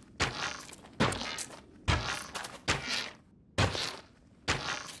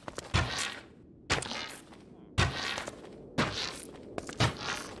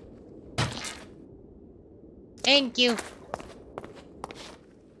 Thank you.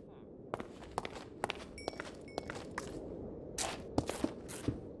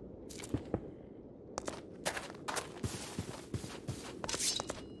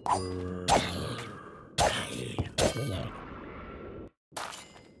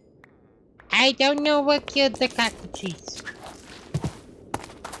 I don't know what killed the cockatrice.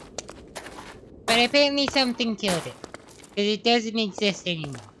 But apparently something killed it. Because it doesn't exist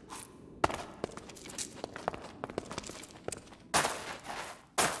anymore.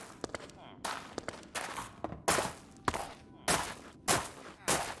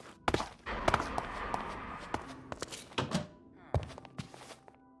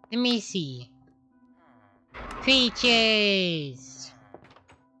 Let me see. Creatures!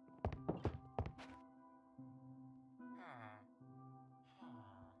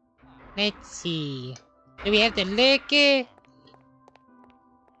 Let's see. Do we have the lurker?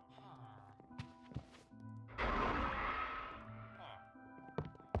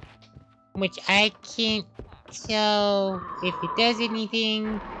 Which I can't tell if it does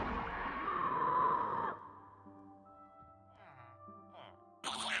anything.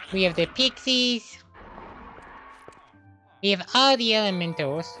 We have the pixies. We have all the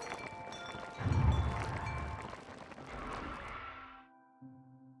elementals.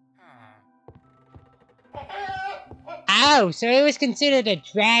 Oh, so it was considered a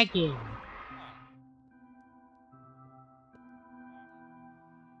dragon.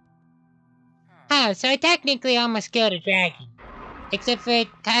 Huh, so I technically almost killed a dragon. Except for it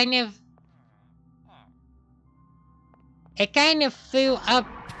kind of flew up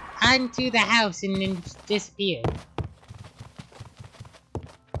onto the house and then disappeared.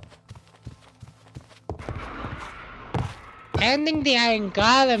 I don't think the Iron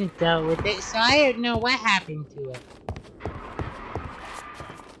Golem dealt with it, so I don't know what happened to it.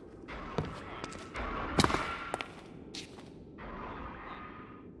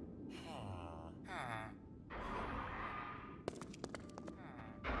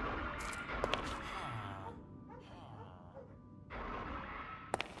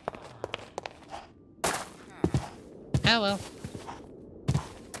 Oh well.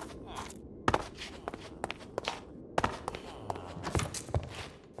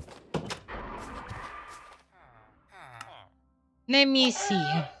 Let me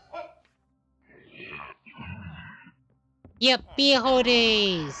see. Yep, beer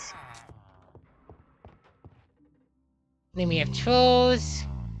holders. Then we have trolls.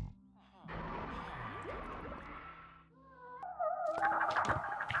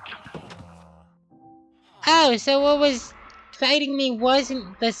 Oh, so what was fighting me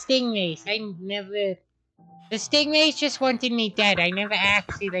wasn't the stingrays. The stingrays just wanted me dead. I never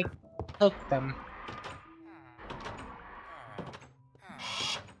actually, like, hooked them.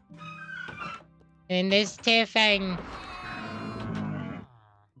 And this terrifying...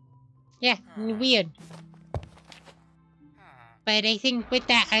 Yeah, weird. But I think with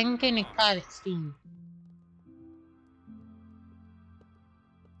that, I'm gonna call it Steam.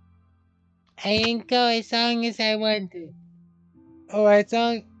 I didn't go as long as I wanted. Or as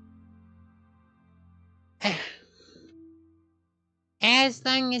long... as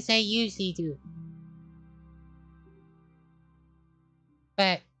long as I usually do.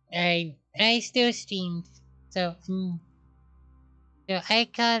 But I still streamed. So, so I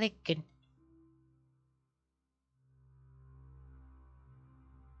call it good.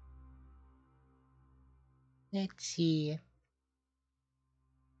 Let's see.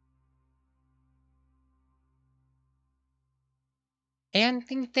 I don't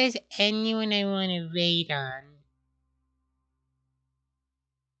think there's anyone I want to raid on.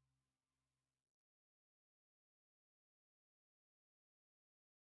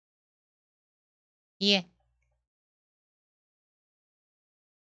 Yeah.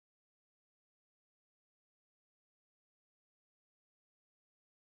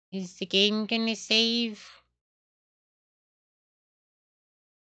 Is the game gonna save?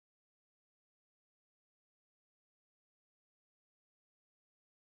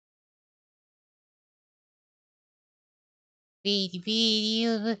 Wait.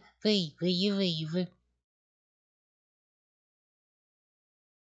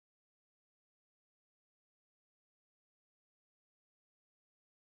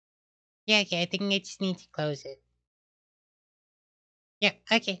 Yeah, okay, I think I just need to close it. Yeah,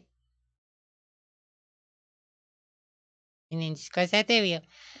 okay. And then just close that, there we go.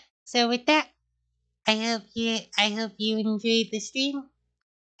 So with that, I hope you enjoyed the stream.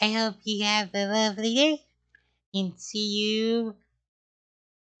 I hope you have a lovely day. And see you,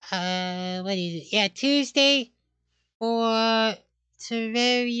 what is it? Yeah, Tuesday for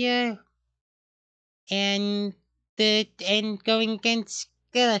Terraria and going against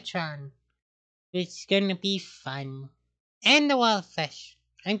Skeletron. It's gonna be fun. And the wild flesh.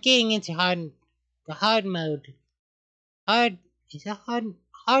 I'm getting into the hard mode. Hard, it's a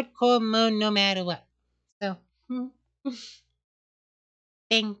hardcore mode no matter what. So,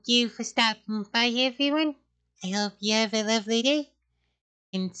 thank you for stopping by, everyone. I hope you have a lovely day.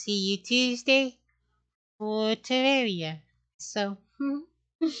 And see you Tuesday for Terraria. So,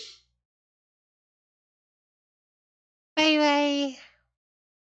 bye bye.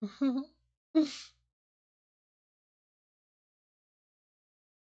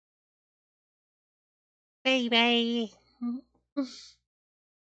 Bye bye.